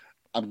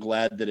I'm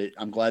glad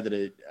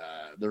that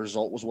the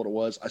result was what it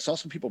was. I saw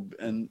some people,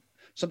 and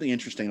something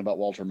interesting about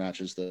Walter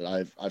matches that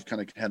I've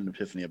kind of had an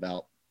epiphany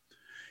about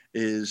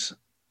is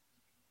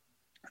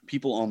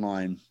people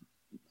online.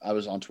 I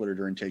was on Twitter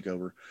during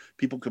TakeOver.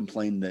 People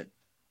complained that,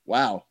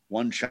 wow,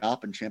 one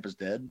chop and Ciampa's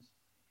dead.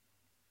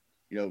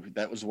 You know,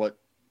 that was what,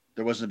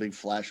 there wasn't a big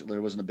flash.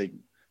 There wasn't a big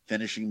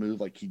finishing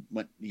move. Like he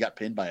got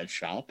pinned by a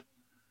chop.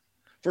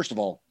 First of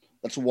all,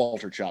 that's a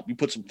Walter chop. You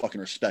put some fucking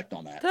respect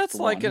on that. That's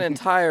like an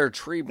entire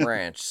tree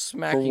branch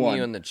smacking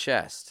you in the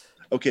chest.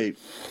 Okay,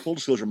 full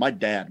disclosure,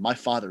 my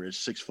father is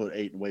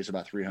 6'8" and weighs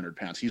about 300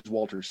 pounds. He's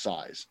Walter's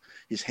size.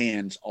 His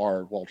hands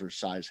are Walter's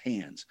size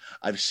hands.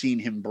 I've seen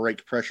him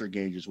break pressure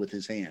gauges with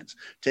his hands.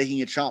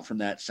 Taking a chop from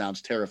that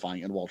sounds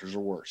terrifying, and Walter's are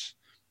worse.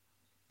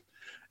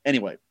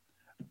 Anyway,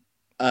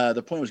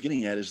 the point I was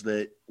getting at is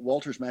that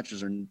Walter's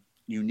matches are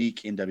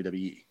unique in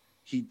WWE.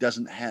 He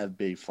doesn't have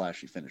big,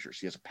 flashy finishers.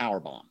 He has a power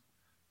bomb.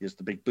 He has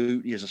the big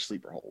boot. He has a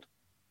sleeper hold.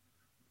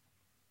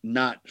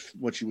 Not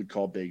what you would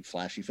call big,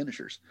 flashy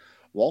finishers.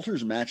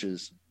 Walter's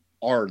matches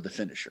are the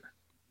finisher.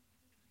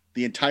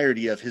 The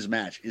entirety of his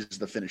match is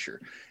the finisher.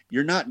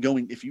 You're not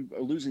going, if you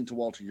are losing to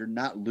Walter, you're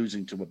not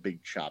losing to a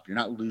big chop. You're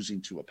not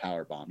losing to a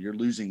power bomb. You're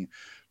losing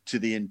to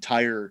the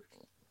entire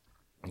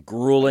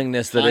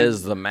gruelingness that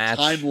is the match.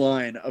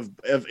 Timeline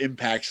of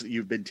impacts that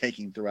you've been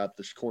taking throughout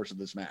the course of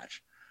this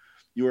match.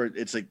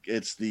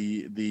 It's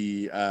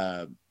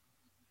the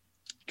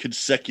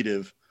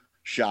consecutive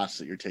shots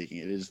that you're taking.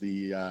 It is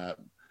the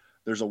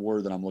there's a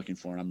word that I'm looking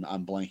for and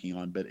I'm blanking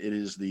on, but it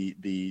is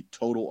the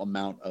total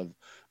amount of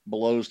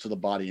blows to the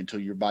body until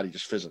your body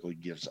just physically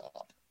gives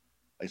up.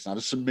 It's not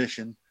a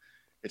submission.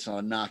 It's not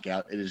a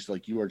knockout. It is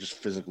like you are just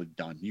physically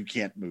done. You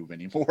can't move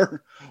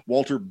anymore.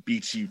 Walter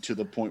beats you to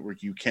the point where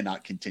you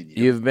cannot continue.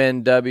 You've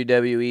been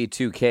WWE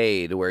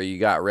 2K'd where you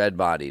got red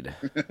bodied.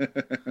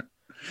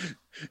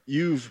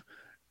 You've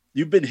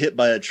been hit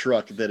by a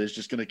truck that is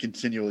just going to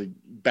continually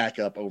back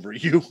up over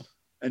you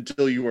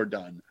until you are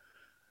done.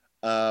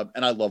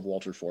 And I love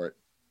Walter for it.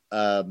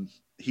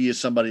 He is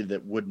somebody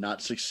that would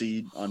not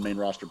succeed on main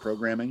roster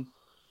programming.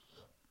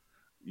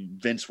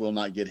 Vince will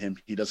not get him.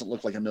 He doesn't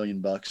look like $1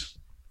 million.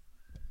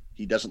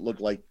 He doesn't look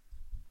like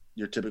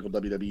your typical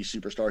WWE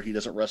superstar. He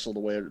doesn't wrestle the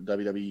way a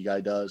WWE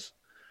guy does,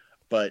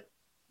 but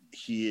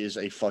he is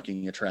a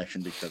fucking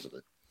attraction because of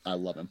it. I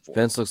love him for it.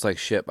 Vince looks like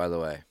shit, by the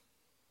way.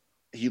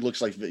 He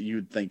looks like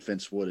you'd think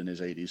Vince would in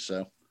his 80s.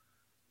 So,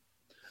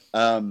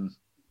 and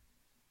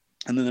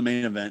then the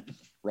main event,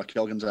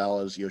 Raquel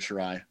Gonzalez, Io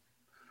Shirai.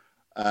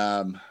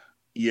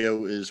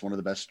 Io is one of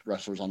the best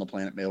wrestlers on the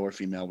planet, male or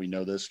female. We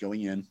know this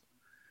going in.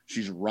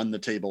 She's run the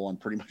table on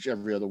pretty much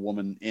every other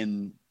woman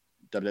in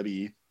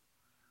WWE.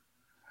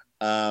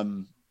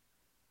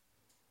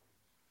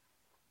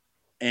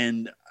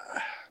 And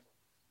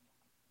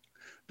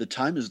the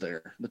time is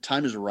there. The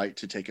time is right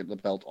to take the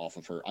belt off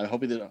of her. I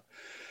hope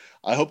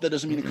that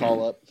doesn't mean a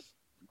call up.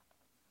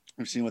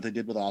 We've seen what they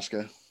did with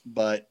Asuka,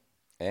 but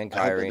and I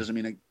hope that Kyrie doesn't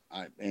mean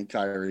and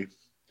Kyrie.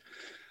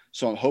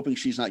 So I'm hoping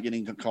she's not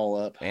getting a call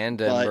up. and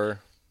Denver.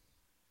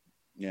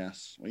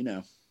 Yes, we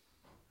know.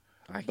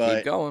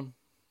 Keep going.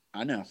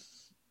 I know.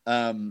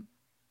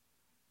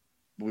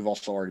 We've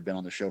also already been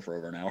on the show for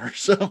over an hour,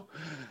 so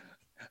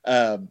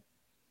the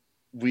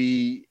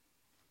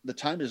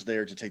time is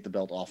there to take the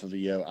belt off of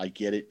Io. I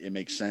get it. It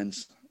makes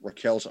sense.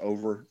 Raquel's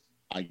over.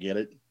 I get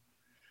it.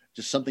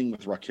 Just something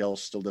with Raquel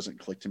still doesn't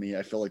click to me.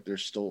 I feel like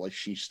there's still like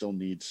she still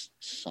needs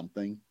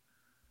something.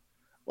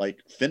 Like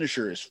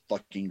finisher is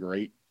fucking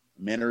great.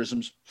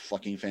 Mannerisms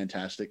fucking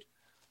fantastic.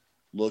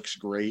 Looks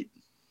great.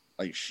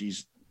 Like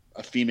she's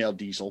a female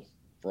Diesel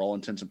for all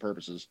intents and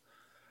purposes.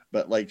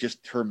 But like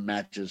just her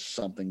matches,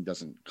 something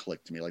doesn't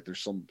click to me. Like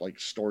there's some like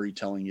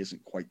storytelling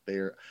isn't quite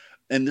there.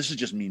 And this is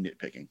just me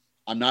nitpicking.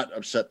 I'm not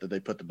upset that they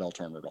put the belt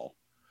on her at all.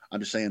 I'm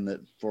just saying that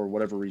for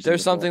whatever reason,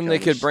 There's something they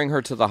could bring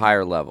her to the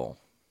higher level.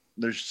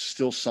 There's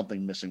still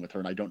something missing with her,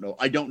 and I don't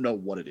know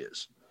what it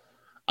is.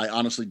 I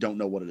honestly don't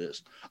know what it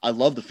is. I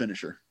love the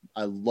finisher.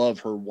 I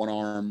love her one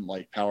arm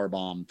like power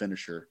bomb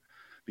finisher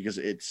because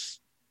it's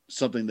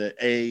something that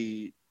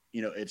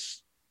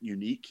it's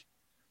unique,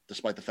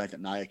 despite the fact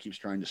that Nia keeps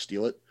trying to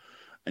steal it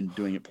and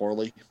doing it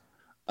poorly.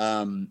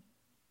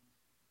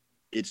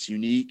 It's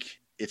unique.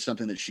 It's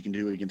something that she can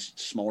do against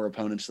smaller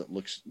opponents that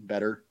looks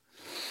better.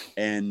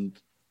 And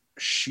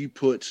she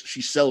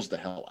sells the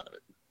hell out of it.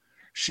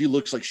 She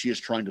looks like she is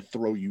trying to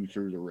throw you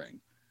through the ring.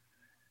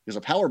 Because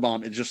a power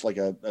bomb is just like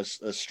a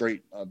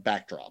straight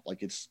backdrop.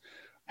 Like it's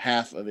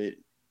half of it.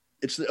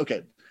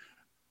 Okay.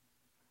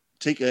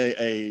 take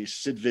a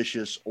Sid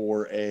Vicious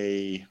or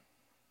a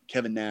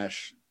Kevin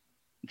Nash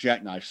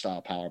jackknife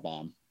style power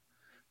bomb,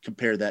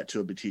 compare that to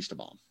a Batista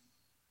bomb.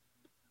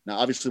 Now,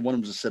 obviously, one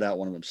of them is a sit out,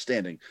 one of them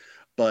standing,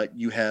 but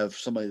you have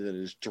somebody that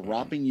is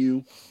dropping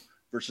you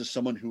versus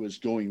someone who is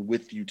going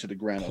with you to the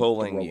ground,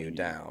 pulling you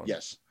down.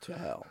 Yes, to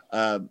hell.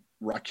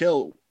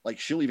 Raquel, like,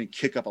 she'll even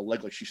kick up a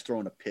leg like she's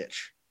throwing a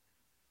pitch.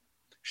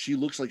 She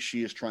looks like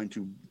she is trying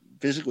to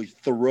physically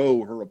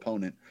throw her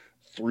opponent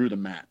through the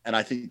mat, and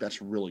I think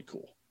that's really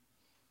cool.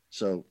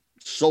 So,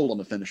 sold on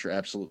the finisher,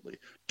 absolutely.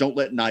 Don't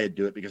let Nia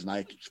do it because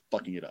Nia keeps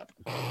fucking it up.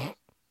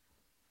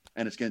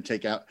 And it's going to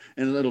take out,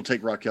 and it'll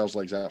take Raquel's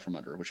legs out from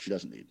under her, which she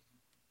doesn't need.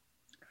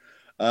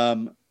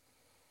 So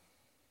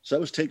that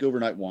was TakeOver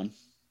Night 1.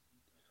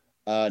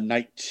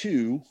 Night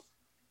 2,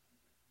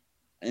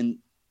 and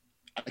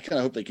I kind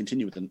of hope they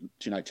continue with the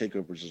 2-night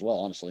takeovers as well,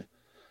 honestly.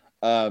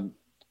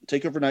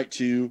 TakeOver Night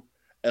 2,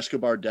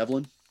 Escobar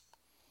Devlin.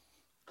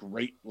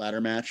 Great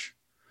ladder match.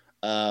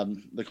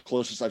 The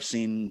closest I've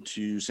seen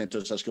to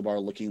Santos Escobar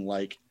looking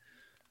like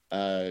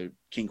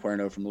King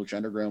Cuerno from Lucha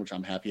Underground, which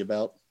I'm happy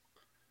about.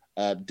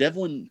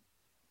 Devlin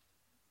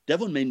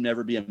may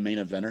never be a main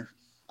eventer.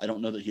 I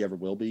don't know that he ever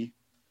will be.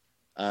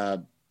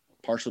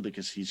 Partially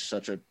because he's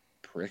such a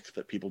prick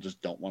that people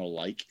just don't want to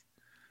like.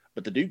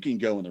 But the dude can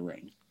go in the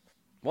ring.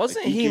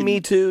 Wasn't like, he Me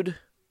Too'd?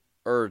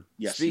 Or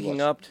yes,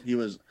 speaking up? He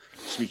was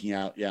speaking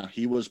out. Yeah,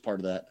 he was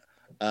part of that.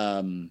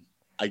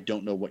 I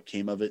don't know what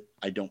came of it.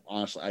 I don't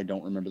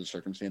remember the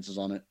circumstances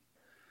on it.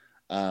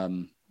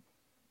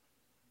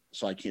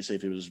 So I can't say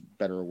if it was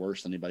better or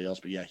worse than anybody else,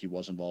 but yeah, he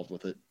was involved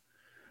with it.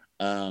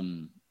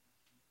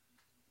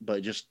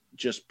 But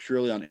just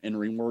purely on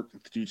in-ring work,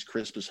 the dude's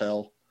crisp as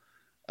hell.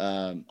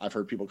 I've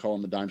heard people call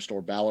him the Dime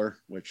Store Balor,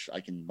 which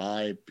I can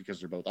buy because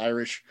they're both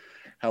Irish.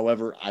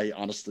 However, I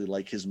honestly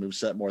like his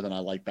moveset more than I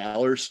like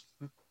Balor's.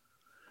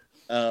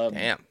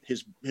 Damn.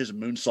 His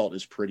moonsault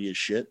is pretty as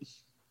shit.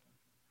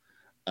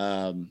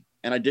 And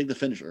I dig the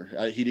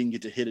finisher. He didn't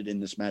get to hit it in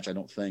this match, I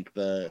don't think.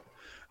 The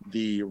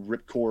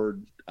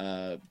ripcord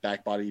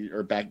back body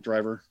or back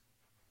driver,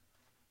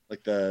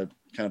 like the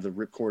kind of the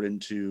ripcord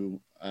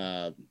into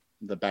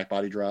the back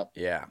body drop.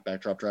 Yeah.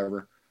 Backdrop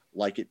driver.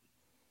 Like it.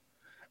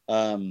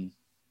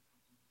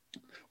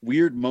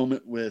 Weird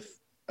moment with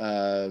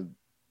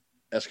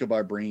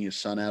Escobar bringing his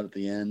son out at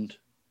the end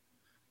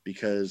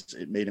because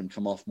it made him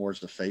come off more as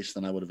the face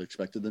than I would have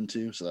expected them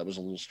to. So that was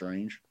a little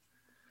strange.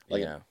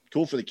 Like, yeah.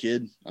 Cool for the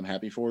kid. I'm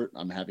happy for it.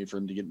 I'm happy for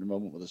him to get in a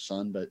moment with his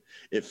son, but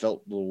it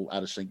felt a little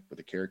out of sync with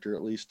the character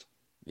at least.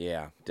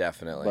 Yeah,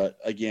 definitely. But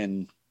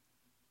again,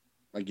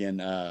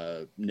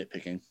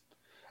 nitpicking.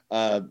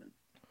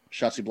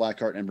 Shotzi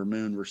Blackheart, Ember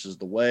Moon versus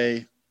The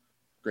Way.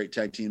 Great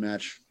tag team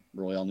match.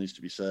 Really all needs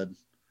to be said.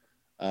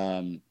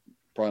 Probably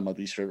my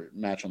least favorite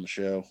match on the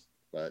show,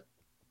 but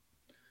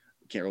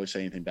can't really say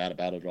anything bad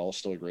about it at all.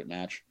 Still a great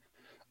match.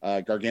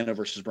 Gargano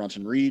versus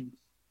Bronson Reed.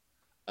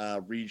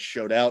 Reed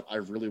showed out. I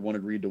really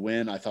wanted Reed to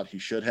win. I thought he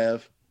should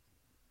have.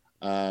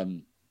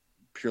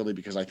 Purely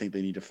because I think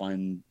they need to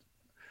find,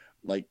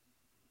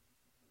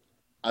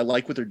 I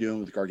like what they're doing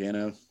with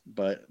Gargano,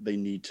 but they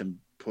need to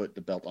put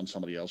the belt on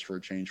somebody else for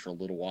a change for a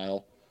little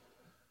while.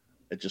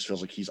 It just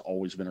feels like he's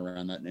always been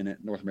around that in it,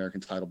 North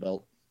American title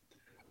belt.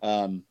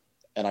 And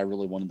I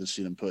really wanted to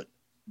see them put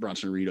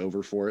Bronson Reed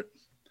over for it.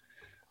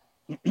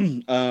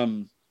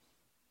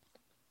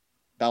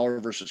 Balor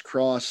versus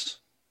Cross.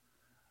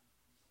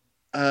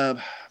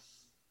 Kind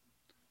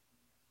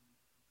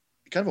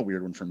of a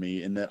weird one for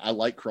me in that I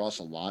like Cross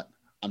a lot.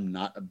 I'm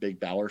not a big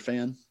Balor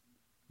fan.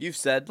 You've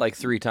said like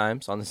 3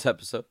 times on this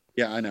episode.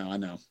 Yeah, I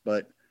know.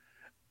 But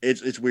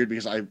it's weird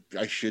because I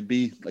should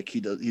be. Like he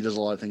does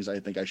a lot of things I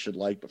think I should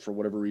like, but for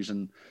whatever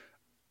reason,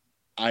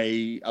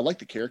 I like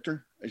the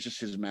character. It's just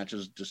his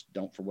matches just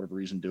don't, for whatever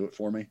reason, do it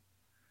for me.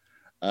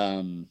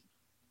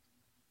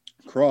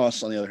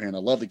 Cross, on the other hand, I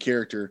love the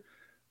character,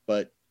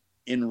 but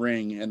in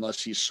ring,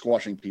 unless he's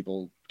squashing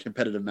people,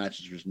 competitive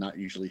matches is not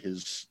usually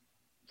his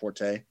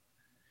forte.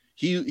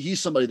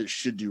 He's somebody that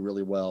should do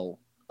really well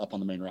up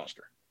on the main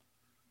roster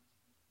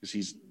because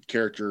he's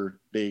character,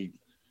 big,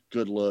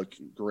 good look,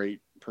 great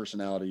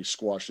personality,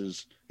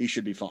 squashes. He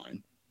should be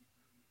fine.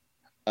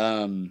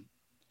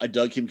 I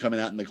dug him coming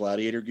out in the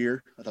gladiator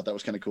gear. I thought that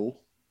was kind of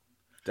cool.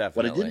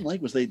 Definitely. What I didn't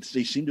like was they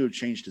seem to have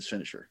changed his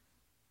finisher.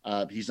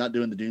 He's not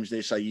doing the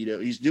Doomsday Saito.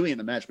 He's doing it in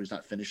the match, but he's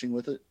not finishing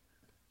with it.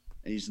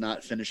 And he's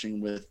not finishing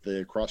with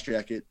the cross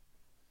jacket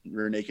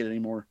rear naked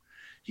anymore.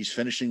 He's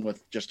finishing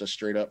with just a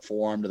straight up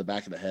forearm to the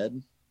back of the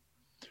head,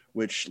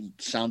 which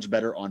sounds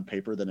better on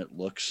paper than it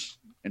looks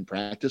in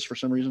practice for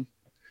some reason.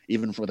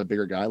 Even with a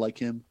bigger guy like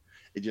him,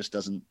 it just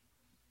something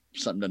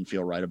doesn't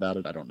feel right about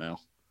it. I don't know.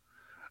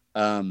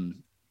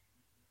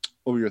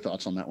 What were your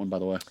thoughts on that one, by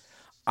the way?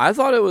 I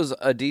thought it was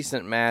a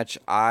decent match.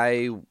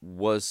 I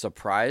was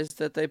surprised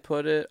that they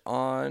put it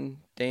on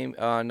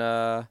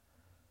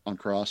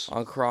Cross.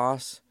 On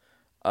Cross.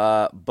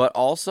 But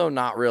also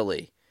not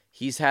really.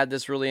 He's had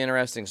this really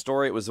interesting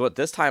story. It was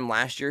this time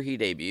last year he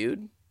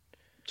debuted?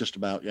 Just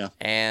about, yeah.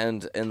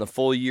 And in the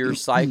full year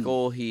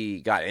cycle,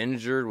 he got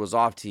injured, was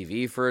off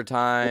TV for a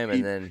time,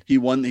 and then he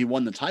won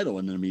the title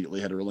and then immediately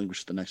had to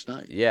relinquish the next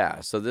night. Yeah,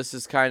 so this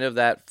is kind of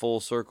that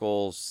full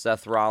circle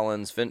Seth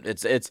Rollins. Finn,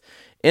 it's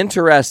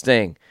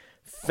interesting.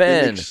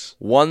 Finn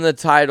won the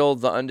title,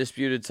 the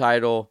undisputed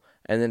title,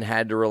 and then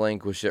had to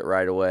relinquish it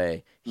right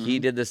away. Mm-hmm. He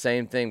did the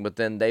same thing, but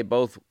then they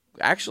both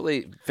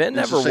actually Finn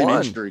never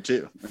won. Injury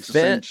too. It's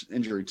the same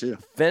injury too.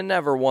 Finn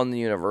never won the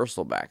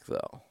Universal back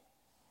though.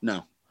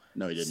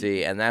 No, he didn't.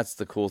 See, and that's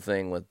the cool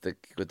thing with the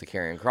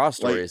Karrion Kross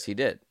story is he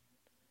did.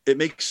 It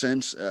makes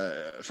sense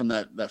from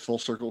that full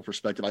circle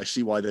perspective. I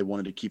see why they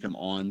wanted to keep him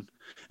on,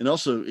 and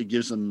also it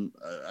gives them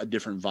a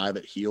different vibe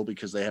at heel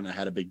because they haven't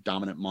had a big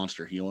dominant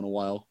monster heel in a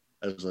while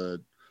as a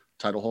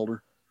title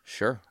holder.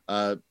 Sure.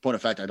 Point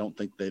of fact, I don't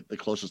think the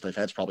closest they've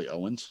had is probably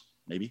Owens,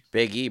 maybe.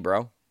 Big E,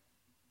 bro.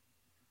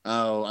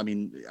 Oh, I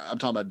mean, I'm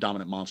talking about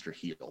dominant monster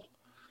heel.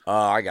 Oh,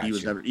 I got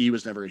you. He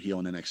was never a heel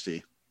in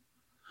NXT.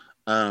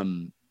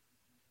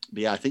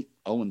 But yeah, I think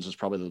Owens is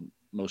probably the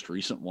most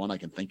recent one I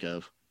can think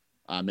of.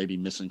 Maybe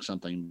missing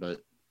something,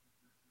 but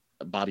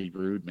Bobby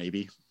Roode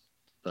maybe.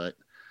 But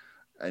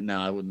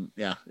no, I wouldn't.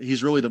 Yeah,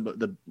 he's really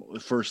the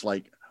first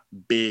like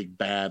big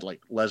bad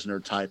like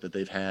Lesnar type that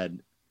they've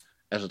had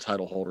as a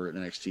title holder at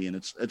NXT, and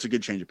it's a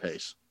good change of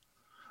pace.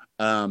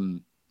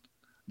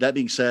 That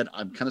being said,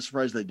 I'm kind of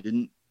surprised they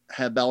didn't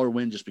have Balor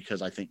win just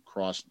because I think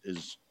Kross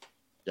is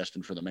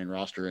destined for the main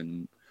roster,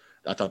 and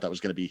I thought that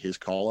was going to be his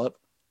call up.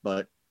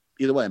 But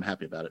either way, I'm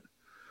happy about it.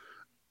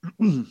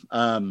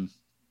 And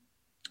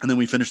then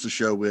we finished the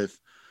show with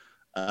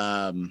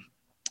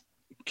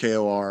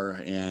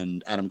KOR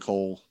and Adam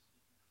Cole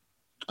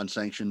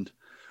unsanctioned,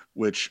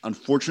 which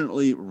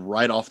unfortunately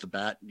right off the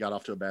bat got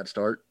off to a bad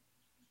start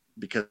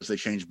because they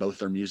changed both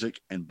their music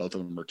and both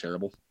of them were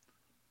terrible.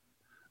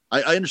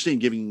 I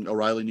understand giving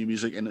O'Reilly new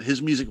music, and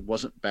his music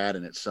wasn't bad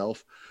in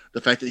itself. The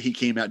fact that he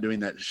came out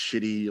doing that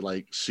shitty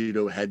like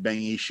pseudo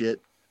headbanging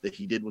shit that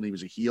he did when he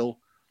was a heel,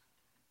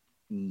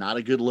 not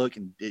a good look,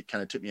 and it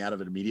kind of took me out of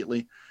it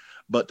immediately.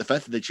 But the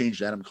fact that they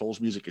changed Adam Cole's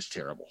music is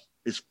terrible.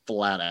 It's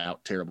flat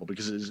out terrible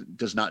because it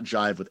does not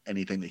jive with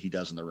anything that he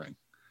does in the ring.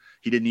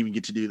 He didn't even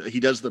get to do that.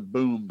 He does the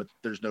boom, but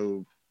there's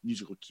no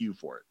musical cue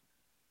for it.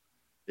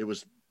 It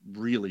was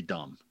really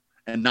dumb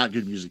and not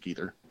good music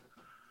either.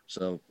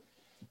 So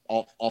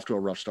off to a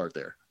rough start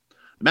there.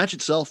 The match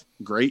itself,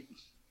 great,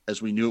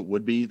 as we knew it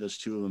would be. The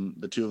two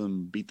of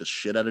them beat the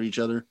shit out of each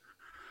other.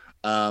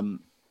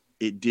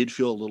 It did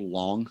feel a little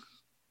long.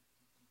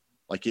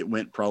 Like it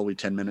went probably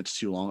 10 minutes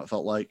too long, it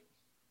felt like.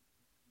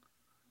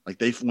 Like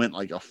they went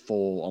like a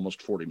full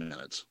almost 40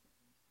 minutes.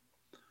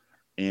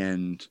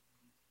 And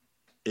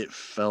it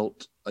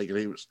felt like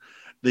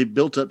they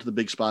built up to the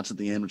big spots at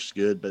the end, which is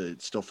good, but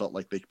it still felt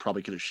like they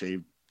probably could have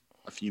shaved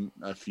a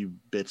few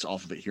bits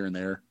off of it here and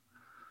there.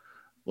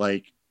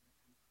 Like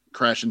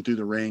crashing through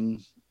the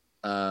ring,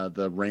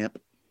 the ramp,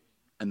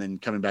 and then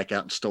coming back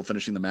out and still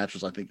finishing the match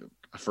was, I think,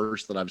 a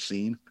first that I've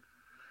seen.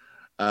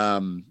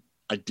 I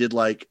did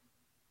like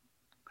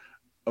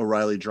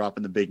O'Reilly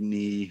dropping the big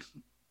knee,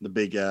 the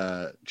big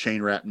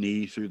chain wrap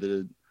knee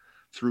through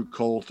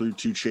Cole through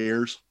two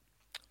chairs.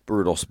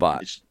 Brutal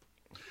spot.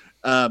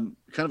 Kind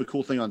of a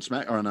cool thing on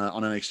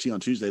NXT on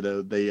Tuesday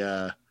though. They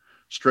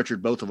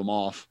stretchered both of them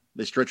off.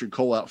 They stretchered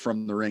Cole out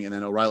from the ring, and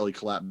then O'Reilly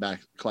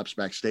collapsed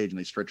backstage, and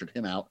they stretchered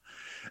him out.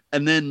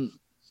 And then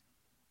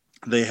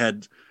they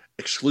had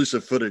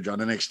exclusive footage on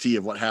NXT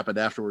of what happened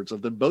afterwards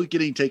of them both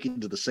getting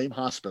taken to the same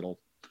hospital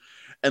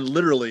and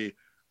literally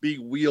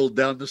being wheeled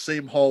down the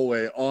same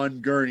hallway on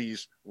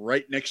gurneys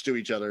right next to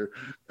each other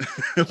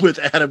with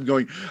Adam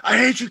going, "I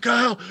hate you,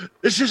 Kyle.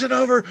 This isn't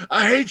over.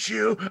 I hate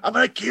you. I'm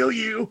going to kill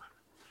you."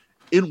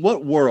 In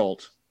what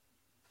world?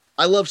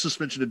 I love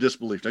suspension of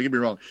disbelief. Don't get me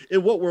wrong.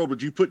 In what world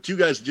would you put two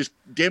guys that just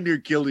damn near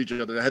killed each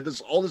other that had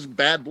all this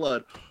bad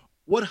blood?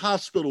 What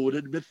hospital would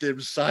admit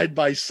them side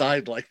by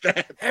side like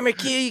that? I'm going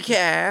to kill you,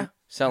 Kyle.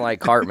 Sound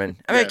like Cartman.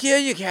 I'm going to kill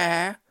you,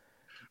 Kyle.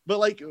 But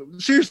like,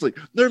 seriously,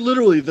 they're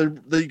literally,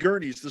 the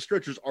gurneys, the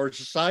stretchers are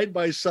side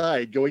by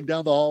side going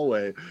down the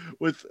hallway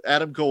with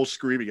Adam Cole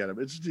screaming at him.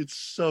 It's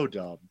so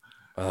dumb.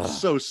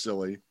 So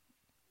silly,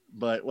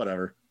 but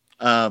whatever.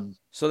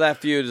 So that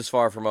feud is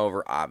far from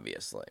over,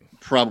 obviously.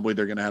 Probably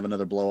they're going to have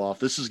another blow off.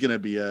 This is going to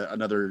be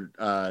another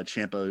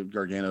Ciampa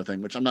Gargano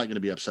thing, which I'm not going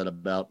to be upset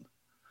about.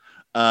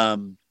 A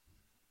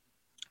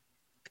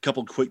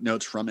couple quick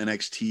notes from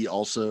NXT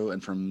also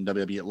and from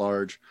WWE at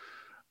large.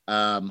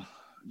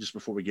 Just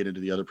before we get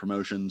into the other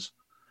promotions,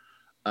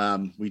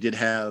 we did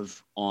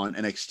have on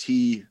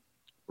NXT,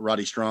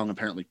 Roddy Strong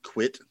apparently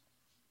quit,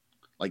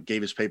 like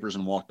gave his papers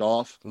and walked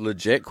off.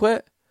 Legit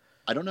quit?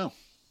 I don't know.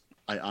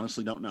 I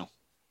honestly don't know.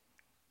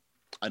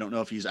 I don't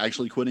know if he's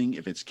actually quitting,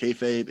 if it's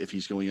kayfabe, if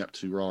he's going up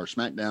to Raw or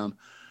SmackDown.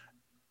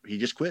 He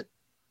just quit.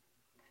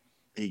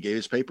 He gave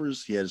his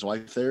papers. He had his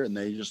wife there, and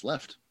they just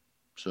left.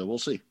 So we'll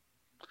see.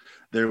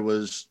 There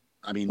was,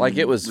 I mean, like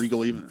it was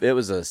Regal even. It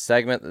was a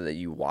segment that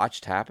you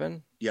watched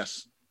happen.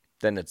 Yes.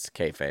 Then it's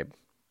kayfabe.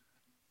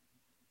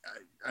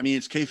 I mean,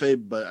 it's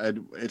kayfabe, but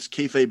it's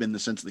kayfabe in the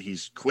sense that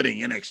he's quitting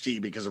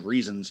NXT because of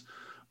reasons,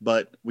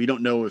 but we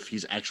don't know if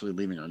he's actually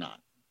leaving or not.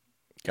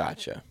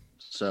 Gotcha.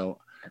 So,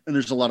 and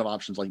there's a lot of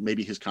options. Like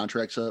maybe his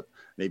contract's up,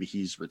 maybe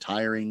he's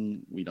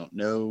retiring. We don't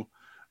know.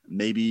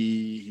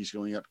 Maybe he's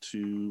going up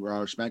to Raw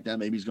or SmackDown.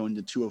 Maybe he's going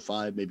to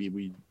 205.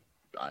 Maybe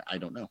I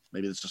don't know.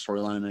 Maybe it's a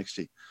storyline in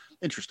NXT.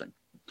 Interesting.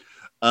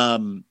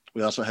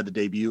 We also had the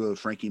debut of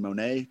Frankie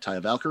Monet,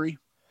 Taya Valkyrie.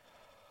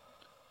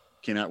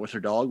 Came out with her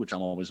dog, which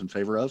I'm always in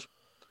favor of.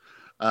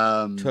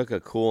 Took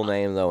a cool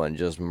name, though, and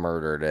just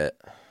murdered it.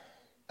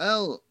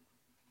 Well,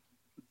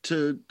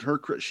 to her,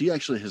 she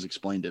actually has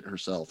explained it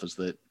herself, is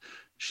that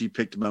she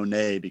picked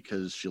Monet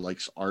because she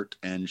likes art,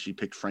 and she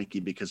picked Frankie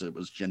because it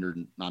was gender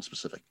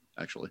non-specific,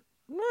 actually.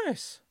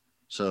 Nice.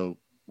 So,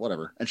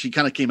 whatever. And she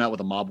kind of came out with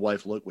a mob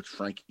wife look, which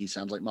Frankie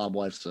sounds like mob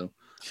wife, so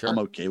sure. I'm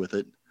okay with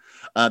it.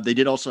 They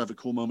did also have a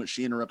cool moment.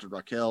 She interrupted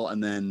Raquel,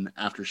 and then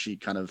after she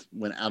kind of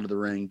went out of the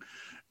ring,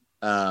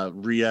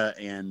 Rhea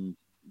and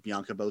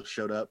Bianca both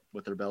showed up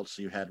with their belts.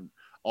 So you had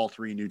all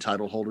three new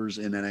title holders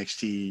in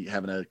NXT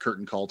having a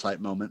curtain call type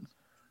moment. It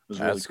was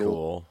That's really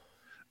cool.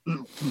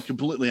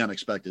 Completely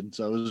unexpected.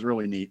 So it was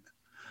really neat.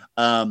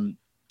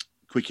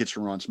 Quick hits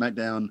from Raw and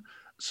SmackDown.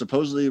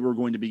 Supposedly we're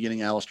going to be getting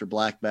Aleister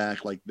Black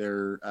back. Like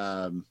they're,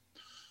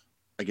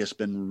 I guess,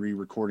 been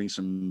re-recording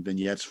some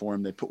vignettes for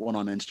him. They put one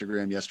on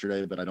Instagram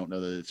yesterday, but I don't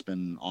know that it's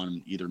been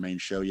on either main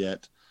show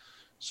yet.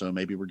 So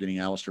maybe we're getting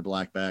Aleister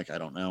Black back. I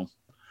don't know.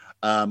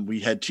 We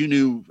had two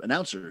new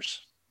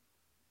announcers.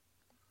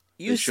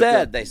 You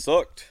said they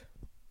sucked.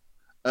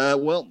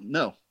 Well,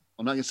 no.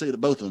 I'm not going to say that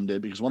both of them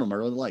did because one of them I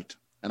really liked.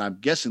 And I'm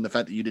guessing the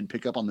fact that you didn't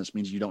pick up on this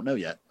means you don't know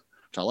yet,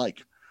 which I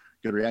like.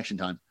 Good reaction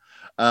time.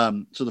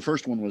 So the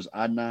first one was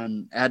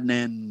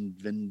Adnan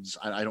Vins.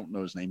 I don't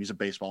know his name. He's a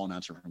baseball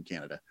announcer from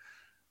Canada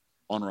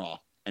on Raw.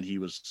 And he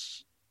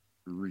was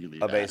really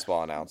a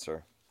baseball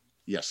announcer.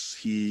 Yes,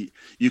 you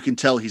can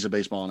tell he's a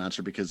baseball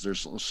announcer because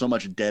there's so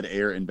much dead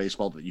air in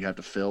baseball that you have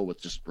to fill with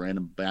just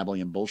random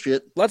babbling and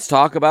bullshit. Let's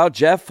talk about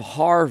Jeff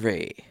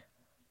Harvey.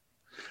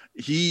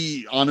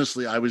 He,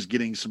 honestly, I was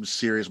getting some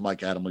serious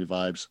Mike Adamle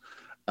vibes.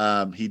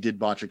 He did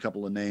botch a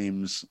couple of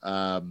names.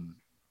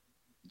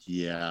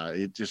 Yeah,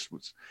 it just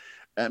was.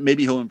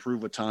 Maybe he'll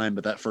improve with time,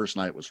 but that first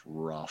night was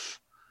rough,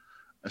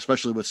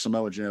 especially with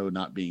Samoa Joe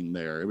not being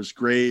there. It was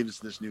Graves,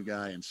 this new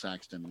guy, and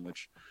Saxton,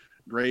 which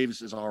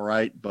Graves is all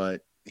right,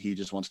 but he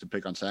just wants to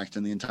pick on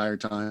Saxton the entire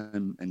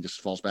time and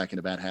just falls back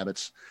into bad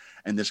habits.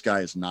 And this guy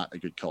is not a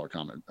good color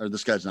comment, or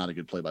this guy's not a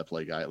good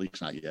play-by-play guy, at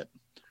least not yet.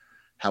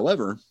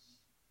 However,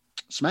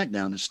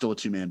 SmackDown is still a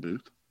two-man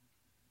booth.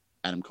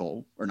 Michael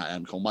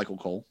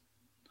Cole,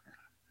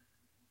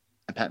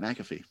 and Pat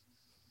McAfee.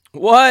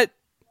 What?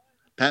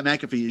 Pat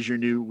McAfee is your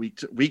new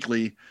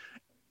weekly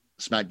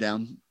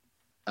SmackDown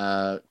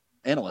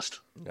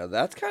analyst. Now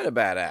that's kind of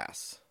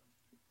badass.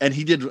 And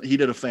he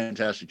did a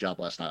fantastic job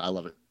last night. I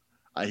love it.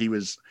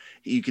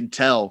 You can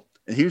tell,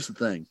 and here's the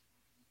thing.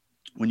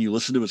 When you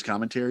listen to his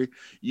commentary,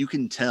 you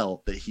can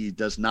tell that he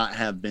does not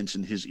have Vince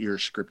in his ear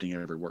scripting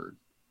every word.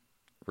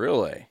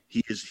 Really?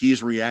 He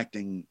is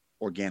reacting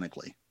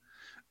organically.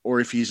 Or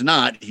if he's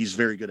not, he's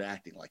very good at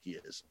acting like he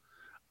is.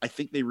 I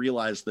think they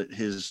realize that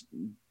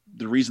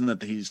the reason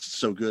that he's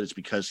so good is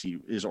because he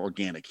is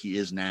organic. He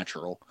is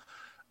natural.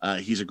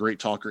 He's a great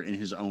talker in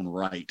his own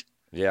right.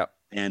 Yeah.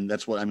 And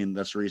that's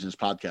the reason his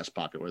podcast is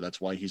popular.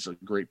 That's why he's a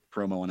great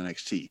promo on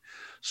NXT.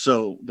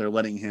 So they're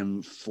letting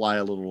him fly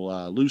a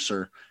little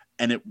looser,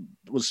 and it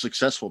was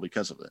successful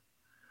because of it.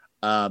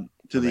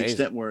 To the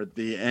extent where at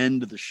the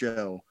end of the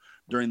show,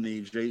 during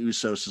the Jey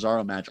Uso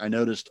Cesaro match, I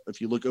noticed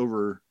if you look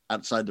over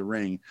outside the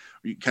ring,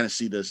 you kind of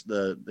see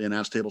the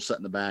announce table set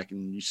in the back,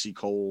 and you see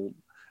Cole,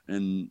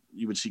 and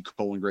you would see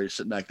Cole and Graves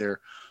sitting back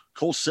there.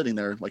 Cole's sitting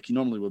there like he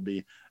normally would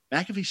be.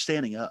 McAfee's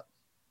standing up.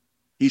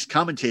 He's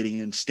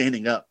commentating and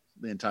standing up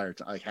the entire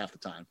time, like half the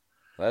time.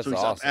 That's so he's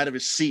awesome. up out of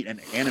his seat and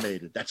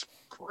animated. That's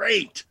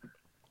great.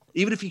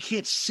 Even if you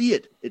can't see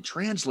it, it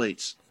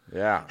translates.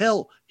 Yeah.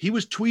 Hell, he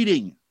was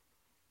tweeting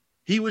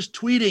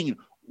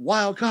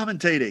while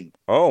commentating.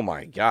 Oh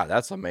my God,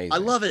 that's amazing. I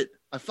love it.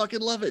 I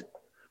fucking love it.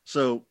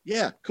 So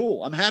yeah,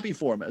 cool. I'm happy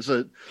for him. As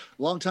a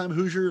longtime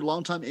Hoosier,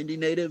 longtime Indy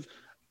native,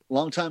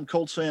 longtime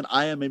Colts fan,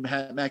 I am a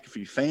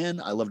McAfee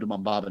fan. I loved him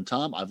on Bob and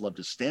Tom. I've loved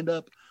his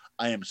stand-up.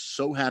 I am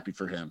so happy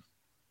for him.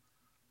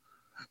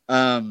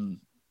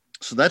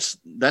 So that's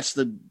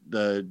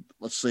the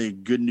let's say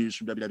good news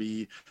from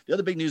WWE. The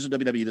other big news of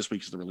WWE this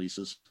week is the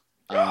releases,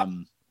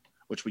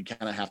 which we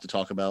kind of have to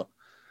talk about.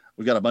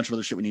 We've got a bunch of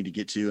other shit we need to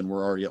get to, and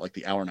we're already at like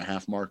the hour and a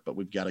half mark, but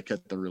we've got to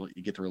get the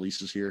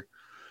releases here.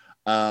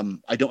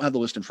 I don't have the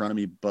list in front of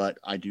me, but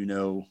I do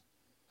know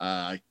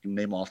I can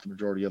name off the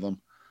majority of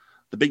them.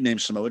 The big name,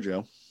 Samoa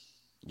Joe.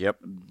 Yep.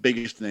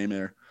 Biggest name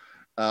there.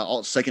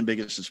 Second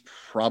biggest is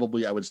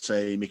probably, I would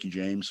say, Mickie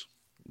James.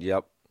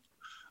 Yep.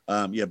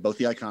 Both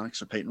the Iconics,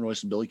 so Peyton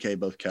Royce and Billie Kay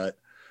both cut.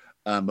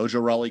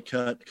 Mojo Rawley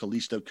cut.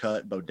 Kalisto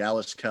cut. Bo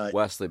Dallas cut.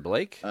 Wesley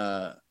Blake.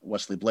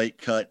 Wesley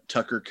Blake cut.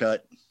 Tucker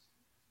cut.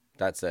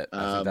 That's it.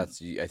 I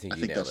think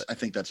you nailed it. I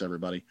think that's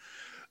everybody.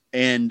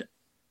 And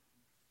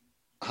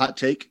Hot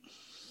take.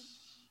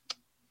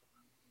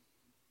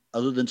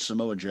 Other than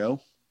Samoa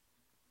Joe,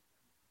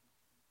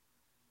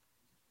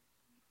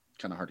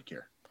 kind of hard to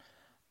care.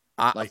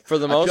 For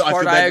the most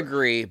part, I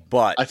agree,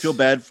 but I feel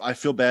bad. I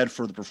feel bad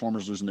for the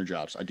performers losing their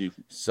jobs. I do.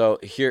 So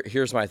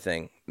here's my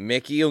thing.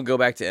 Mickey will go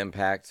back to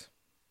Impact.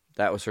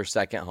 That was her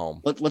second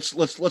home. Let's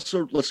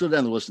go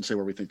down the list and say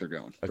where we think they're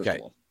going.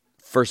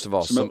 First of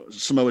all,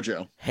 Samoa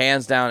Joe,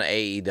 hands down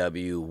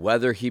AEW.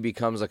 Whether he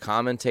becomes a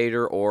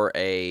commentator or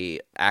a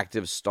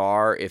active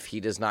star, if he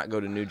does not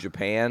go to New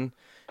Japan,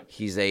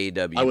 he's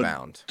AEW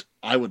bound.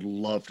 I would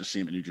love to see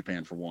him in New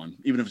Japan for one,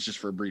 even if it's just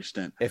for a brief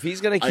stint. If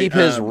he's going to keep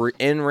his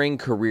in-ring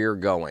career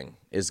going,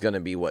 is going to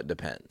be what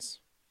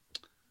depends.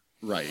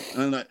 Right.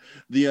 And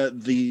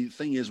the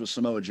thing is with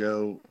Samoa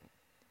Joe,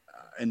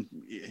 and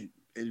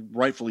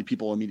rightfully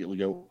people immediately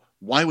go,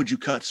 why would you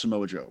cut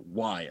Samoa Joe?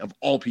 Why, of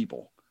all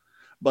people?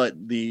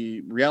 But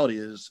the reality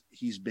is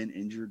he's been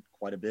injured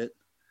quite a bit.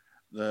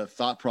 The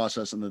thought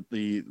process and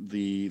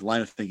the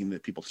line of thinking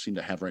that people seem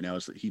to have right now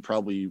is that he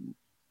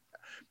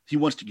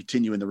wants to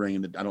continue in the ring,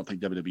 and that I don't think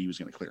WWE was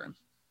going to clear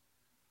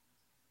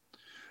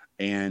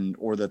him,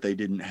 or that they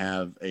didn't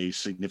have a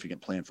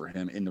significant plan for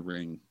him in the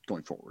ring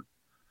going forward.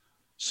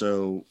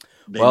 So,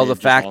 the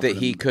fact that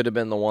he could have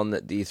been the one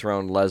that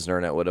dethroned Lesnar,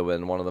 and it would have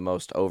been one of the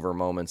most over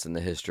moments in the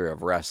history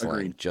of wrestling.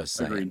 Agreed. Just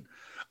saying. Agreed.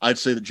 I'd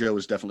say that Joe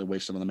is definitely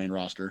wasted on the main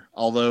roster,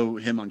 although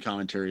him on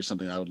commentary is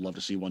something I would love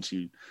to see once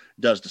he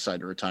does decide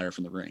to retire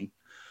from the ring.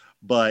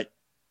 But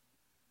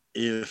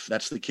if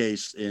that's the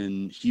case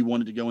and he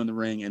wanted to go in the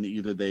ring and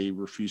either they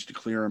refused to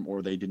clear him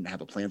or they didn't have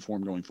a plan for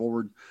him going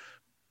forward,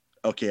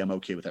 okay, I'm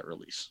okay with that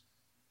release.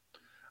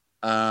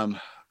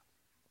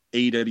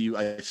 AEW,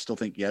 I still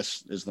think,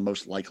 yes, is the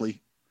most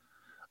likely.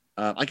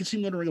 I could see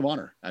him going to Ring of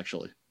Honor,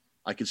 actually.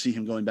 I could see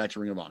him going back to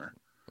Ring of Honor.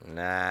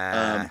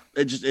 Nah.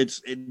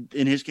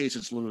 In his case,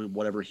 it's literally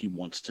whatever he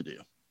wants to do.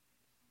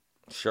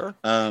 Sure.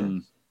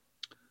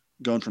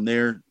 Going from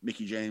there,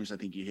 Mickie James, I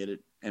think you hit it.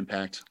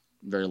 Impact,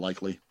 very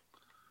likely.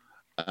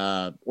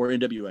 Or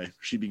NWA.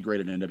 She'd be great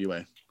at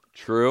NWA.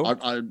 True.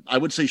 I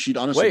would say she'd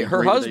honestly. Wait,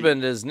 her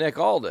husband is Nick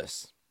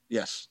Aldis.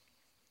 Yes.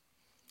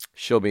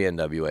 She'll be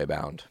NWA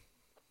bound.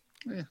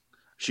 Yeah.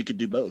 She could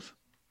do both.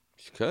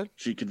 She could.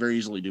 She could very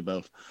easily do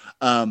both.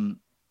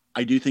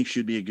 I do think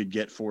she'd be a good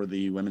get for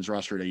the women's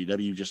roster at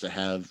AEW just to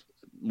have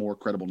more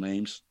credible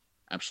names.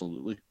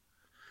 Absolutely.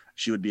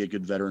 She would be a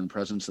good veteran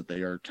presence that they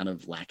are kind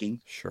of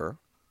lacking. Sure.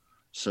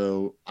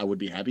 So I would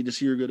be happy to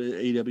see her go to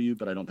AEW,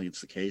 but I don't think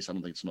it's the case. I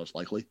don't think it's the most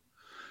likely.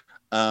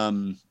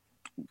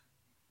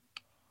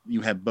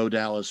 You have Bo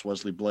Dallas,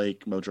 Wesley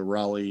Blake, Mojo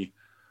Rawley,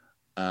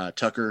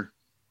 Tucker,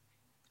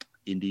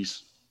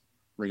 Indies,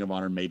 Ring of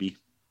Honor, maybe.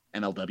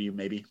 MLW,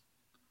 maybe.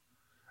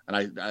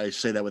 And I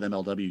say that with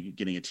MLW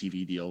getting a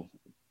TV deal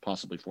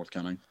possibly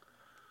forthcoming.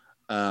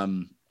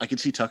 I could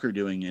see Tucker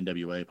doing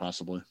NWA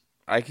possibly.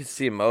 I could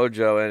see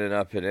Mojo ending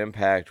up in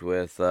Impact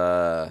with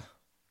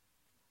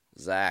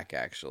Zach,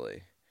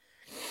 actually.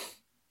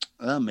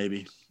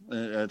 Maybe.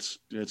 It's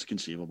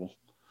conceivable.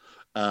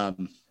 But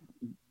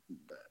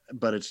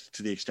it's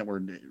to the extent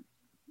where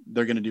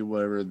they're going to do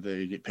whatever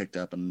they get picked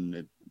up,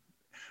 and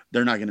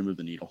they're not going to move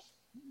the needle.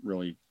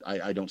 Really,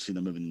 I don't see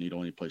them moving the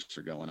needle any place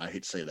they're going. I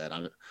hate to say that.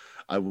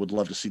 I would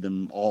love to see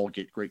them all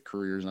get great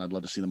careers, and I'd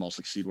love to see them all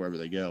succeed wherever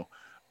they go.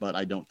 But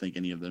I don't think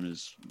any of them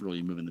is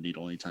really moving the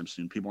needle anytime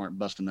soon. People aren't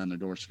busting down their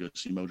doors to go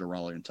see Mojo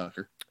Rawley and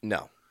Tucker.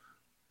 No.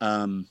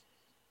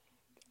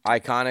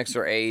 Iconics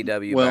or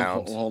AEW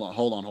bound?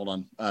 Hold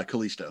on.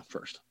 Kalisto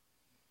first.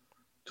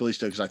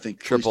 Kalisto, because I think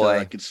Triple Kalisto, A.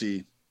 I could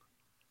see.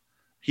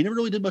 He never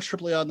really did much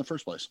AAA in the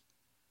first place.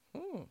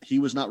 He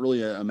was not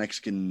really a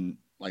Mexican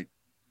like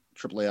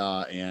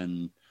AAA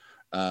and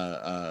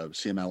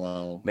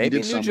CMLL.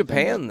 Maybe New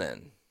Japan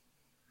then.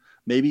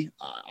 Maybe.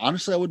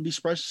 Honestly, I wouldn't be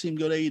surprised to see him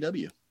go to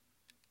AEW.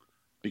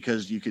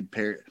 Because you could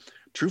pair,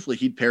 truthfully,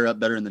 he'd pair up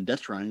better in the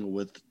Death Triangle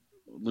with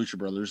Lucha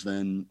Brothers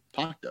than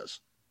Pac does.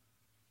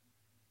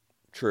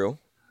 True,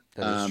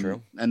 that is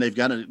true. And they've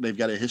got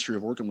a history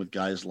of working with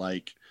guys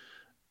like,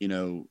 what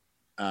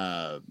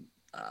am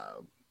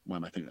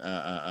I thinking?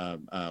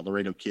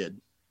 Laredo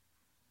Kid,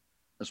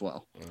 as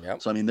well.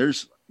 Yep. So I mean,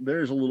 there's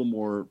a little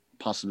more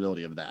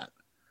possibility of that.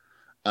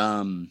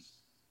 I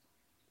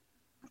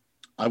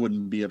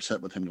wouldn't be upset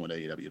with him going to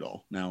AEW at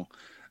all. Now.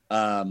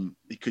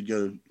 He could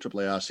go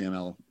AAA,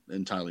 CML,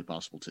 entirely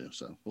possible too.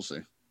 So we'll see.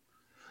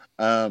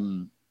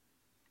 I'm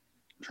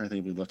trying to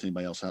think if we've left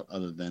anybody else out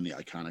other than the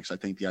Iconics. I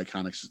think the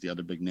Iconics is the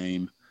other big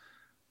name,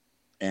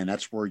 and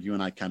that's where you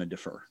and I kind of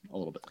differ a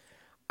little bit.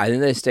 I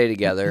think they stay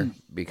together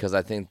because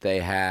I think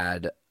they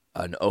had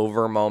an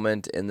over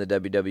moment in the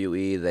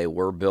WWE. They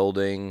were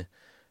building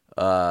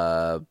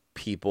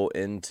people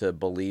into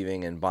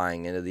believing and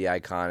buying into the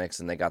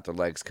Iconics, and they got their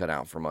legs cut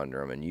out from under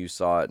them. And you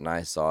saw it, and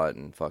I saw it,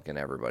 and fucking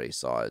everybody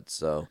saw it.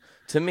 So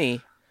to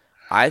me,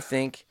 I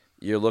think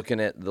you're looking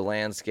at the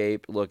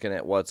landscape, looking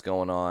at what's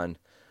going on.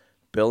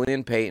 Billy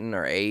and Peyton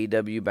are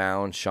AEW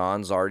bound.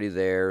 Sean's already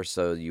there,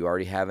 so you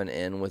already have an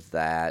in with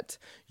that.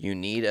 You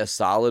need a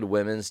solid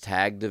women's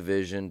tag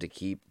division to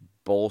keep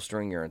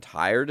bolstering your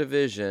entire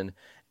division.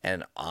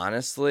 And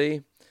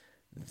honestly,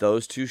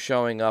 those two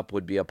showing up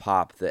would be a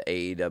pop that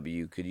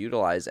AEW could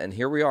utilize. And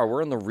here we are.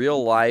 We're in the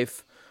real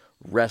life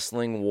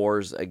wrestling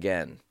wars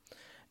again.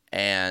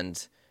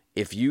 And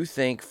if you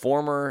think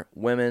former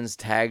women's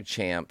tag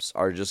champs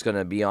are just going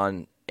to be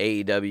on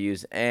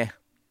AEW's,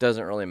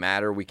 doesn't really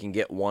matter, we can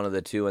get one of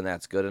the two and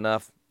that's good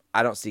enough,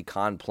 I don't see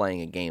Khan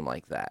playing a game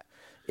like that.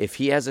 If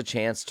he has a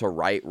chance to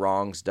right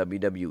wrongs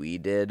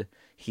WWE did,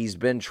 he's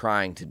been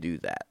trying to do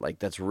that. Like,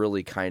 that's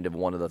really kind of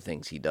one of the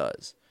things he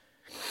does.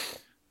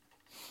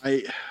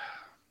 I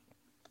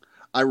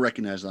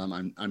recognize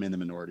I'm in the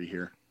minority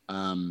here.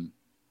 I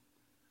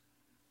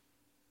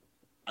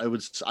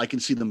can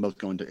see them both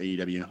going to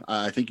AEW.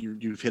 I think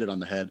you've hit it on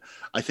the head.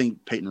 I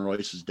think Peyton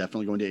Royce is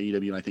definitely going to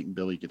AEW, and I think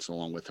Billy gets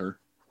along with her.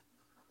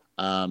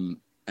 And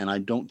I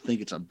don't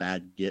think it's a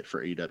bad get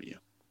for AEW.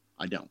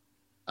 I don't.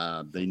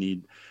 They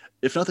need,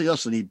 if nothing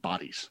else, they need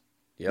bodies.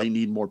 Yep. They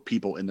need more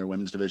people in their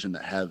women's division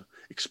that have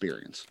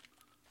experience.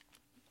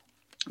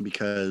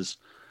 Because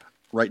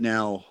right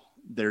now,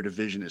 their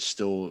division is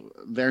still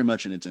very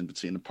much in its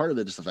infancy. And part of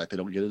it is the fact they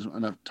don't get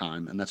enough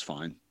time, and that's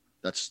fine.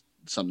 That's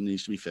something that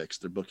needs to be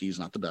fixed. Their booking is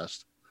not the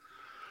best.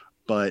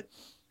 But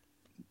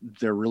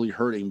they're really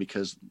hurting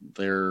because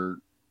their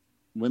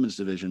women's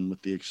division,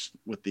 with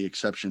the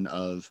exception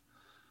of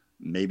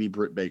maybe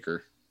Britt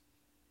Baker,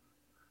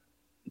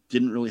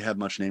 didn't really have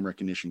much name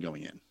recognition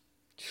going in.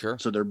 Sure.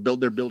 So they're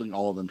building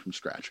all of them from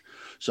scratch.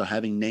 So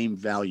having name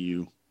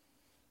value,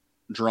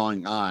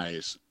 drawing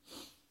eyes,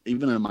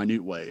 even in a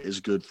minute way, is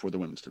good for the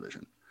women's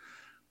division.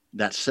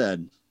 That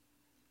said,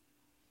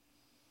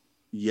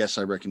 yes,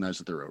 I recognize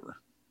that they're over.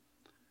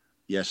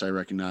 Yes, I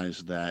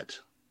recognize that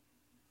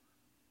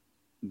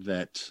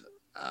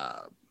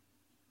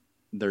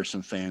there's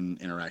some fan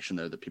interaction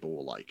there that people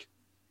will like.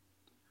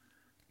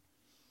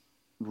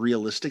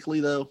 Realistically,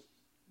 though,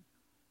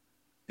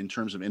 in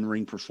terms of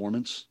in-ring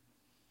performance,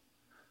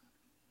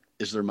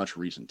 is there much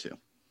reason to?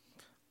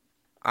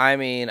 I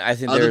mean, I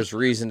think there's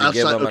reason to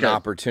give them an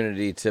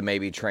opportunity to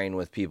maybe train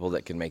with people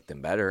that can make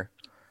them better.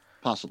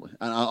 Possibly.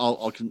 And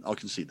I'll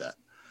concede that.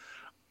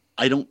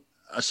 I don't,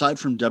 aside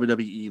from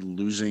WWE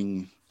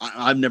losing,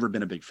 I've never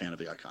been a big fan of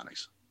the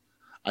Iconics.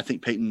 I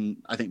think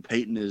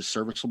Peyton is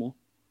serviceable.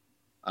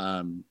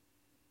 I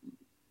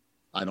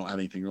don't have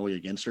anything really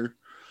against her.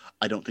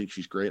 I don't think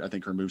she's great. I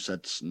think her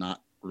moveset's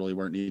not really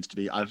where it needs to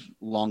be. I've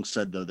long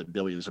said, though, that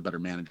Billy is a better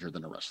manager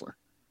than a wrestler.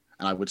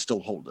 And I would still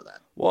hold to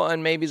that. Well,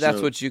 and maybe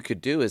that's what you could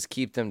do, is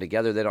keep them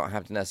together. They don't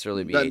have to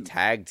necessarily be a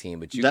tag team,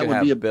 but you could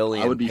have Billy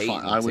and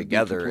Peyton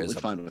together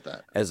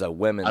as a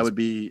women's. I would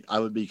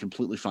be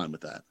completely fine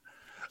with that.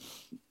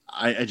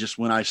 I just,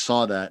 when I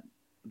saw that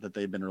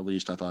they've been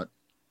released, I thought,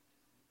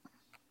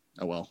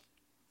 oh well.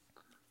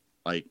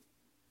 Like,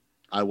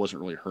 I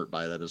wasn't really hurt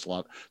by that. As a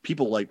lot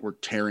people were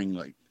tearing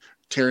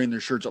their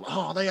shirts up.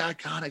 Oh, they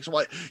Iconics!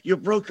 Why you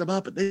broke them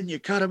up and then you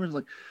cut them? And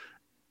like,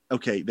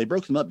 okay, they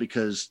broke them up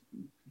because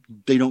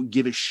they don't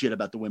give a shit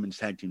about the women's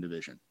tag team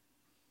division.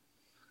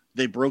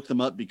 They broke them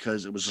up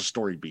because it was a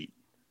story beat.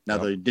 Now,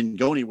 They didn't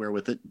go anywhere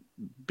with it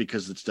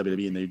because it's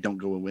WWE and they don't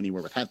go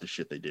anywhere with half the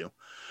shit they do.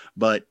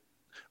 But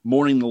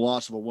mourning the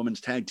loss of a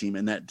women's tag team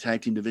and that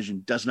tag team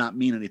division does not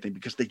mean anything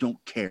because they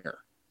don't care.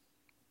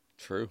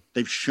 True.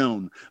 They've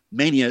shown,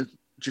 Mania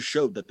just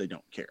showed that they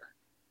don't care.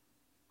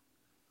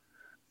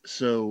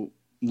 So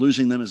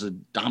losing them as a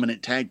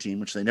dominant tag team,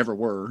 which they never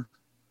were,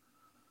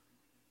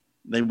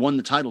 they won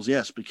the titles,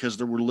 yes, because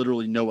there were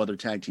literally no other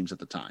tag teams at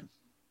the time.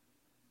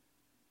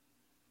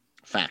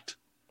 Fact.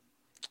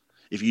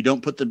 If you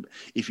don't put the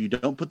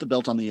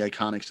belt on the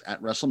Iconics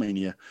at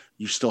WrestleMania,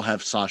 you still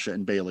have Sasha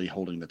and Bayley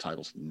holding the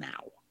titles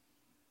now.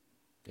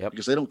 Yep.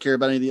 Because they don't care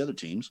about any of the other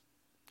teams.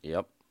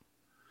 Yep.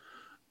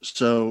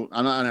 So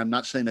I'm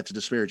not saying that to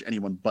disparage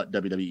anyone but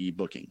WWE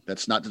booking.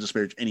 That's not to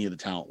disparage any of the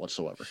talent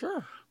whatsoever.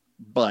 Sure.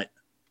 But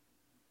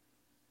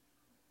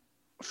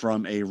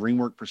from a ring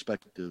work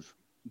perspective,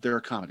 they're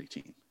a comedy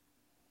team.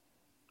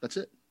 That's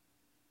it.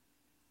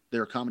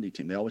 They're a comedy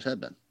team. They always have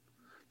been.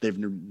 They've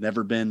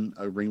never been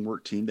a ring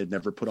work team. They've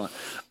never put on.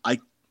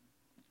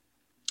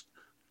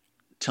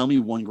 Tell me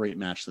one great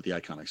match that the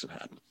Iconics have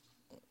had.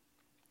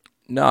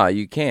 No,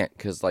 you can't,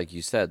 because like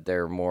you said,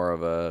 they're more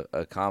of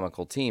a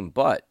comical team,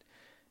 but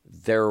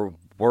their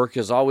work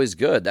is always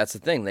good. That's the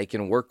thing. They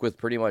can work with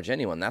pretty much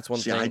anyone. That's one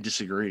thing. I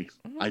disagree.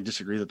 I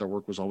disagree that their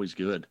work was always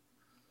good.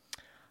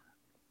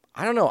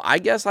 I don't know. I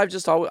guess I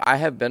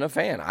have been a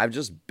fan. I've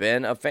just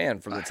been a fan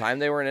from the time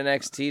they were in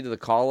NXT to the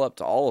call up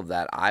to all of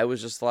that. I was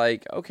just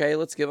like, okay,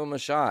 let's give them a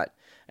shot.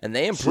 And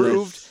they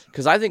improved,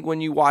 because I think when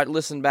you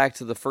listen back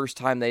to the first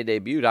time they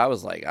debuted, I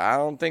was like, I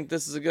don't think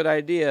this is a good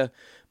idea.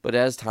 But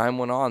as time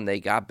went on, they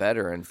got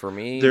better. And for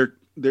me,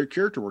 their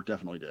character work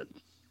definitely did.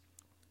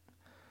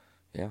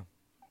 Yeah.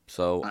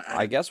 So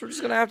I guess we're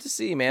just going to have to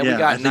see, man. We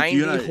got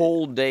 90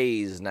 whole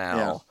days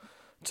now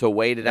to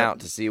wait it out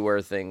to see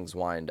where things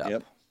wind up.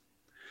 Yep.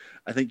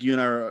 I think you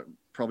and I are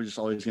probably just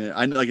always going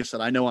to, like I said,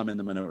 I know I'm in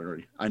the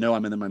minority. I know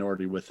I'm in the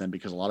minority with them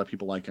because a lot of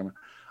people like him.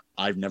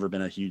 I've never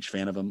been a huge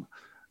fan of him.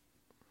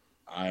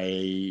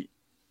 I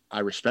I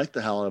respect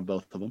the hell out of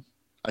both of them.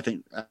 I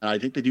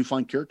think they do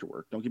fine character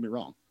work. Don't get me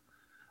wrong,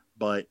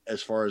 but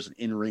as far as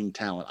in-ring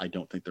talent, I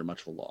don't think they're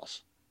much of a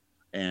loss,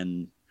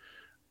 and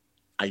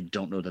I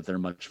don't know that they're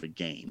much of a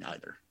gain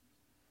either.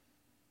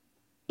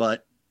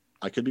 But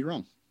I could be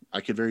wrong.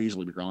 I could very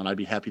easily be wrong, and I'd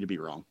be happy to be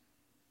wrong.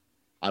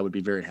 I would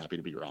be very happy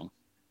to be wrong.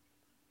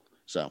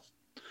 So,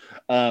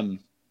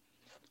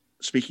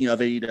 speaking of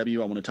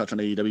AEW, I want to touch on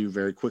AEW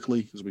very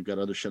quickly because we've got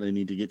other shit I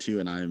need to get to,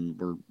 and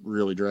we're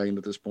really dragging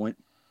at this point.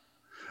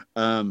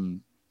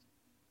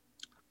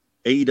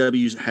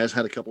 AEW has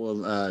had a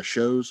couple of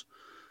shows,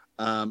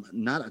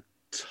 not a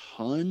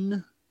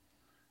ton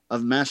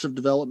of massive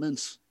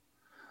developments.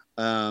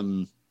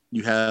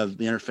 You have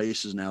the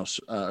interface is now,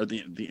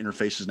 the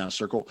interface is now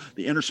Circle.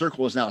 The Inner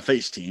Circle is now a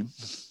face team,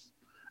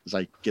 as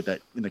I get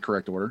that in the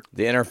correct order.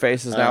 The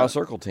interface is now a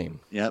Circle team.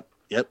 Yep.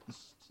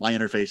 My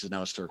interface is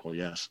now a Circle.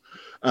 Yes.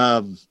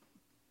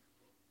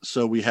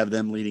 So we have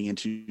them leading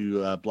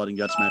into Blood and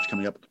Guts match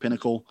coming up at the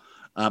Pinnacle.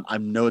 I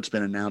know it's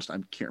been announced. I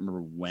can't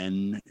remember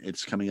when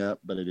it's coming up,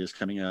 but it is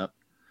coming up.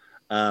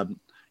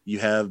 You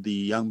have the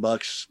Young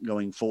Bucks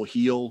going full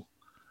heel,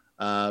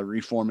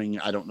 reforming.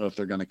 I don't know if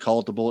they're going to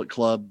call it the Bullet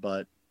Club,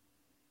 but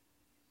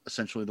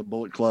essentially the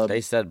Bullet Club.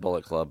 They said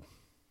Bullet Club.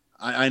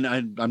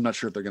 I'm not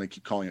sure if they're going to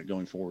keep calling it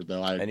going forward,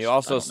 though. And you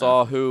also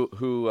saw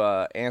who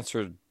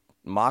answered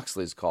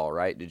Moxley's call,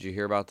 right? Did you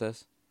hear about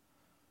this?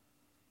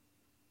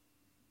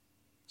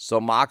 So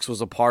Mox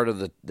was a part of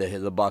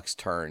the Bucks'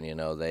 turn, you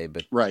know. They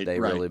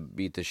really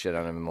beat the shit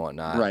out of him and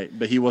whatnot. Right,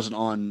 but he was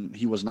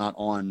not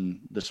on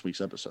this week's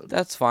episode.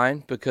 That's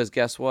fine, because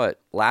guess what?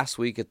 Last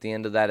week at the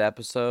end of that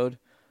episode,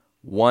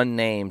 one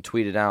name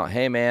tweeted out,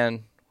 "Hey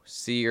man,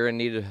 see you're in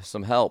need of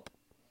some help."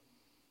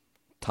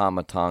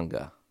 Tama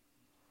Tonga.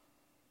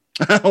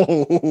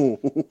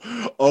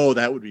 Oh,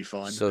 that would be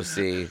fun. So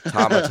see,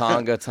 Tama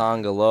Tonga,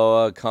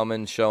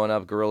 Tongaloa showing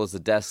up, Gorillas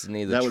of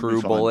Destiny, the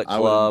True Bullet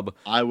Club.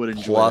 I would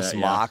enjoy plus that,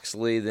 yeah.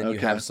 Moxley. Then you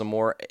have some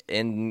more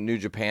in New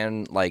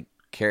Japan.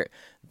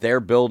 They're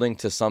building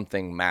to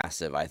something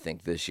massive, I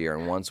think, this year.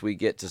 And once we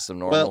get to some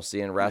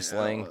normalcy in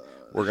wrestling,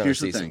 we're going to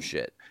see some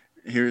shit.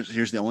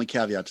 Here's the only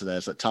caveat to that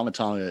is that Tama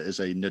Tonga is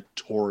a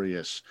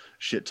notorious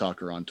shit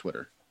talker on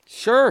Twitter.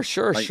 Sure.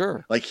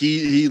 Like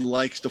he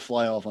likes to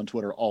fly off on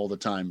Twitter all the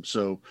time.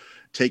 So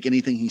take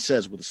anything he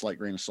says with a slight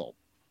grain of salt.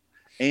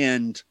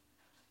 And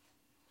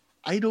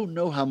I don't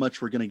know how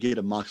much we're going to get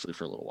of Moxley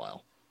for a little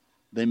while.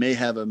 They may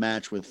have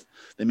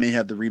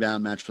the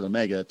rebound match for the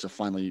Mega to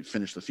finally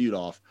finish the feud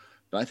off.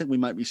 But I think we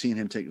might be seeing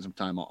him taking some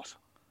time off.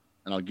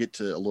 And I'll get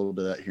to a little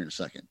bit of that here in a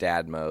second.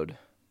 Dad mode.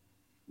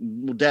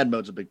 Well, dad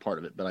mode's a big part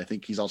of it, but I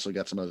think he's also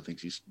got some other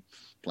things he's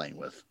playing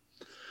with.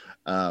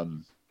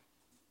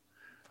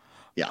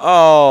 Yeah.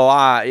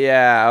 Oh,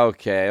 yeah.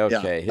 Okay.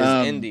 Yeah. His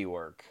indie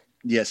work.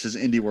 Yes, his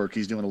indie work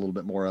he's doing a little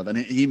bit more of, and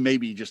he may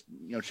be just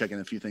checking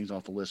a few things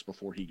off the list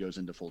before he goes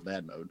into full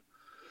dad mode.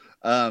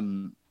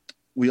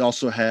 We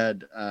also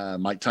had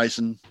Mike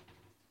Tyson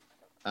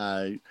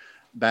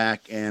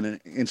back and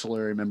an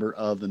ancillary member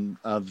of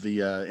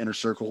the Inner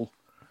Circle.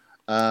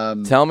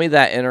 Tell me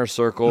that Inner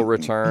Circle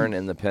return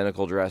in the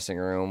Pinnacle dressing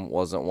room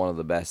wasn't one of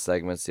the best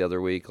segments the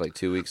other week, like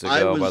 2 weeks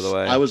ago. By the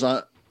way,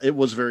 it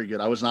was very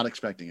good. I was not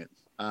expecting it.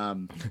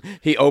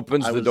 He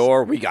opens the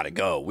door. We got to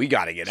go. We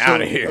got to get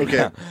out of here. Okay.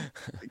 A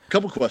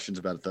couple questions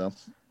about it, though.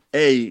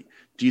 A,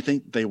 do you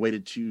think they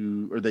waited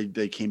or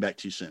they came back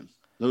too soon?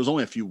 There was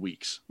only a few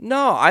weeks.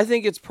 No, I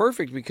think it's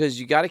perfect because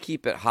you got to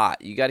keep it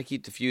hot. You got to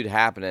keep the feud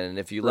happening. And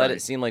if you let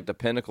it seem like the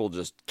Pinnacle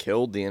just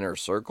killed the Inner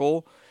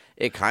Circle,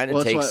 it kind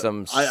of takes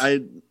some.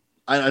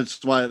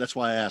 That's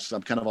why I asked.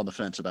 I'm kind of on the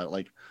fence about it.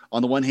 Like,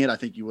 on the one hand, I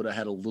think you would have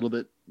had a little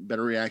bit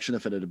better reaction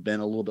if it had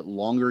been a little bit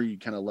longer. You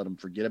kind of let them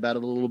forget about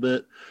it a little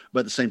bit.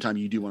 But at the same time,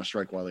 you do want to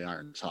strike while the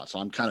iron's hot. So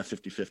I'm kind of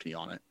 50-50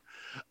 on it.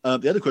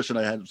 The other question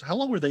I had was, how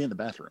long were they in the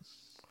bathroom?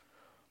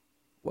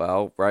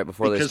 Well, right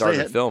before they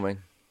started filming.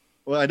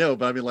 Well, I know,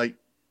 but I mean, like,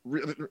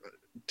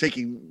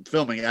 taking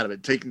filming out of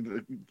it,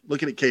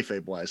 looking at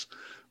kayfabe wise,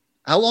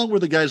 how long were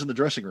the guys in the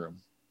dressing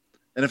room?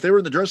 And if they were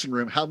in the dressing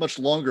room, how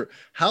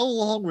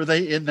long were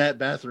they in that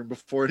bathroom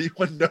before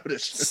anyone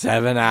noticed?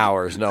 7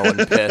 hours. No one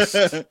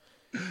pissed.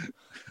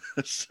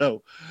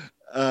 So,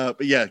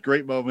 but yeah,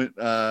 great moment.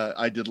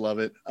 I did love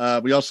it.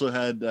 We also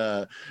had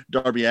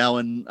Darby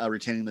Allin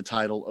retaining the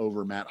title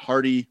over Matt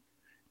Hardy.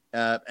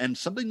 And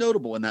something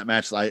notable in that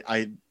match,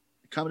 I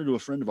commented to a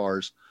friend of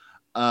ours,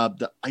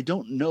 that I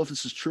don't know if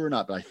this is true or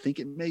not, but I think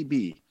it may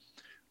be.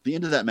 The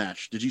end of that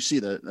match, did you see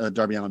the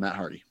Darby Allin Matt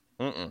Hardy?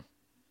 Mm-mm.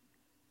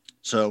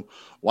 So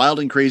wild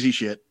and crazy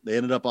shit. They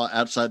ended up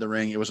outside the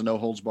ring. It was a no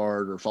holds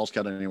barred or false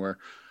count anywhere.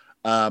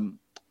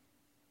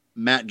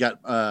 Matt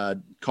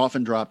got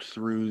coffin dropped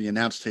through the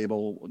announce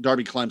table.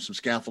 Darby climbed some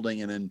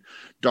scaffolding, and then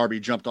Darby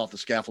jumped off the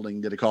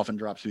scaffolding, did a coffin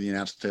drop through the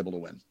announce table to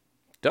win.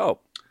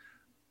 Dope.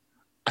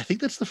 I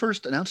think that's the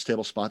first announce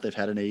table spot they've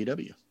had in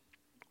AEW.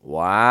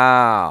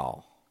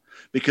 Wow.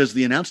 Because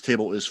the announce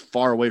table is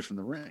far away from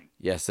the ring.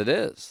 Yes, it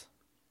is.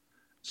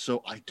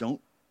 So I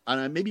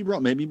may be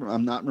wrong. Maybe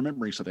I'm not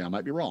remembering something. I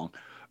might be wrong.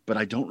 but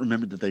I don't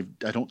remember that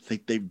I don't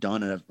think they've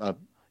done a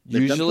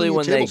usually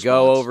when they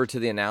go over to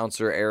the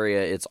announcer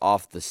area, it's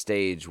off the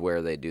stage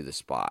where they do the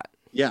spot.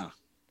 Yeah.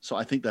 So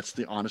I think that's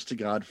the honest to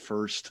God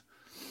first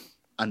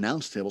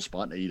announced table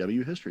spot in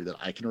AEW history that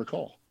I can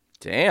recall.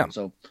 Damn.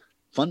 So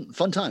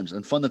fun times,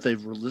 and fun that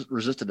they've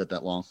resisted it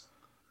that long.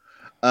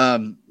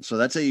 So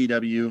that's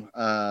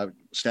AEW.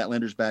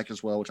 Statlander's back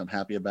as well, which I'm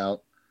happy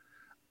about.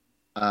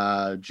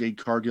 Jade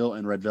Cargill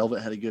and Red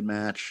Velvet had a good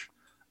match.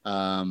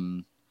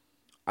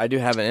 I do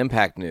have an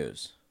Impact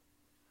news.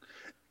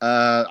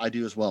 I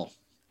do as well.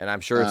 And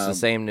I'm sure it's the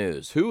same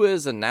news. Who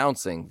is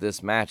announcing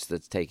this match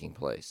that's taking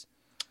place?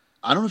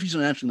 I don't know if he's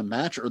announcing the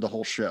match or the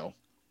whole show.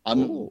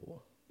 I'm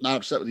not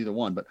upset with either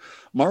one, but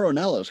Mauro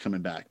Ranallo is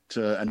coming back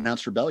to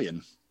announce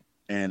Rebellion,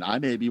 and I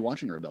may be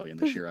watching Rebellion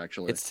this year.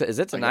 Actually, is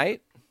it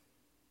tonight?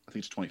 I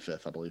think it's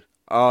 25th, I believe.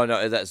 Oh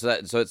no,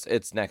 so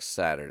it's next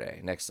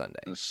Saturday, next Sunday.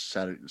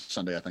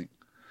 Sunday, I think.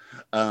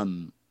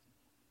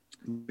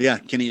 Yeah,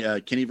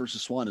 Kenny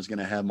versus Swan is going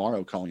to have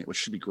Mauro calling it, which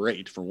should be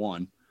great for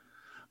one.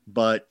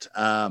 But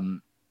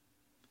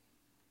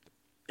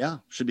yeah,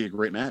 should be a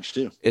great match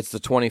too. It's the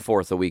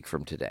 24th, a week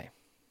from today.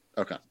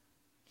 Okay.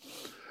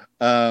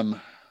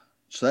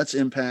 So that's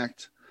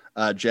Impact.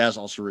 Jazz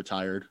also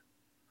retired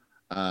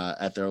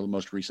at their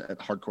most recent at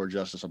Hardcore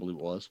Justice, I believe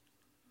it was.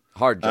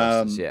 Hard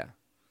Justice, yeah.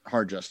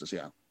 Hard Justice,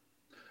 yeah.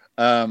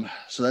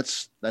 So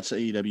that's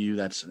AEW,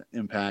 that's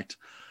Impact.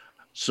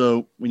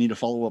 So we need to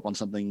follow up on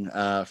something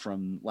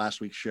from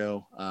last week's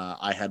show.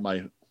 I had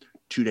my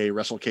 2-day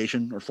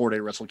WrestleCation or 4-day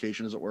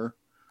WrestleCation, as it were.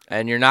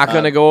 And you're not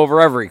going to go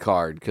over every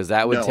card because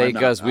that would take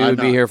us. We would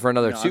be here for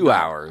another 2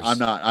 hours.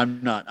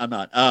 I'm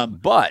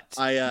not. But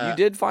you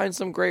did find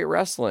some great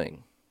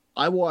wrestling.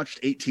 I watched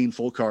 18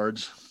 full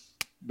cards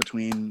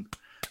between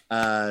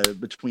 8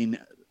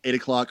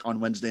 o'clock on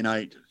Wednesday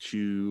night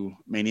to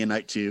Mania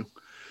Night 2.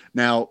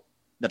 Now,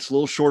 that's a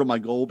little short of my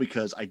goal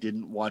because I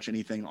didn't watch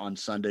anything on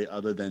Sunday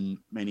other than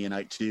Mania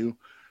Night 2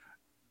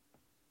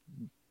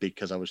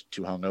 because I was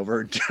too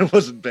hungover. It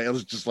wasn't bad. It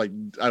was just like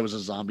I was a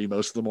zombie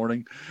most of the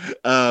morning.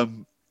 Got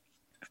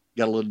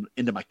a little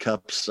into my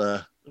cups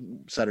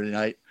Saturday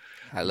night.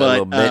 A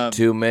little bit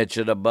too much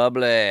of the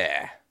bubbly.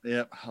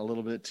 Yep, a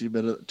little bit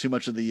too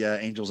much of the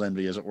Angels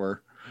envy, as it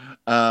were.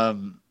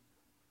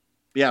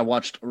 Yeah, I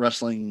watched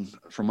wrestling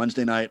from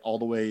Wednesday night all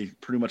the way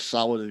pretty much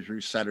solidly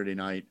through Saturday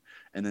night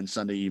and then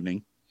Sunday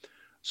evening.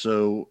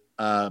 So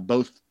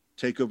both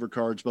takeover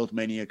cards, both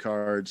Mania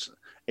cards,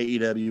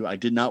 AEW. I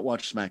did not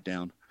watch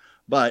SmackDown,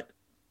 but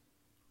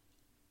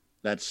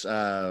that's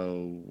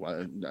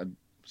a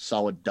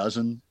solid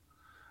dozen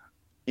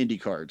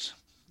indie cards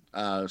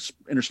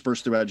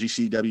interspersed throughout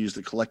GCW's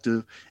The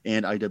Collective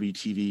and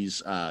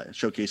IWTV's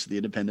Showcase of the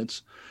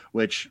Independents,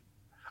 which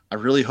I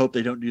really hope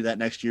they don't do that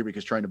next year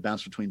because trying to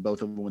bounce between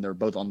both of them when they're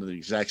both on the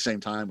exact same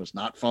time was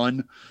not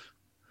fun.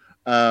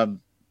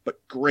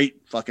 But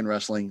great fucking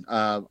wrestling.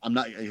 I'm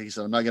not, like I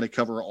said, I'm not going to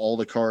cover all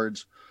the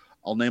cards.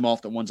 I'll name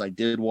off the ones I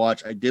did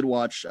watch. I did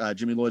watch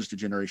Jimmy Lloyd's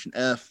Degeneration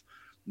F,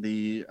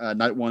 the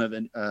night one of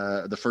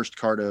the first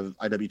card of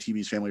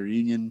IWTV's Family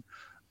Reunion,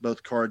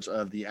 both cards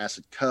of the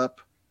Acid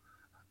Cup,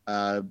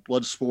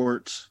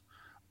 Bloodsport.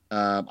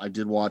 I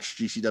did watch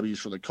GCW's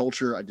For the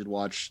Culture. I did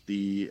watch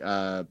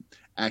the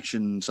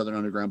Action Southern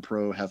Underground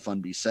Pro Have Fun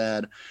Be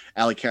Sad,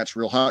 Alley Cat's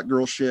Real Hot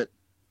Girl Shit,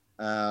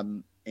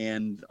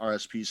 and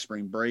RSP's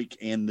Spring Break,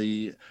 and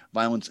the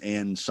Violence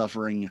and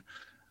Suffering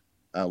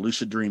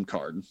Lucid Dream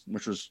card,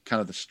 which was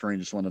kind of the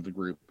strangest one of the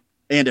group,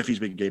 and Effie's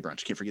Big Gay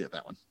Brunch. Can't forget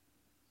that one.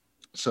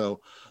 So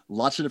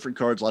lots of different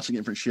cards, lots of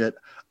different shit.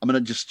 I'm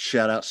going to just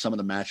shout out some of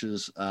the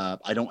matches.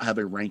 I don't have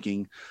a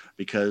ranking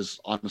because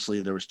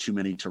honestly, there was too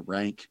many to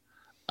rank.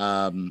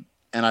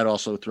 And I'd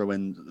also throw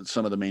in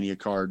some of the Mania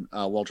card.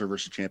 Walter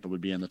versus Ciampa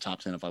would be in the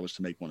top 10 if I was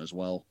to make one as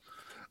well.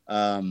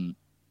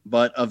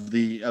 But of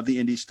the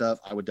indie stuff,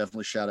 I would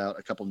definitely shout out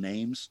a couple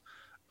names.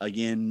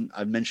 Again,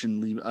 I've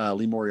mentioned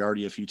Lee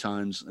Moriarty a few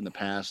times in the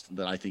past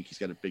that I think he's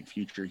got a big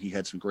future. He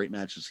had some great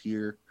matches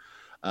here.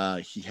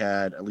 He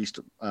had at least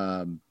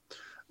a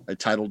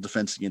title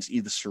defense against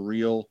Edith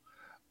Surreal.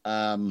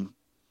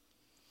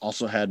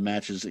 Also had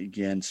matches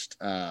against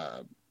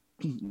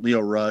Leo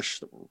Rush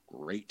that were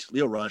great.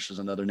 Leo Rush is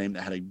another name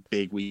that had a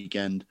big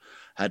weekend.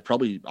 Had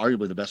probably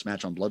arguably the best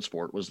match on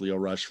Bloodsport was Leo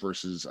Rush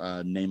versus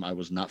a name I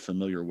was not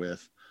familiar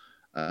with,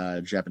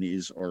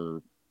 Japanese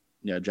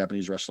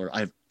wrestler.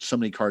 I have so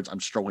many cards. I'm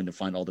struggling to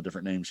find all the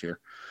different names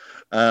here.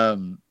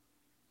 Yoya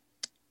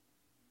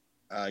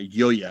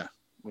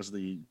was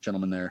the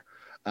gentleman there.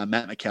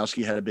 Matt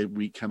Mikowski had a big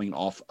week coming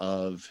off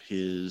of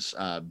his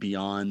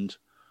Beyond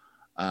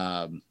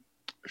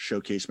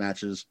showcase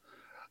matches.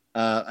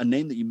 A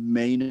name that you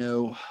may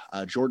know,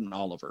 Jordan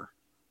Oliver,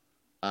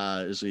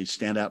 is a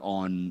standout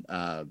on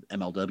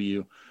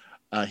MLW.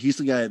 He's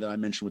the guy that I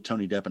mentioned with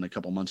Tony Deppen a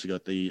couple months ago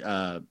at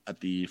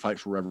the Fight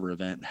Forever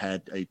event.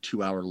 Had a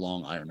 2-hour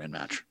long Ironman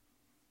match.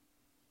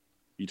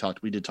 We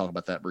did talk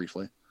about that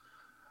briefly.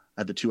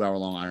 at the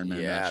 2-hour-long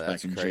Ironman Yeah, match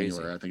that's back in crazy.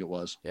 January, I think it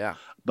was. Yeah.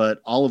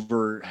 But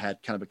Oliver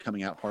had kind of a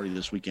coming out party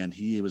this weekend.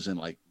 He was in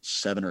like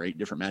 7 or 8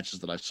 different matches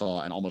that I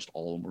saw, and almost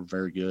all of them were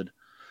very good.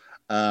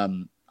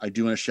 I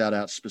do want to shout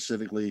out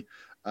specifically.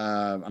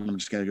 I'm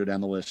just going to go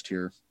down the list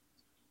here.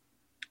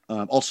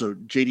 Also,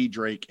 JD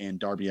Drake and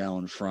Darby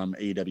Allin from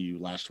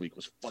AEW last week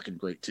was fucking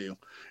great too.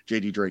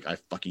 JD Drake, I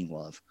fucking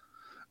love.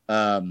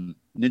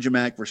 Ninja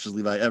Mac versus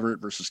Levi Everett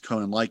versus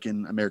Conan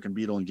Lycan, American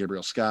Beetle, and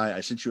Gabriel Sky.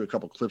 I sent you a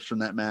couple clips from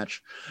that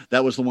match.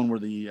 That was the one where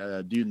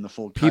the dude in the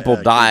full People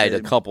died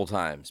a couple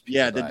times.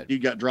 The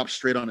dude got dropped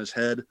straight on his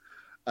head.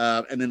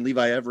 And then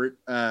Levi Everett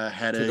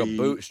had took a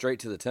boot straight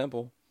to the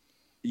temple.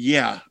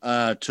 Yeah,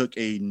 took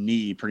a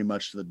knee pretty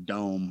much to the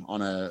dome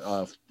on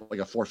a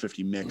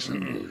 450 mix,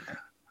 and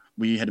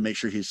we had to make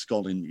sure his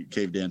skull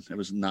caved in. It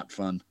was not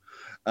fun.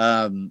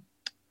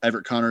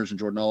 Everett Connors and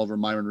Jordan Oliver,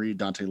 Myron Reed,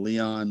 Dante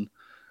Leon.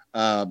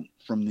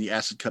 From the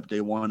Acid Cup Day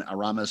 1,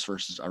 Aramis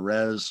versus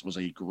Arez was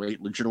a great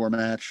luchador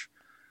match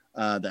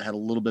that had a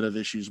little bit of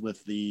issues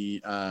with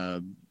the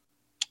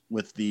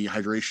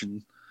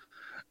hydration.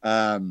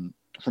 From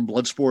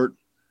Bloodsport,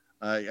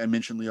 I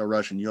mentioned Leo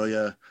Rush and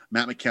Yoya,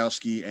 Matt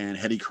Mikowski and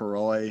Hedy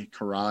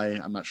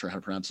Karai. I'm not sure how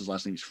to pronounce his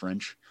last name. He's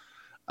French.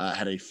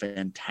 Had a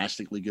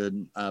fantastically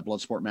good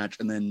Bloodsport match.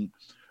 And then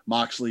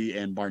Moxley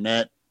and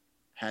Barnett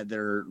had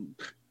their,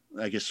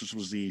 I guess this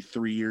was the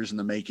 3 years in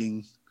the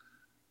making,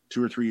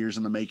 2 or 3 years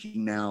in the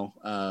making now,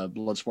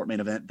 Bloodsport main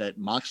event that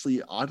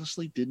Moxley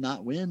honestly did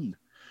not win.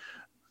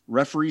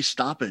 Referee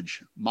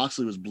stoppage.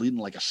 Moxley was bleeding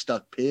like a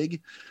stuck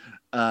pig.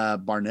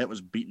 Barnett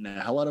was beating the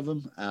hell out of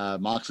him.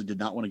 Moxley did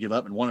not want to give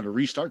up and wanted to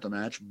restart the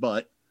match,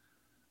 but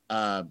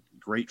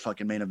great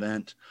fucking main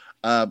event.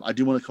 I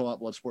do want to call out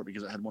Bloodsport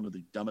because it had one of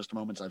the dumbest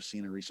moments I've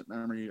seen in recent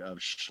memory of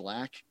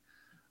Schlack,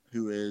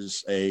 who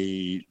is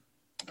a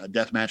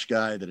deathmatch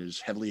guy that is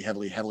heavily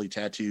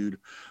tattooed,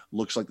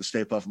 looks like the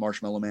Stay Puft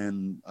Marshmallow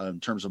Man in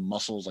terms of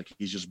muscles. Like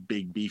he's just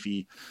big,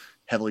 beefy,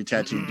 heavily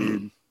tattooed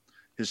dude.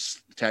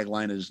 His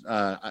tagline is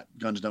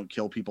guns don't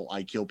kill people,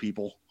 I kill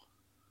people.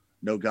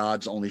 No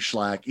gods, only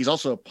Schlack. He's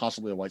also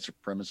possibly a white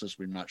supremacist.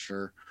 We're not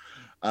sure.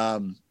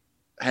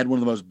 Had one of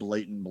the most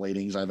blatant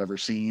bladings I've ever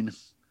seen.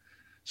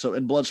 So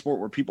in Bloodsport,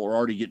 where people are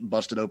already getting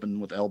busted open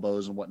with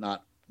elbows and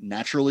whatnot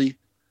naturally,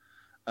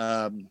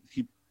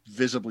 he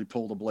visibly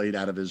pulled a blade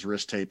out of his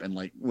wrist tape and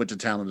like went to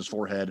town on his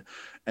forehead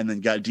and then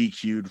got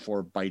DQ'd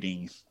for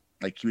biting.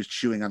 Like he was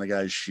chewing on a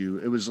guy's shoe.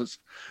 It was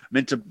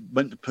meant to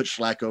put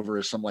Schlack over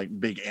as some like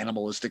big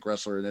animalistic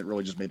wrestler, and it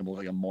really just made him look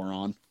like a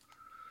moron.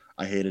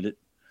 I hated it.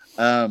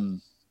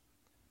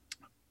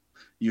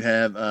 You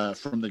have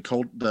for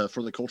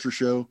the Culture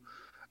Show,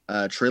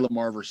 Trey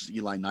Lamar versus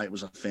Eli Knight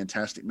was a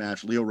fantastic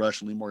match. Leo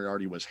Rush and Lee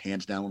Moriarty was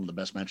hands down one of the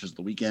best matches of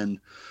the weekend.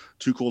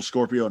 Too Cold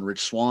Scorpio and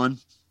Rich Swann.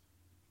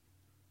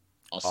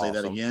 I'll say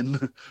that again.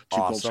 Too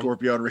Cold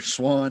Scorpio and Rich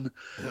Swann.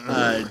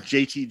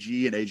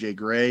 JTG and AJ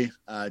Gray.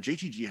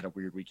 JTG had a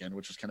weird weekend,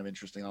 which was kind of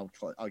interesting. I'll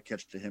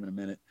catch to him in a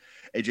minute.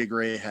 AJ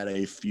Gray had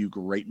a few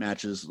great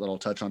matches that I'll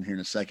touch on here in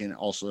a second.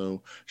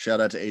 Also,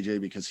 shout out to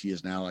AJ because he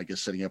is now, I guess,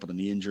 sitting up with a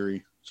knee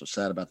injury. So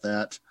sad about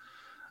that.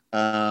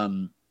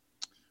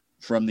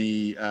 From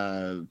the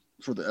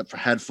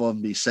Had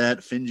Fun Be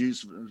Sad, Finn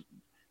Juice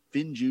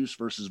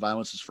versus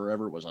Violence is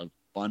Forever was a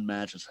fun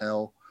match as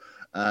hell.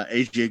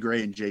 AJ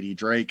Gray and JD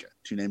Drake,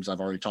 two names I've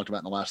already talked about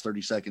in the last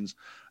 30 seconds,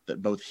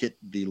 that both hit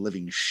the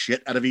living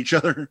shit out of each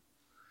other.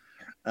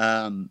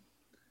 You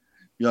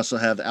also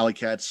have Alley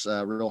Cat's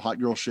real hot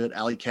girl shit.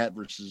 Alley Cat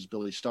versus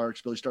Billy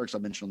Starks. Billy Starks,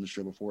 I've mentioned on the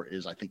show before,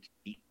 is I think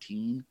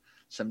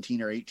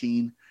 17 or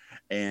 18,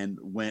 and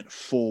went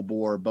full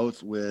bore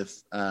both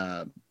with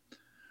I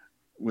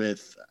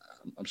went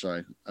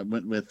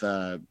with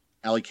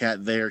Alley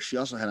Cat there. She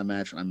also had a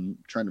match. I'm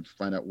trying to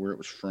find out where it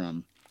was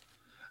from.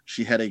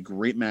 She had a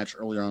great match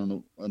earlier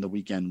on the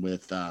weekend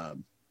with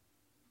God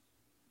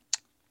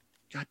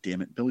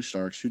damn it, Billy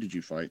Starks. Who did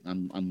you fight?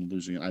 I'm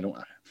losing it.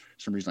 For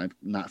some reason I'm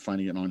not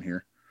finding it on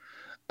here.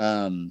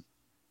 God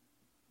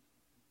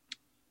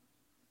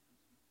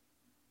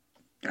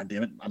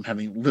damn it. I'm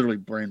having literally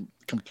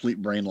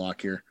complete brain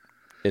lock here.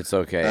 It's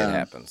okay. It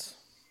happens.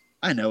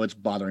 I know it's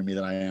bothering me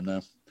that I am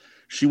though.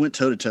 She went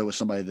toe to toe with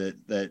somebody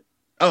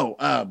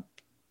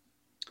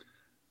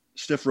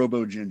Stiff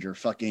Robo Ginger.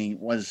 Fucking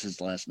what is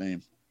his last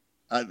name?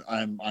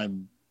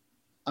 I'm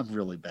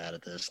really bad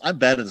at this. I'm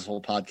bad at this whole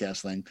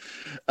podcast thing.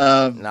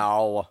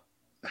 No,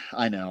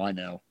 I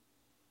know.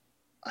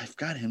 I've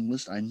got him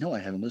listed. I know I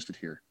have him listed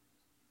here.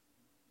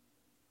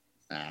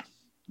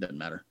 Doesn't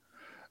matter.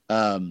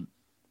 I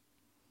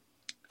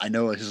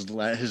know his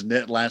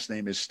last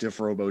name is Stiff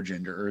Robo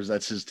Ginger, or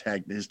that's his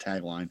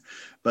tagline.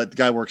 But the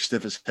guy works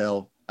stiff as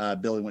hell.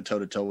 Billy went toe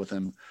to toe with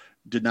him.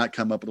 Did not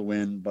come up with a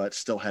win, but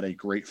still had a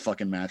great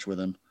fucking match with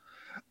him.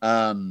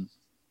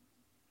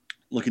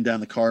 Looking down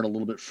the card a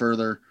little bit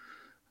further,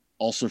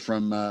 also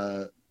from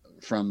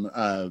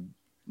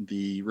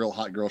the real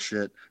hot girl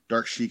shit,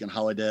 Dark Sheik and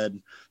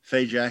Holidead.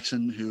 Faye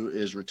Jackson, who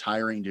is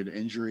retiring due to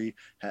injury,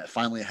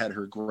 finally had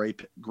her gray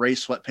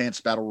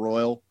sweatpants battle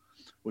royal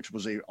which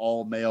was a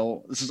all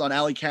male. This is on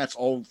Alley Cat's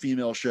all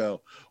female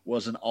show.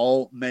 Was an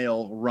all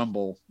male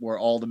Rumble where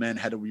all the men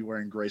had to be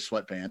wearing gray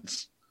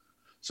sweatpants.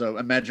 So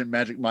imagine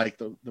Magic Mike,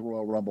 the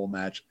Royal Rumble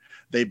match.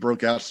 They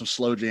broke out some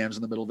slow jams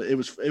in the middle of it.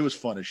 It was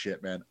fun as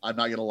shit, man. I'm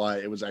not gonna lie,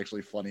 it was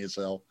actually funny as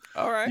hell.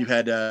 All right. You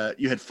had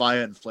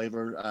Fia and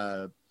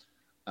Flavor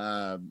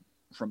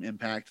from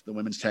Impact, the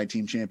women's tag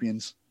team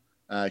champions,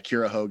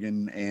 Kiera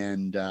Hogan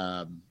and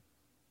I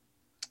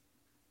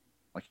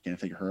can't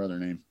think of her other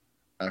name,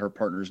 her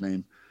partner's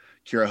name,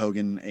 Kiera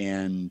Hogan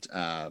and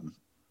God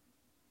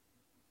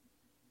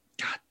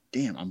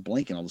damn, I'm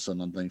blanking all of a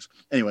sudden on things.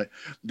 Anyway,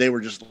 they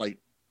were just like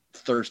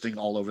thirsting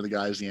all over the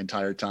guys the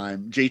entire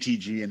time.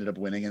 JTG ended up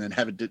winning and then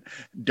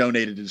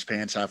donated his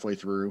pants halfway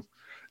through.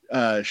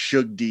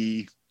 Shug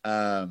D,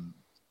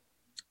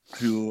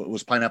 who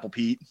was Pineapple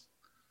Pete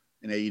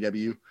in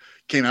AEW,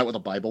 came out with a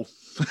Bible.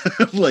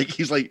 Like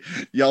he's like,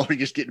 y'all are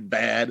just getting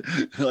bad.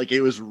 Like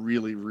it was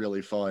really,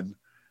 really fun.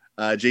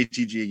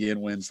 JTG again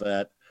wins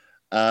that.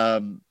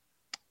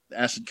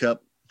 Acid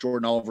Cup,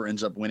 Jordan Oliver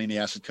ends up winning the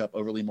Acid Cup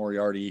over Lee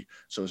Moriarty.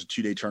 So it was a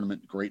 2-day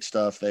tournament. Great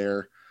stuff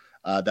there.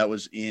 That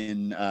was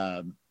in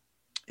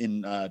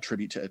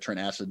tribute to Trent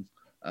Acid,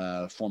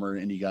 former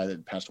indie guy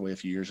that passed away a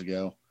few years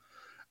ago.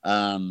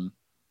 The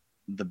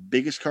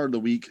biggest card of the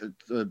week,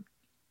 I'm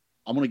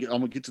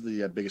gonna get to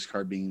the biggest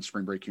card being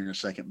Spring Break here in a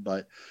second,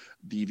 but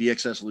the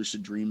VXS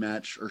Lucid Dream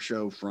match or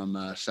show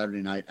from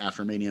Saturday night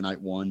after Mania Night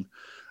 1,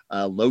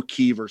 Low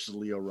Key versus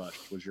Leo Rush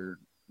was your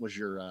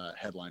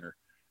headliner,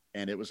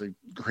 and it was a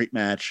great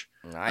match.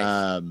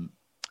 Nice.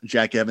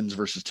 Jack Evans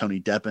versus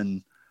Tony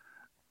Deppen.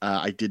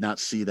 I did not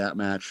see that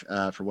match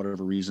for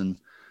whatever reason.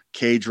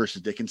 Cage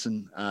versus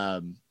Dickinson.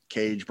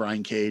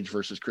 Brian Cage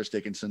versus Chris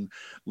Dickinson,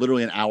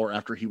 literally an hour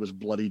after he was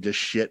bloodied to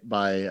shit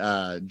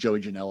by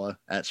Joey Janela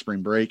at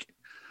Spring Break.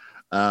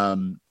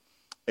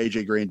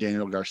 AJ Gray and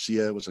Daniel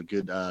Garcia was a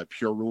good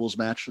Pure Rules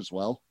match as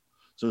well.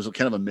 So it was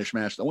kind of a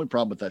mishmash. The only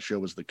problem with that show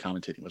was the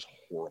commentating was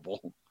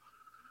horrible.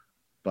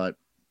 But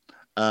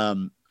I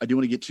do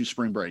want to get to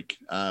Spring Break.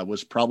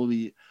 Was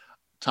probably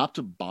top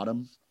to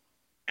bottom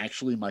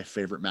actually my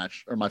favorite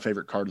match or my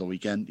favorite card of the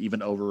weekend,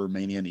 even over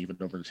Mania and even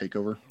over the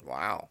TakeOver.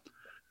 Wow.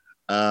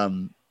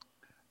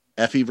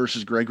 Effie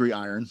versus Gregory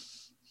Iron,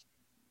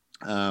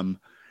 in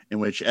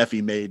which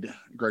Effie made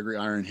Gregory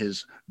Iron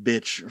his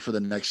bitch for the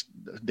next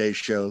day's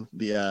show,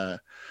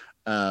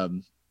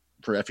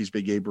 for Effie's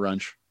Big Gay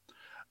Brunch.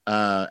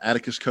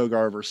 Atticus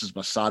Kogar versus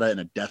Masada in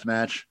a death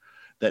match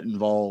that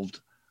involved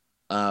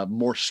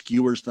more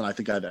skewers than I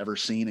think I've ever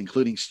seen,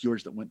 including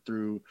skewers that went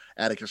through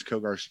Atticus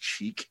Kogar's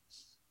cheek.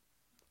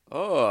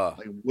 Oh,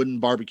 like wooden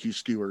barbecue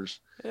skewers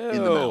Ew.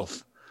 in the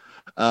mouth.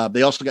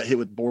 They also got hit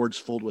with boards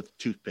filled with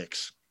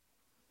toothpicks.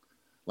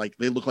 Like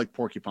they look like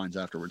porcupines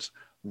afterwards.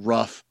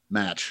 Rough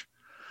match.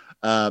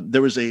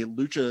 There was a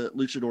luchador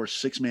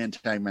 6-man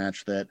tag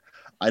match that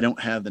I don't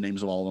have the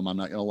names of all of them. I'm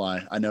not gonna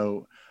lie. I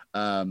know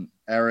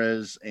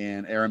Ares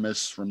and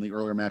Aramis from the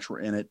earlier match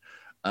were in it.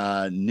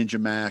 Ninja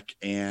Mac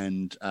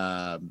and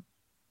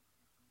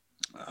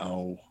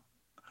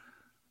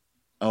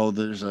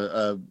there's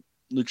a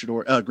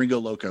luchador Gringo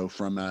Loco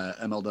from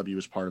MLW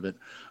was part of it,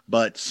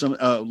 but some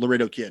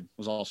Laredo Kid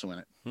was also in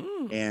it.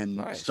 And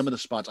nice. Some of the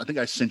spots, I think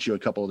I sent you a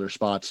couple of their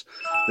spots.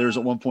 There was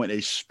at one point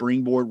a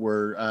springboard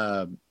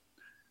where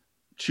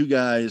two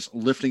guys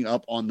lifting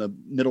up on the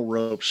middle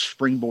rope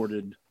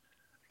springboarded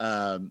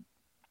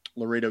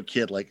Laredo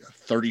Kid like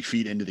 30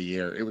 feet into the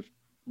air. It was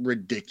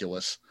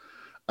ridiculous.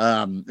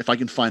 If I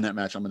can find that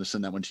match, I'm going to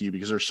send that one to you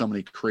because there's so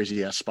many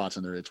crazy ass spots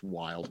in there. It's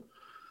wild.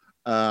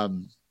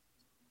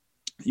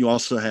 You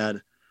also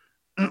had,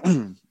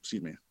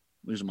 excuse me,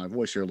 losing my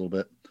voice here a little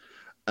bit.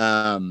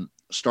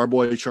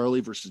 Starboy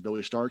Charlie versus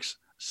Billy Starks,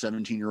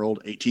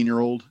 17-year-old,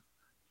 18-year-old,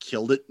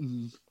 killed it.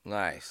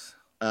 Nice.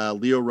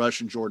 Leo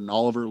Rush and Jordan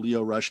Oliver.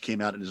 Leo Rush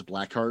came out in his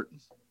Blackheart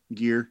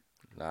gear,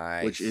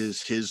 Nice. which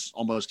is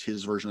almost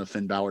his version of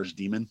Finn Balor's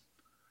Demon.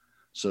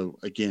 So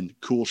again,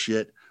 cool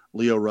shit.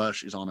 Leo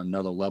Rush is on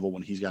another level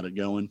when he's got it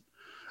going.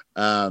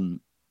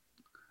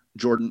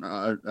 Jordan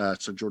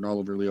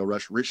Oliver, Leo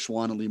Rush, Rich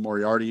Swann and Lee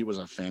Moriarty was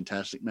a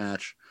fantastic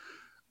match.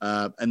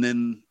 And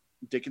then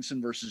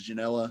Dickinson versus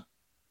Janela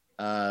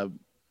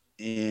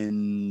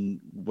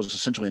was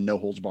essentially a no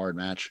holds barred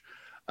match.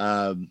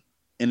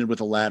 Ended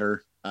with a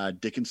ladder.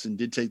 Dickinson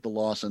did take the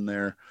loss in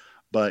there,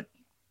 but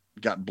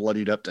got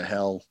bloodied up to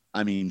hell.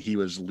 I mean, he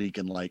was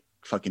leaking like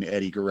fucking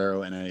Eddie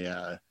Guerrero in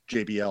a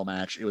JBL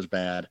match. It was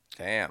bad.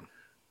 Damn.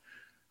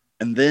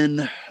 And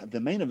then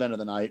the main event of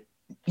the night,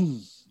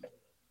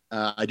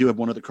 I do have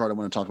one other card I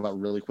want to talk about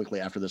really quickly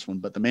after this one,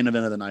 but the main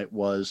event of the night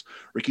was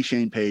Ricky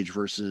Shane Page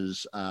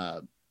versus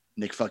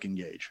Nick fucking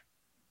Gage.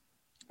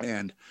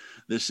 And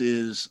this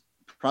is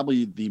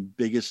probably the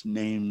biggest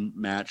name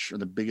match or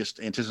the biggest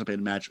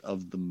anticipated match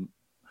of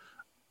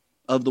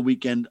the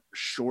weekend,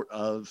 short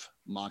of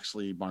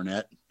Moxley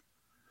Barnett,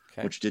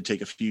 which did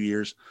take a few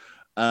years.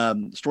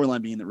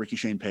 Storyline being that Ricky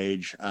Shane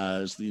Page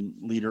is the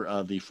leader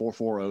of the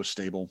 440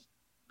 stable,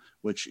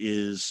 which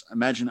is,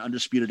 imagine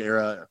Undisputed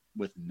Era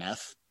with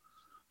meth.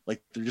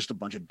 like they're just a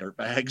bunch of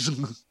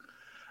dirtbags.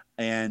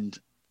 And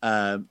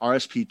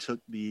RSP took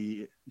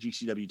the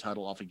GCW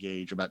title off of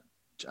Gage about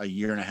a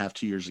year and a half,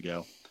 2 years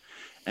ago,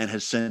 and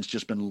has since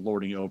just been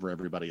lording over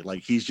everybody.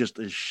 Like, he's just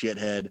a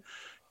shithead,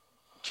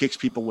 kicks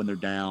people when they're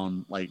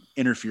down, like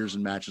interferes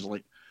in matches,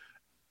 like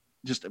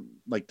just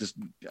like this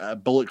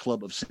Bullet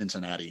Club of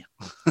Cincinnati.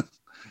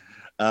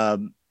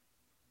 And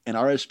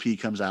RSP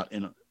comes out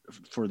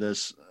for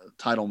this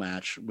title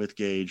match with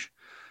Gage.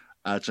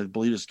 I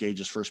believe it's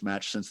Gage's first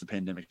match since the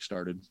pandemic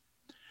started.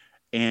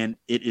 And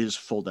it is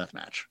full death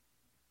match.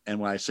 And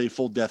when I say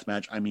full death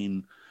match, I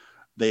mean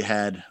they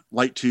had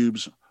light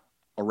tubes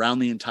around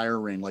the entire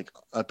ring, like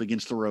up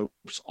against the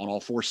ropes on all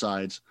four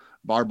sides,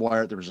 barbed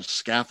wire. There was a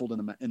scaffold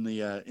in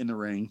the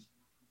ring.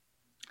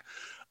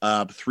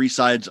 3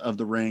 sides of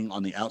the ring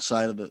on the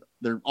outside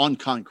they're on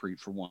concrete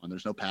for one.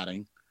 There's no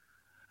padding.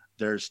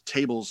 There's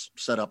tables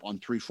set up on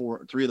three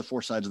of the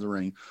 4 sides of the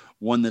ring.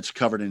 One that's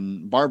covered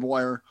in barbed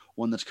wire,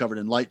 one that's covered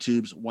in light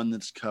tubes, one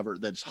that's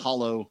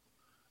hollow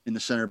in the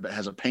center, but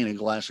has a pane of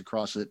glass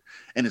across it,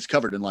 and it's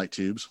covered in light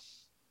tubes.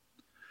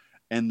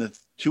 And the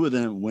 2 of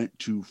them went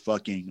to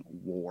fucking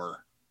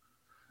war.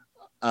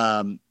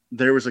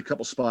 There was a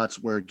couple spots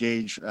where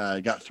Gage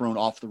got thrown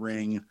off the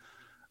ring,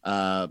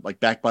 like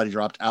back body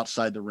dropped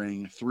outside the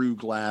ring, through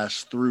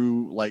glass,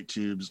 through light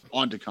tubes,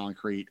 onto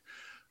concrete,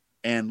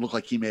 and looked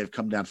like he may have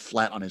come down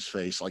flat on his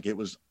face. Like, it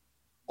was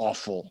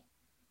awful.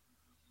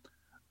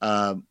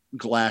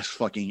 Glass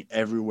fucking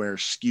everywhere,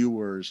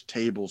 skewers,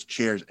 tables,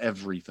 chairs,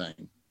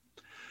 everything.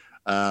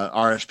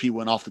 RSP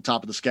went off the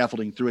top of the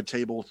scaffolding, through a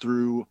table,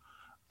 through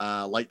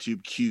light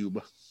tube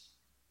cube.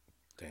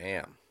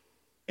 Damn.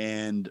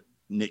 And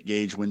Nick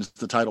Gage wins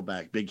the title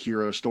back. Big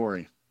hero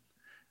story.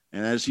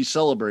 And as he's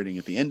celebrating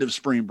at the end of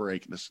spring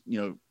break, this,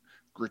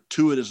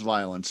 gratuitous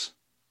violence,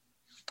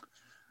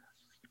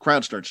 the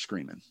crowd starts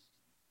screaming.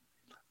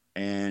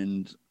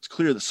 And it's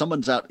clear that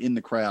someone's out in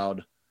the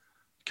crowd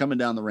coming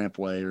down the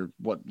rampway, or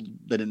what,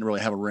 they didn't really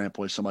have a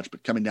rampway so much,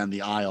 but coming down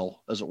the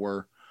aisle, as it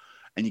were.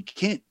 And you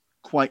can't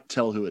quite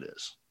tell who it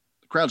is.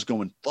 The crowd's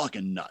going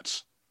fucking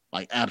nuts,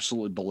 like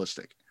absolutely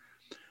ballistic.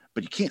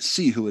 But you can't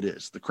see who it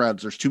is.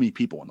 There's too many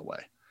people in the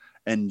way.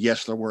 And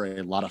yes, there were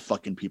a lot of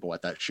fucking people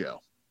at that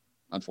show,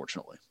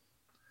 unfortunately.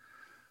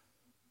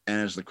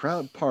 And as the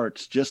crowd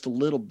parts just a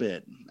little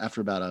bit, after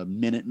about a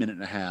minute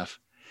and a half,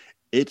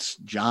 it's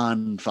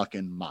Jon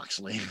fucking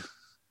Moxley,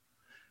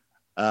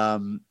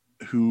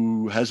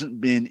 who hasn't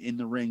been in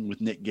the ring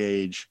with Nick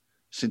Gage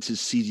since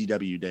his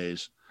CZW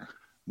days,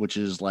 which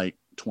is like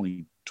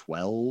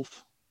 2012,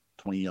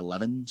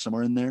 2011,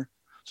 somewhere in there.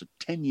 So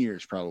 10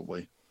 years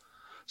probably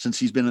since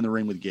he's been in the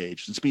ring with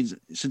Gage,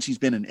 since he's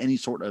been in any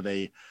sort of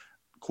a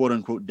quote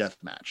unquote death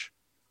match.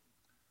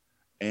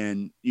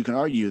 And you can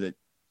argue that,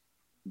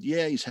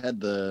 yeah, he's had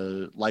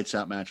the lights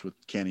out match with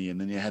Kenny, and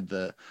then you had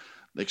the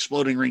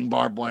exploding ring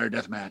barbed wire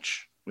death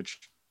match, which,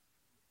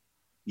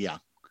 yeah.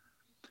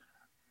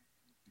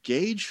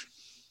 Gage,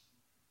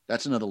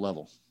 that's another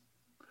level.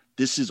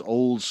 This is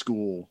old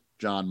school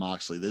Jon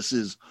Moxley. This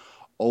is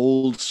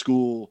old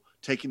school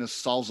taking a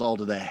Sawzall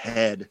to the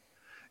head,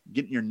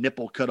 getting your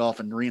nipple cut off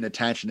and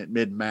reattaching it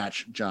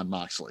mid-match Jon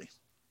Moxley.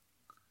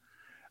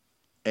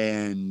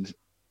 And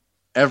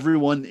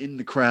everyone in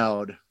the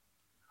crowd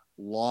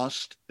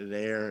lost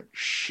their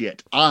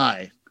shit.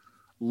 I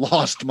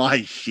lost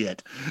my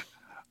shit.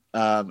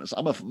 So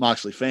I'm a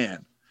Moxley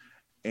fan.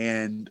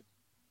 And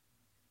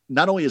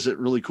not only is it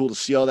really cool to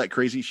see all that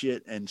crazy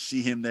shit and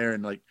see him there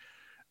and like,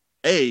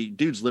 hey,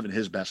 dude's living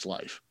his best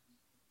life.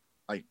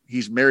 Like,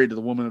 he's married to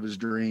the woman of his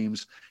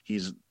dreams.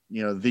 He's,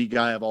 the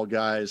guy of all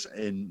guys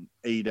in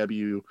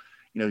AEW.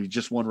 He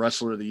just won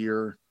Wrestler of the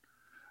Year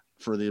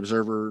for the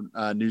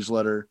Observer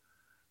newsletter.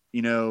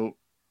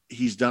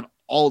 He's done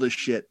all this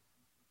shit,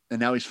 and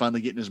now he's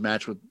finally getting his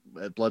match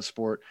at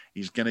Bloodsport.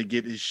 He's gonna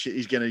get his shit.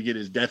 He's gonna get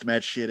his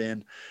deathmatch shit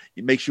in.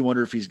 It makes you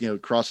wonder if he's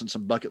crossing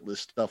some bucket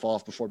list stuff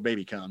off before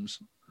baby comes.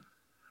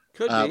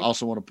 Could be.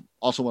 Also want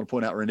to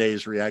point out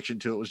Renee's reaction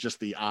to it was just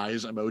the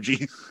eyes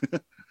emoji.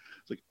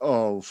 It's like,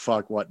 oh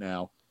fuck, what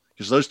now?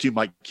 Because those two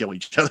might kill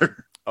each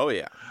other. Oh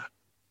yeah.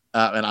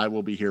 And I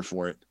will be here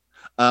for it.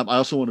 I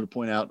also wanted to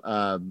point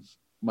out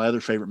my other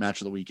favorite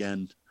match of the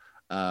weekend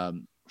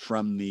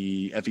from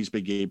the Effie's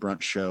Big Gay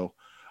Brunch show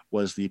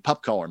was the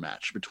Pup Collar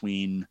match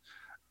between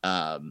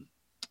Billy.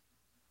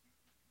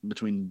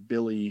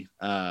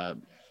 Why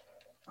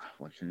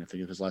can't I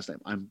think of his last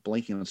name? I'm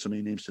blanking on so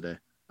many names today.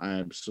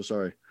 I'm so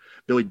sorry.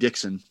 Billy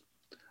Dixon.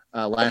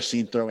 Last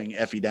seen throwing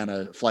Effie down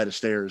a flight of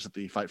stairs at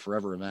the Fight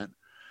Forever event.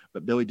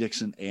 But Billy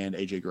Dixon and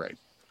AJ Gray.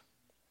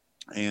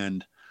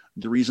 And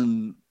the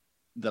reason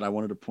that I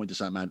wanted to point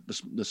this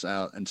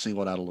out and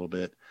single it out a little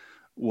bit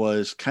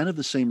was kind of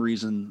the same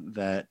reason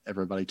that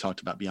everybody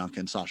talked about Bianca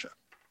and Sasha.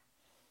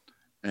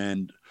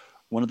 And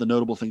one of the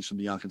notable things from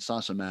the Bianca and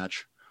Sasha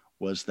match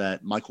was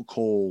that Michael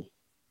Cole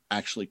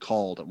actually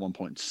called at one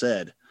point and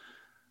said,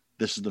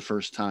 this is the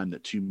first time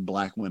that 2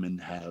 black women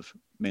have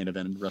main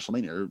evented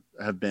WrestleMania,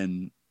 or have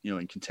been,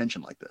 in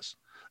contention like this.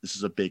 This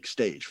is a big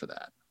stage for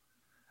that.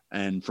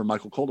 And for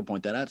Michael Cole to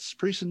point that out, it's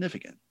pretty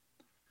significant.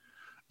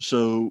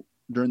 So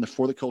during the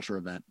For the Culture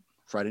event,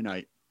 Friday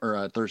night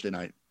or Thursday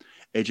night,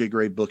 AJ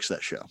Gray books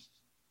that show.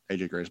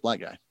 AJ Gray is a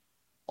black guy.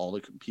 All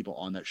the people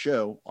on that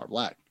show are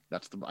black.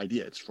 That's the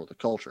idea. It's for the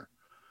culture.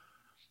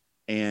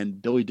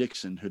 And Billy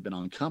Dixon, who'd been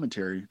on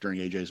commentary during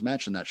AJ's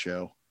match in that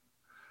show,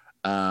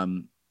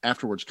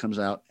 afterwards comes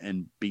out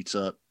and beats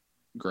up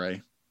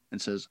Gray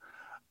and says,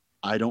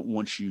 I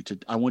want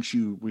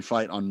you, we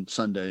fight on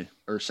Sunday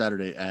or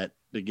Saturday at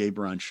the gay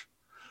brunch.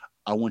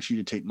 I want you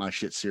to take my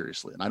shit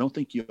seriously. And I don't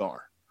think you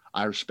are.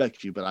 I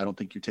respect you, but I don't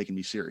think you're taking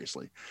me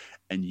seriously.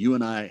 And you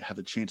and I have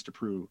a chance to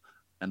prove,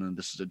 and then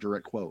this is a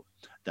direct quote,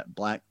 that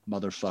black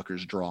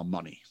motherfuckers draw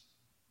money.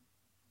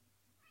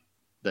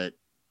 That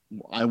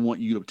I want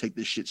you to take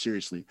this shit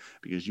seriously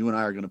because you and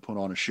I are going to put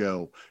on a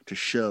show to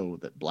show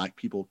that black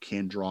people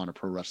can draw in a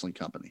pro wrestling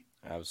company.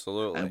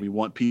 Absolutely. And we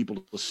want people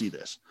to see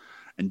this.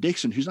 And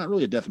Dixon, who's not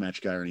really a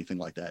deathmatch guy or anything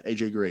like that,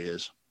 AJ Gray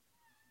is,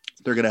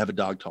 they're going to have a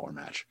dog collar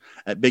match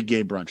at Big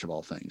Gay Brunch of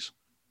all things.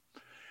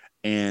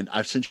 And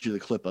I've sent you the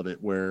clip of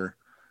it where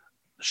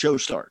the show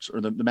starts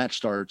or the match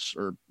starts,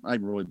 or I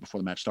really before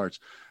the match starts,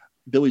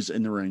 Billy's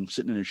in the ring,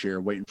 sitting in a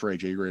chair, waiting for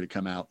AJ Gray to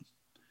come out.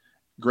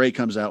 Gray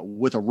comes out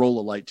with a roll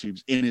of light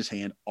tubes in his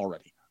hand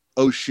already.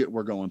 Oh shit,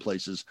 we're going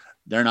places.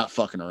 They're not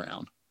fucking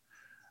around.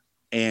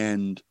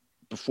 And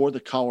before the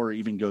collar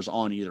even goes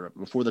on either,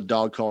 before the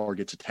dog collar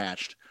gets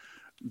attached,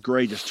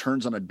 Gray just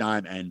turns on a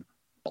dime and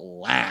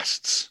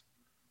blasts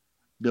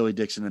Billy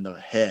Dixon in the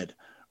head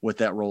with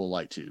that roll of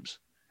light tubes.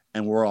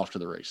 And we're off to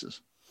the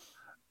races.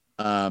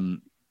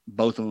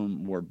 Both of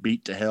them were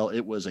beat to hell.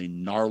 It was a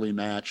gnarly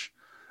match.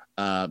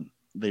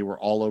 They were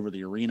all over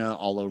the arena,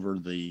 all over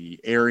the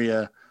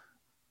area,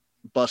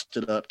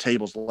 busted up,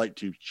 tables, light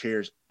tubes,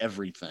 chairs,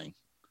 everything.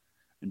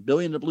 And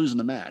Billy ended up losing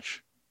the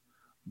match.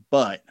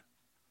 But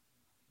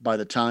by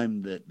the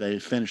time that they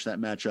finished that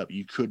match up,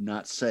 you could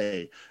not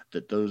say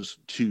that those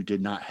two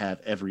did not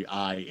have every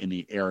eye in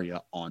the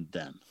area on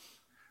them.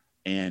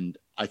 And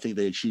I think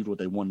they achieved what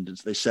they wanted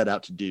to, they set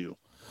out to do.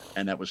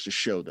 And that was to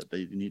show that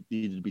they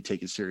needed to be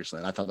taken seriously.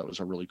 And I thought that was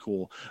a really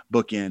cool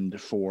bookend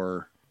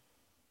for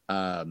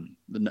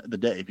the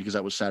day, because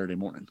that was Saturday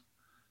morning.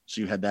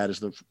 So you had that as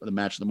the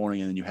match of the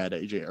morning, and then you had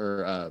AJ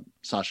or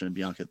Sasha and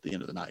Bianca at the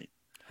end of the night.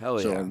 Hell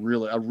yeah!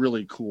 So a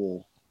really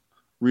cool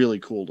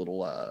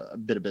little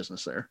bit of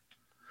business there.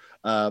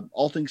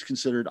 All things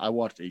considered, I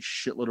watched a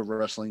shitload of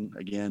wrestling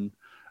again.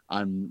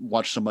 I'm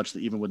watched so much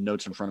that even with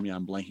notes in front of me,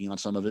 I'm blanking on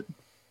some of it.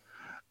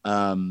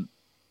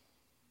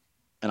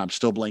 And I'm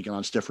still blanking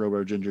on Stiff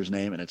Robo Ginger's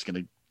name, and it's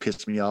going to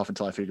piss me off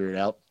until I figure it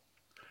out.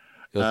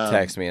 You'll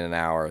text me in an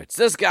hour. It's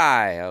this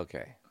guy.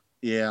 Okay.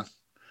 Yeah.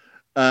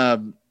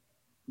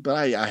 But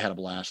I had a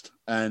blast.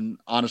 And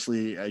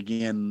honestly,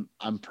 again,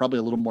 I'm probably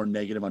a little more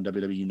negative on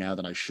WWE now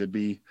than I should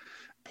be.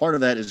 Part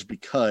of that is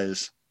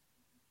because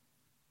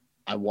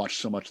I watched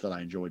so much that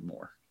I enjoyed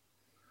more.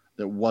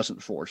 That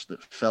wasn't forced,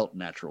 that felt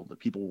natural, that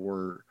people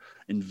were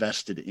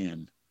invested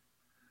in.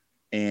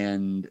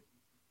 And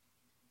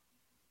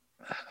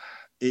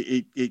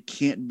it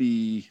can't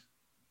be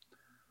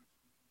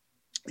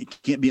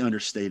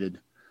understated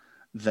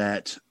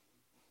that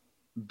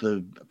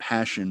the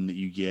passion that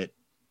you get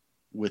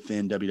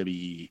within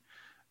WWE,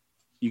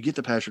 you get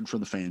the passion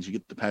from the fans, you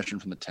get the passion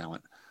from the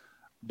talent,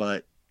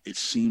 but it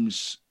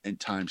seems at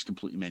times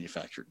completely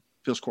manufactured.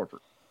 Feels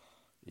corporate.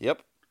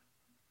 Yep.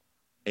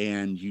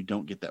 And you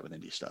don't get that with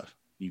indie stuff.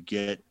 You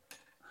get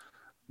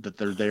that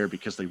they're there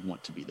because they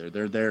want to be there.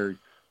 They're there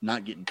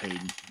not getting paid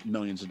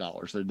millions of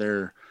dollars. They're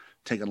there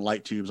taking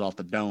light tubes off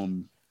the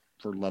dome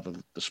for love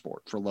of the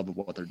sport, for love of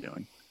what they're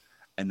doing.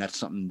 And that's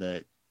something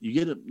that you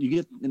get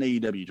in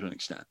AEW to an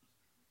extent.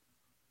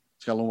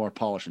 It's got a little more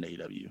polish in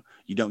AEW.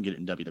 You don't get it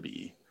in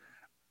WWE.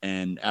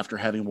 And after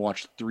having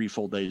watched 3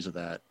 full days of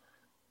that,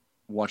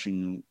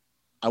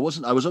 I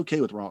was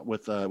okay with Raw,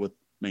 with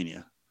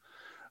Mania,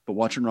 but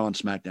watching Raw and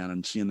SmackDown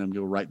and seeing them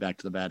go right back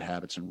to the bad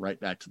habits and right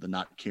back to the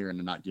not caring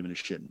and not giving a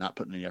shit and not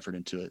putting any effort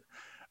into it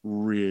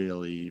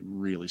really,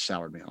 really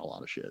soured me on a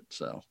lot of shit.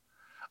 So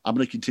I'm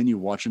going to continue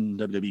watching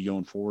WWE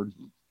going forward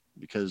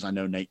because I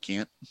know Nate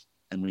can't,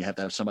 and we have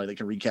to have somebody that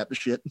can recap the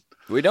shit.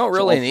 We don't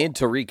really need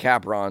to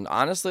recap Ron.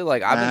 Honestly,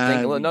 like I've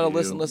been thinking, no,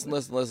 listen. This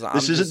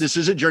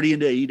isn't Journey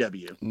into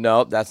AEW.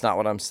 Nope, that's not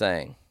what I'm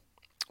saying.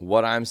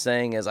 What I'm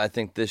saying is I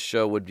think this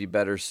show would be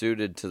better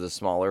suited to the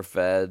smaller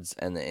feds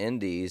and the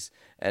indies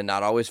and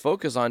not always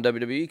focus on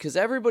WWE because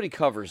everybody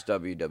covers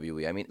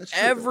WWE. I mean,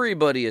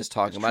 everybody is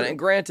talking about it. And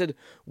granted,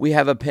 we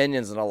have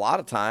opinions, and a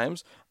lot of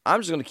times, I'm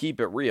just going to keep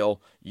it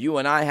real. You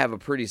and I have a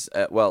pretty,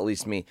 well, at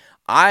least me,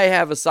 I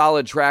have a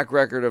solid track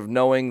record of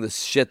knowing the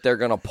shit they're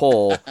going to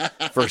pull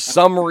for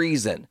some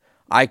reason.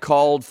 I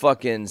called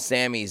fucking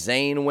Sami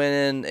Zayn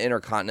winning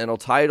Intercontinental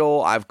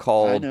title. I've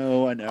called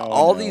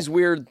all these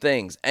weird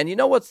things. And you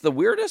know what's the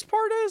weirdest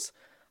part is?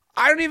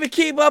 I don't even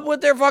keep up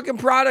with their fucking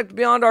product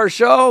beyond our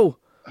show.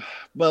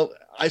 Well,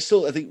 I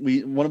think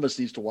one of us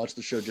needs to watch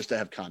the show just to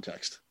have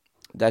context.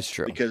 That's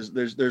true. Because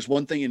there's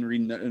one thing in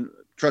reading,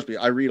 trust me,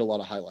 I read a lot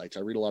of highlights. I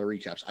read a lot of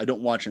recaps. I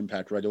don't watch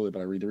Impact regularly, but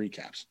I read the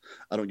recaps.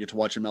 I don't get to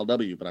watch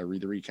MLW, but I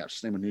read the recaps.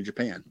 Same with New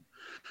Japan.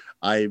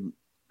 I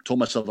told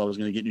myself I was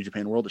going to get New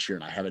Japan World this year,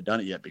 and I haven't done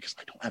it yet because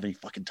I don't have any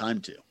fucking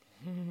time to.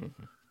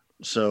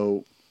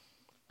 So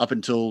up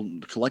until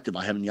the Collective,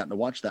 I haven't gotten to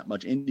watch that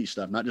much indie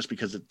stuff, not just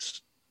because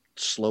it's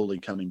slowly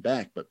coming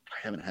back, but I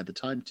haven't had the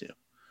time to.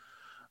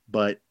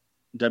 But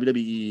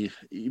WWE,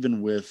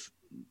 even with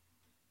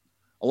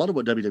a lot of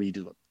what WWE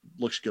do,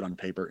 looks good on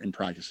paper, in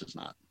practice is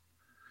not.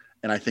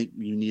 And I think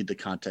you need the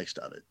context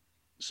of it.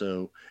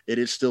 So it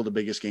is still the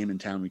biggest game in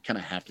town. We kind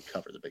of have to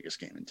cover the biggest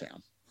game in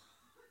town.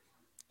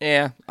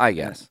 Yeah, I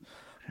guess.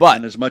 But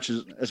and as much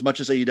as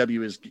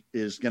AEW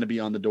is going to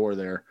be on the door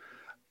there,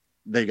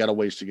 they got a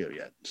ways to go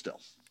yet still.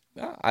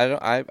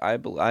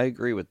 I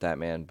agree with that,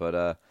 man.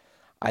 But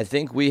I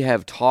think we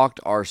have talked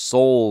our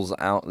souls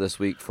out this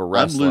week for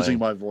wrestling. I'm losing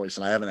my voice,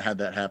 and I haven't had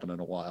that happen in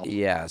a while.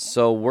 Yeah,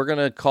 so we're going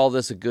to call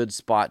this a good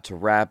spot to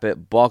wrap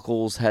it.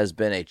 Buckles has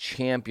been a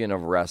champion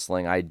of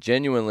wrestling. I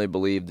genuinely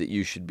believe that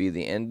you should be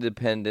the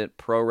independent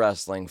pro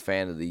wrestling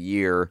fan of the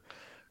year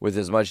with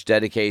as much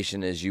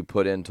dedication as you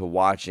put into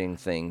watching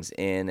things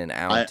in and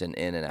out and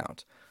in and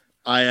out.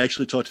 I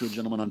actually talked to a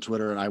gentleman on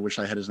Twitter, and I wish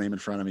I had his name in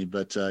front of me,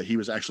 but he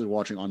was actually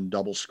watching on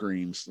double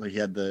screens. Like, he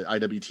had the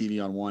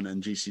IWTV on one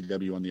and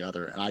GCW on the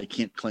other, and I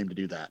can't claim to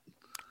do that.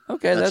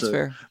 Okay, that's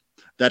fair.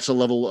 That's a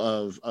level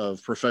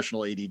of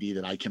professional ADD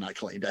that I cannot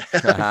claim to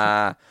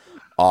have.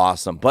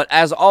 Awesome. But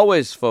as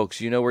always,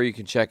 folks, you know where you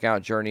can check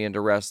out Journey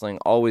into Wrestling.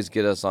 Always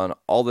get us on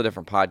all the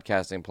different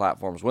podcasting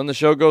platforms when the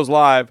show goes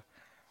live.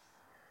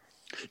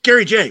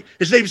 Gary J.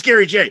 His name's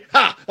Gary J.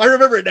 Ha! I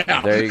remember it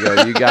now. There you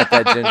go. You got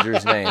that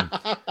ginger's name.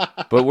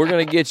 But we're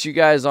going to get you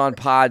guys on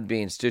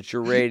Podbean,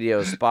 Stitcher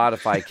Radio,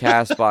 Spotify,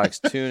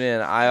 CastBox,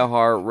 TuneIn,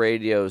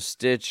 iHeartRadio,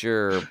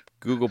 Stitcher,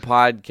 Google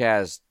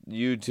Podcast,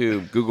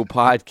 YouTube, Google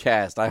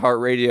Podcast,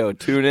 iHeartRadio,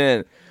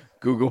 TuneIn,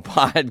 Google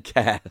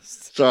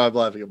Podcast. Sorry, I'm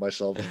laughing at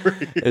myself.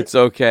 It's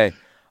okay.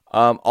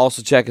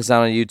 Also, check us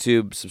out on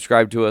YouTube.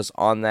 Subscribe to us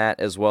on that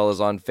as well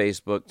as on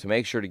Facebook to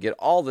make sure to get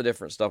all the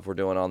different stuff we're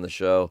doing on the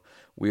show.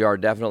 We are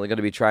definitely going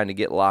to be trying to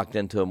get locked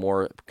into a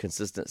more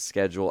consistent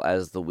schedule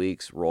as the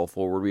weeks roll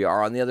forward. We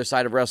are on the other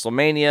side of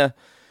WrestleMania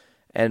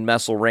and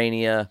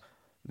WrestleRania.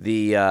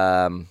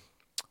 The,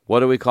 what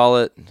do we call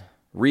it?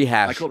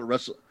 Rehash. I call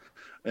it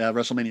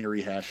WrestleMania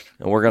Rehash.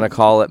 And we're going to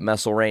call it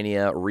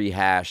WrestleRania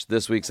Rehash.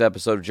 This week's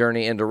episode of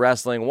Journey into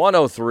Wrestling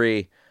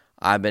 103.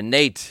 I've been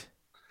Nate.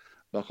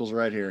 Buckles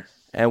right here.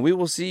 And we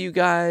will see you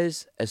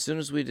guys as soon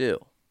as we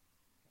do.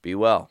 Be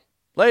well.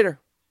 Later.